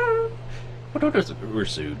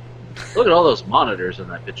sued. Look at all those monitors in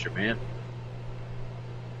that picture, man.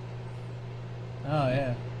 Oh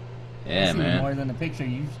yeah. Yeah, That's even man. more than the picture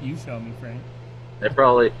you showed me, Frank. They're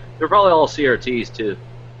probably all CRTs too.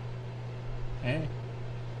 Hey.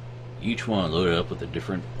 Each one loaded up with a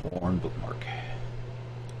different porn bookmark.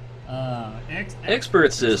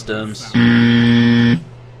 Expert systems. It's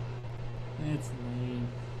lame.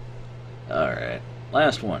 Alright,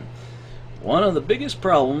 last one. One of the biggest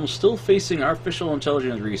problems still facing artificial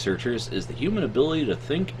intelligence researchers is the human ability to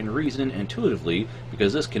think and reason intuitively,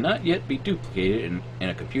 because this cannot yet be duplicated in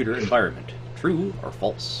a computer environment. True or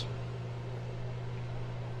false?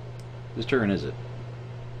 Whose turn is it?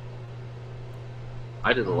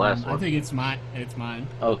 I did the last I one. think it's mine. It's mine.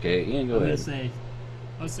 Okay, Ian, go ahead.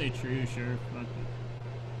 I'll say true. Sure. Fuck it.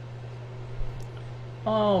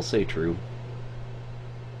 I'll say true.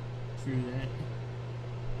 True that.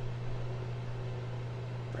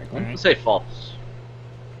 Franklin? I'll say false.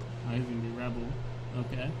 I was gonna be rebel.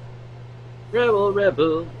 Okay. Rebel,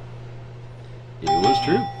 rebel. It was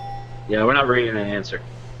true. Yeah, we're not reading an answer.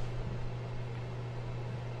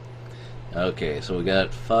 Okay, so we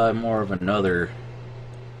got 5 more of another.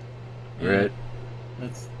 Right?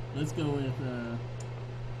 Let's go with.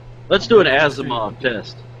 Let's do an Asimov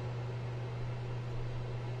test.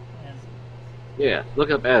 Yeah,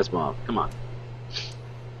 look up Asimov. Come on.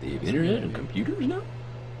 The internet and computers now?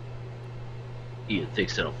 Ian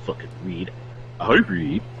thinks I don't fucking read. I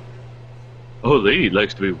read. Oh, lady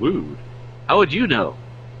likes to be wooed. How would you know?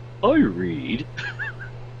 I read.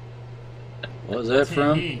 What was that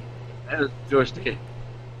from? Hey, That's George Takei. Huh?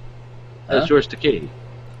 That's George Takei.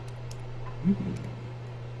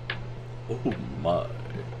 Oh my.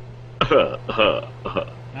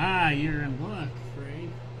 you're in luck,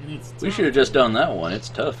 Frank. And it's We tough. should have just done that one. It's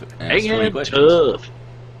tough. And it's 20 Hanging questions. tough.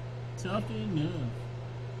 Tough enough.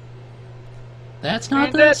 That's not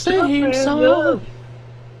Ain't the that same tough song. enough?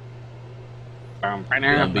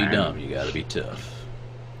 Don't be dumb. You gotta be tough.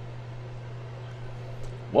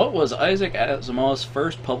 What was Isaac Asimov's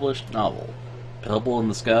first published novel? Pebble in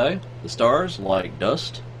the Sky, The Stars Like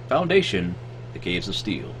Dust, Foundation, The Caves of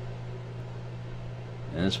Steel.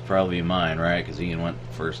 And this is probably mine, right? Because Ian went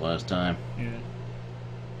first last time. Yeah.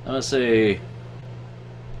 I'm gonna say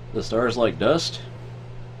The Stars Like Dust.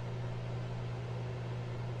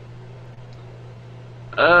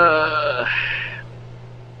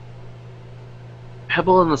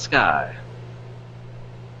 Pebble in the Sky.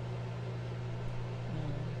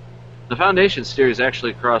 The Foundation series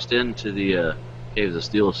actually crossed into the Caves of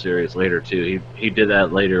Steel series later too. He did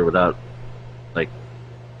that later without, like,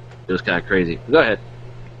 it was kind of crazy. Go ahead.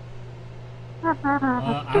 I'll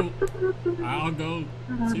go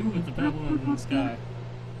two with the pebble in the sky.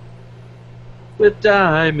 With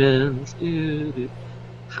diamonds, dude.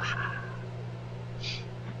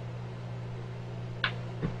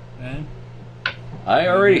 Ben? I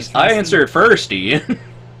trust answered first, Ian.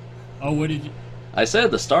 Oh, what did you? I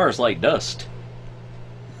said The Stars Like Dust.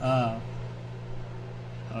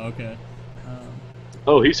 Okay.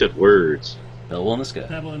 Oh, he said words. Pebble in the Sky.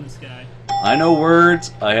 Pebble in the sky. I know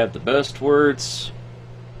words. I have the best words.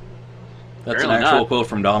 That's Apparently an actual not. quote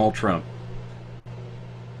from Donald Trump.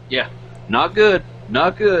 Yeah, not good.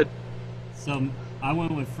 Not good. So I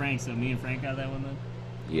went with Frank. So me and Frank got that one then.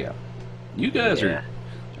 Yeah. You guys Yeah.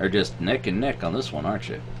 are just neck and neck on this one, aren't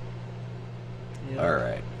you? Yeah.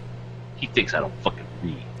 Alright. He thinks I don't fucking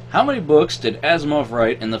read. How many books did Asimov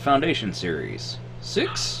write in the Foundation series?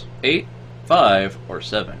 6, 8, 5, or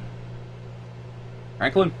 7?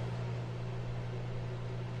 Franklin?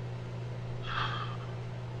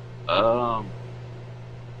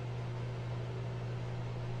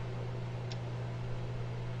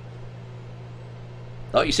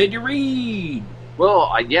 Oh, you said you read!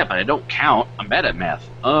 Well, yeah, but I don't count. I'm bad at math.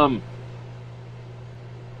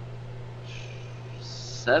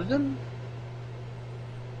 7?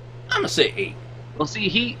 I'm gonna say 8. Well, see,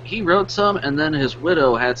 he wrote some, and then his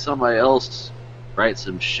widow had somebody else write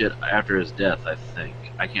some shit after his death, I think.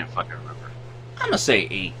 I can't fucking remember. I'm gonna say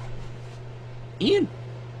 8. Ian?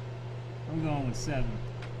 I'm going with 7.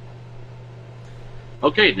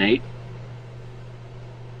 Okay, Nate.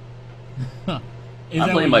 Is I'm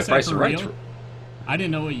that playing what my you said Price for of Right. real? I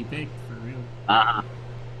didn't know what you picked for real. Uh-huh.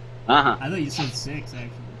 Uh-huh. I thought you said 6, actually.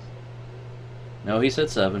 No, he said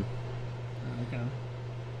 7. Okay. And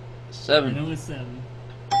 7. it was 7.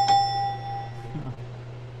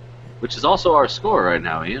 Which is also our score right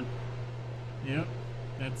now, Ian. Yep.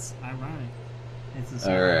 That's ironic. It's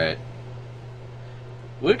a All right.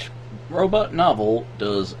 Which robot novel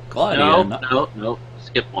does Claudia? No.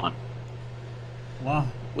 Skip one. Wow.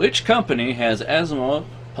 Which company has Asimov?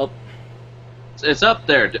 It's up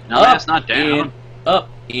there. No, Up, that's not down. Ian. Up,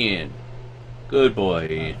 Ian. Good boy,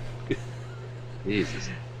 Ian. Jesus.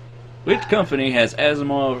 Which company has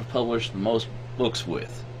Asimov published the most books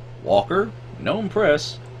with? Walker, Gnome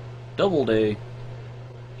Press, Doubleday,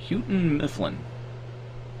 Houghton Mifflin.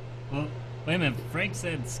 Well, wait a minute. Frank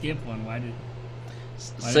said skip one. Why did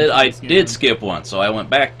Said you I skip did one? skip one, so I went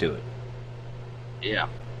back to it. Yeah.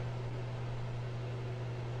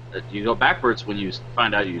 You go backwards when you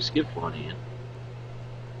find out you skipped one, Ian.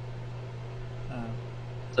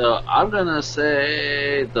 So I'm gonna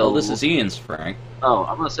say the. Oh, this is Ian's, Frank. Oh,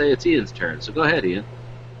 I'm gonna say it's Ian's turn. So go ahead, Ian.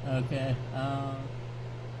 Okay. I'm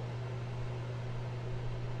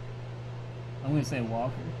gonna say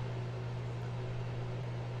Walker.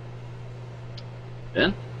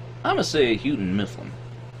 Ben? I'm gonna say Houghton Mifflin.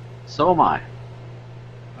 So am I.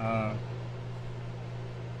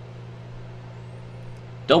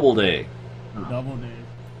 Doubleday Doubleday.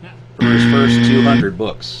 for his first 200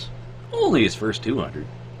 books. Only his first 200.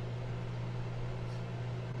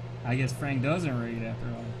 I guess Frank doesn't read after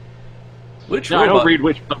all. Which No, I don't robot? read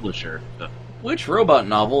which publisher. So. Which robot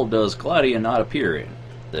novel does Claudia not appear in?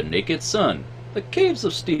 The Naked Sun, The Caves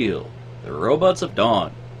of Steel, The Robots of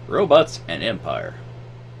Dawn, Robots and Empire.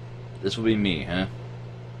 This would be me, huh?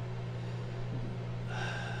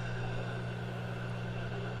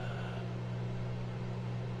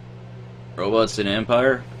 Robots and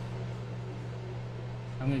Empire?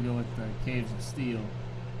 I'm gonna go with the Caves of Steel.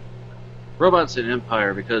 Robots in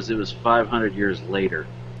Empire because it was 500 years later.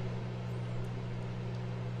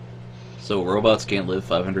 So robots can't live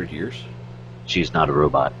 500 years? She's not a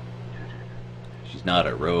robot. She's not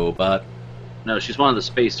a robot. No, she's one of the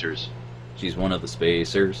spacers. She's one of the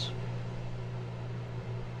spacers.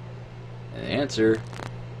 And the answer...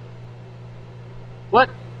 What?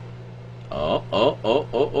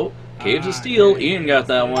 Oh. Caves of Steel. Okay. Ian got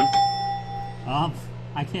that one.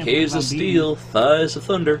 I can't. Caves believe of I'm beating- Steel, Thighs of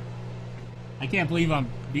Thunder. I can't believe I'm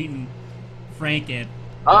beating Frank at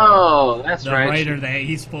Oh, that's the right. writer that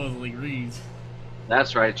he supposedly reads.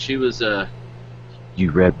 That's right. She was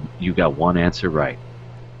You got one answer right.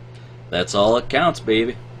 That's all that counts,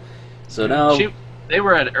 baby. So now... They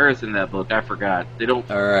were at Earth in that book. I forgot. They don't.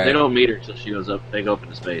 All right. They don't meet her till she goes up. They go up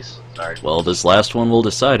into space. Sorry. Well, this last one will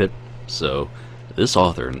decide it. So, this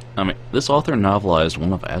author novelized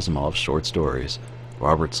one of Asimov's short stories.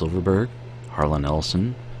 Robert Silverberg, Harlan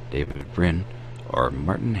Ellison, David Brin, or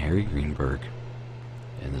Martin Harry Greenberg.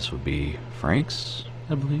 And this would be Frank's,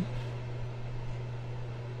 I believe.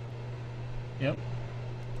 Yep.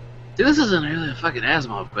 See, this isn't really a fucking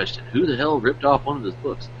Asimov question. Who the hell ripped off one of his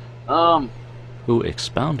books? Who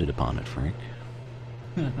expounded upon it, Frank?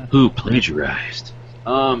 Who plagiarized?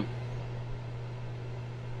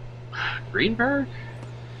 Greenberg?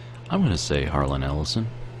 I'm gonna say Harlan Ellison.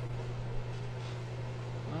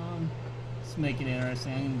 Let's make it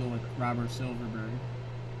interesting. I'm gonna go with Robert Silverberg.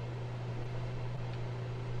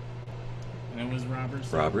 And it was Robert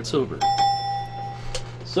Silverberg. Robert Silverberg.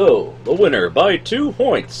 So, the winner by 2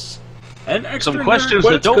 points. And extra Some questions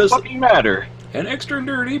that don't fucking matter. And extra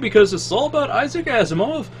nerdy because it's all about Isaac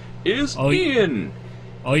Asimov is Ian.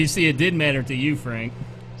 Oh, you see, it did matter to you, Frank.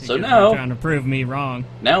 So Because now- you're trying to prove me wrong.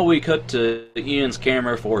 Now we cut to Ian's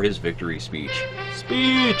camera for his victory speech.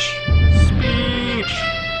 Speech!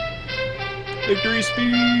 Victory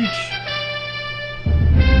speech!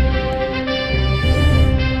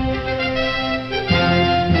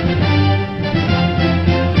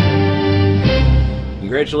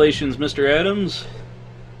 Congratulations, Mr. Adams.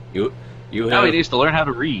 You Now he have needs to learn how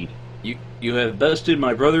to read. you have bested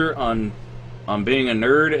my brother on being a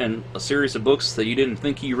nerd and a series of books that you didn't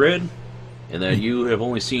think he read, and that you have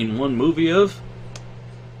only seen one movie of.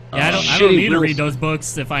 Yeah, I don't Shitty need to Wills. read those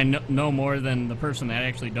books if I know more than the person that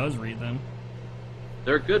actually does read them.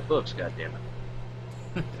 They're good books,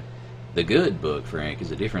 goddammit. The good book, Frank,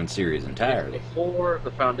 is a different series entirely. Before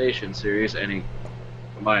the Foundation series, and he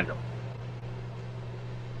combined them.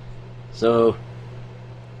 So,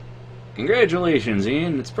 congratulations,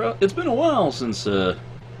 Ian. It's been a while since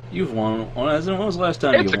you've won. When was the last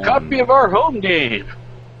time It's you a won? copy of our home game.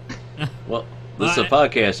 Well, this is a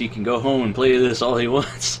podcast. You can go home and play this all he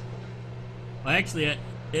wants. Well, actually, I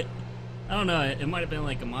don't know. It might have been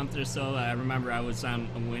like a month or so. I remember I was on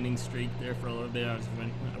a winning streak there for a little bit. I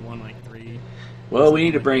won like 3. Well, we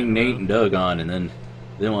need to bring Nate and Doug on, and then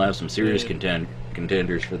we'll have some serious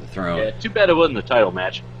contenders for the throne. Yeah, too bad it wasn't the title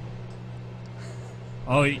match.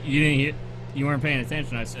 Oh, you didn't hear? You weren't paying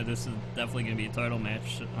attention. I said this is definitely going to be a title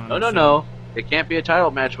match. No. It can't be a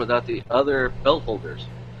title match without the other belt holders.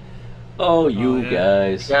 Oh, you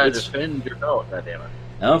guys. You gotta defend your belt, goddammit.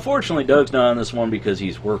 Now, unfortunately, Doug's not on this one because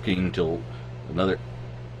he's working till another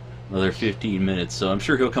 15 minutes, so I'm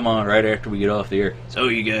sure he'll come on right after we get off the air. So,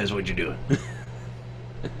 you guys, what you doing?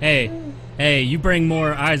 Hey, you bring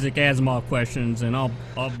more Isaac Asimov questions, and I'll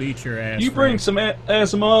beat your ass. You bring some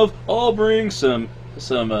Asimov, I'll bring some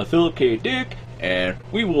Philip K. Dick, and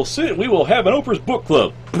we will have an Oprah's book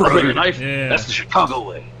club. I'll bring a knife. Yeah. That's the Chicago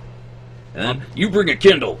way. And then you bring a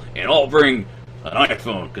Kindle, and I'll bring an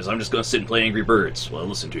iPhone, because I'm just going to sit and play Angry Birds while I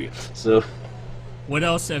listen to you. So, What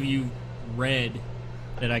else have you read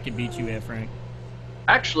that I could beat you at, Frank?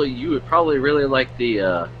 Actually, you would probably really like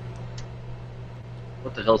the,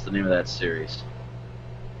 what the hell's the name of that series?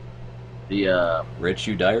 The, Red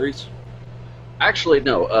Shoe Diaries? Actually,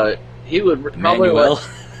 no, he would probably Emmanuel?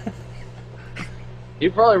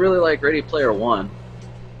 he'd probably really like Ready Player One.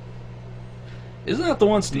 Isn't that the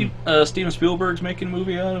one Steven Spielberg's making a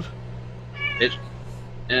movie out of?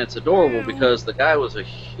 And it's adorable because the guy was a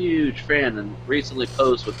huge fan and recently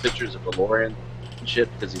posed with pictures of DeLorean and shit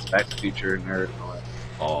because he's a Back to the Future nerd and all that.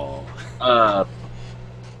 Oh.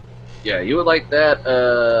 Yeah, you would like that.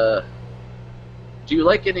 Do you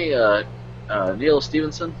like any Neil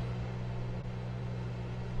Stevenson?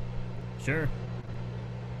 Sure.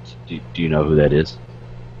 Do you know who that is?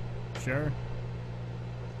 Sure.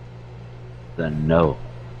 Then no.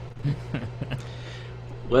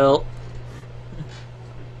 Well,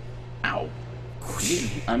 ow.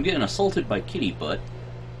 I'm getting assaulted by Kitty Butt.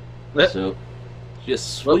 So,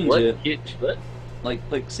 just swings it. Like,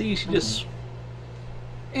 see, she just...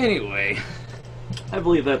 Anyway, I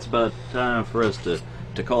believe that's about time for us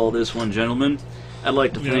to call this one, gentlemen. I'd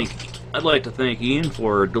like to thank Ian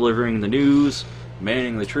for delivering the news,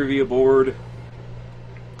 manning the trivia board,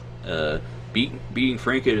 beating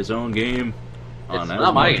Frank at his own game on It's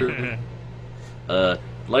not my trivia. I'd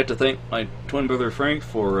like to thank my twin brother Frank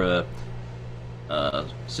for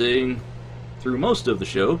sitting through most of the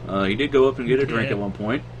show. He did go up and get a drink at one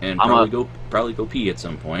point, and probably go pee at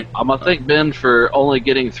some point. I'm gonna thank Ben for only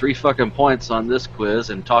getting 3 fucking points on this quiz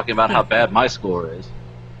and talking about how bad my score is.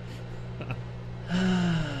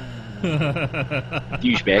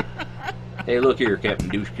 Douchebag. Hey, look here, Captain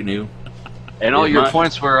Douche Canoe. And all your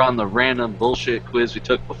points were on the random bullshit quiz we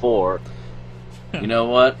took before. You know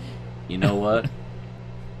what?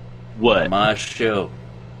 What? My show.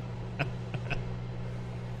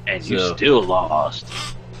 And you still lost.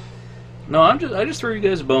 No, I just throw you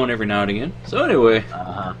guys a bone every now and again. So anyway,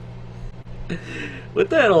 with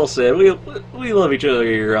that all said, we love each other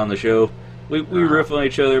here on the show. We riff on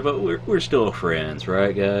each other, but we're still friends,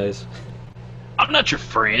 right, guys? I'm not your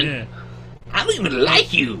friend. Yeah. I don't even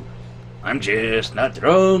like you. I'm just not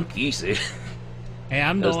drunk, easy. Hey,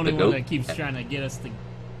 I'm the That's only the one goat. that keeps trying to get us to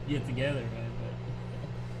get together, man.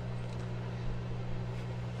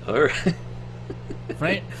 All right.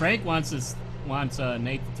 But Frank wants Nate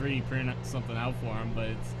to 3D print something out for him, but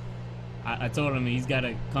I told him he's got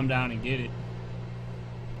to come down and get it.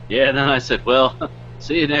 Yeah, and then I said, well,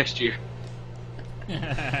 see you next year.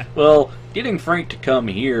 Well, getting Frank to come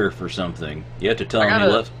here for something, you have to tell him he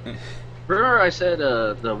left. Remember I said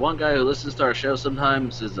the one guy who listens to our show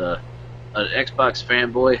sometimes is an Xbox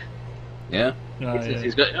fanboy? Yeah?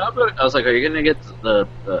 He's got, I was like, are you going to get the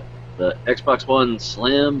Xbox One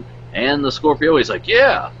Slim and the Scorpio? He's like,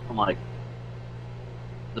 yeah. I'm like,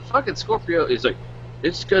 the fucking Scorpio, he's like,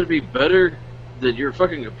 it's going to be better than your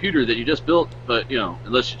fucking computer that you just built, but,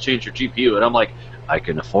 unless you change your GPU. And I'm like, I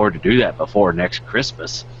can afford to do that before next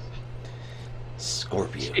Christmas.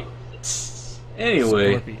 Scorpio.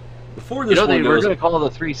 Anyway, before this they one were goes... going to call the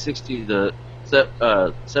 360 the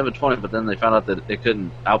 720, but then they found out that it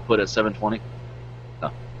couldn't output at 720.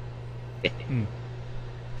 No.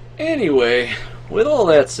 Anyway, with all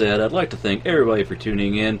that said, I'd like to thank everybody for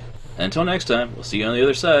tuning in. Until next time, we'll see you on the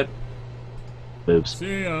other side. Boobs.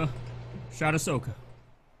 See ya. Shot Ahsoka.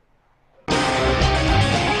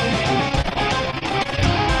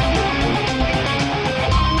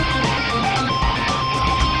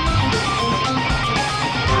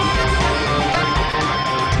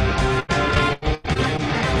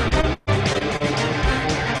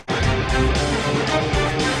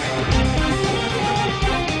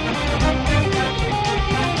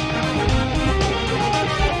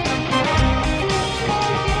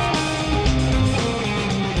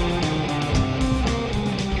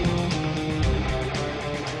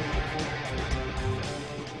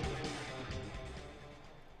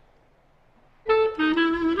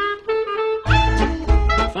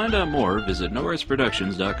 find out more, visit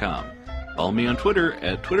NoRightsProductions.com. Follow me on Twitter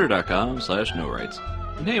at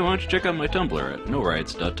twitter.com/NoRights. And hey, why don't you check out my Tumblr at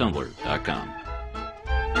NoRights.tumblr.com.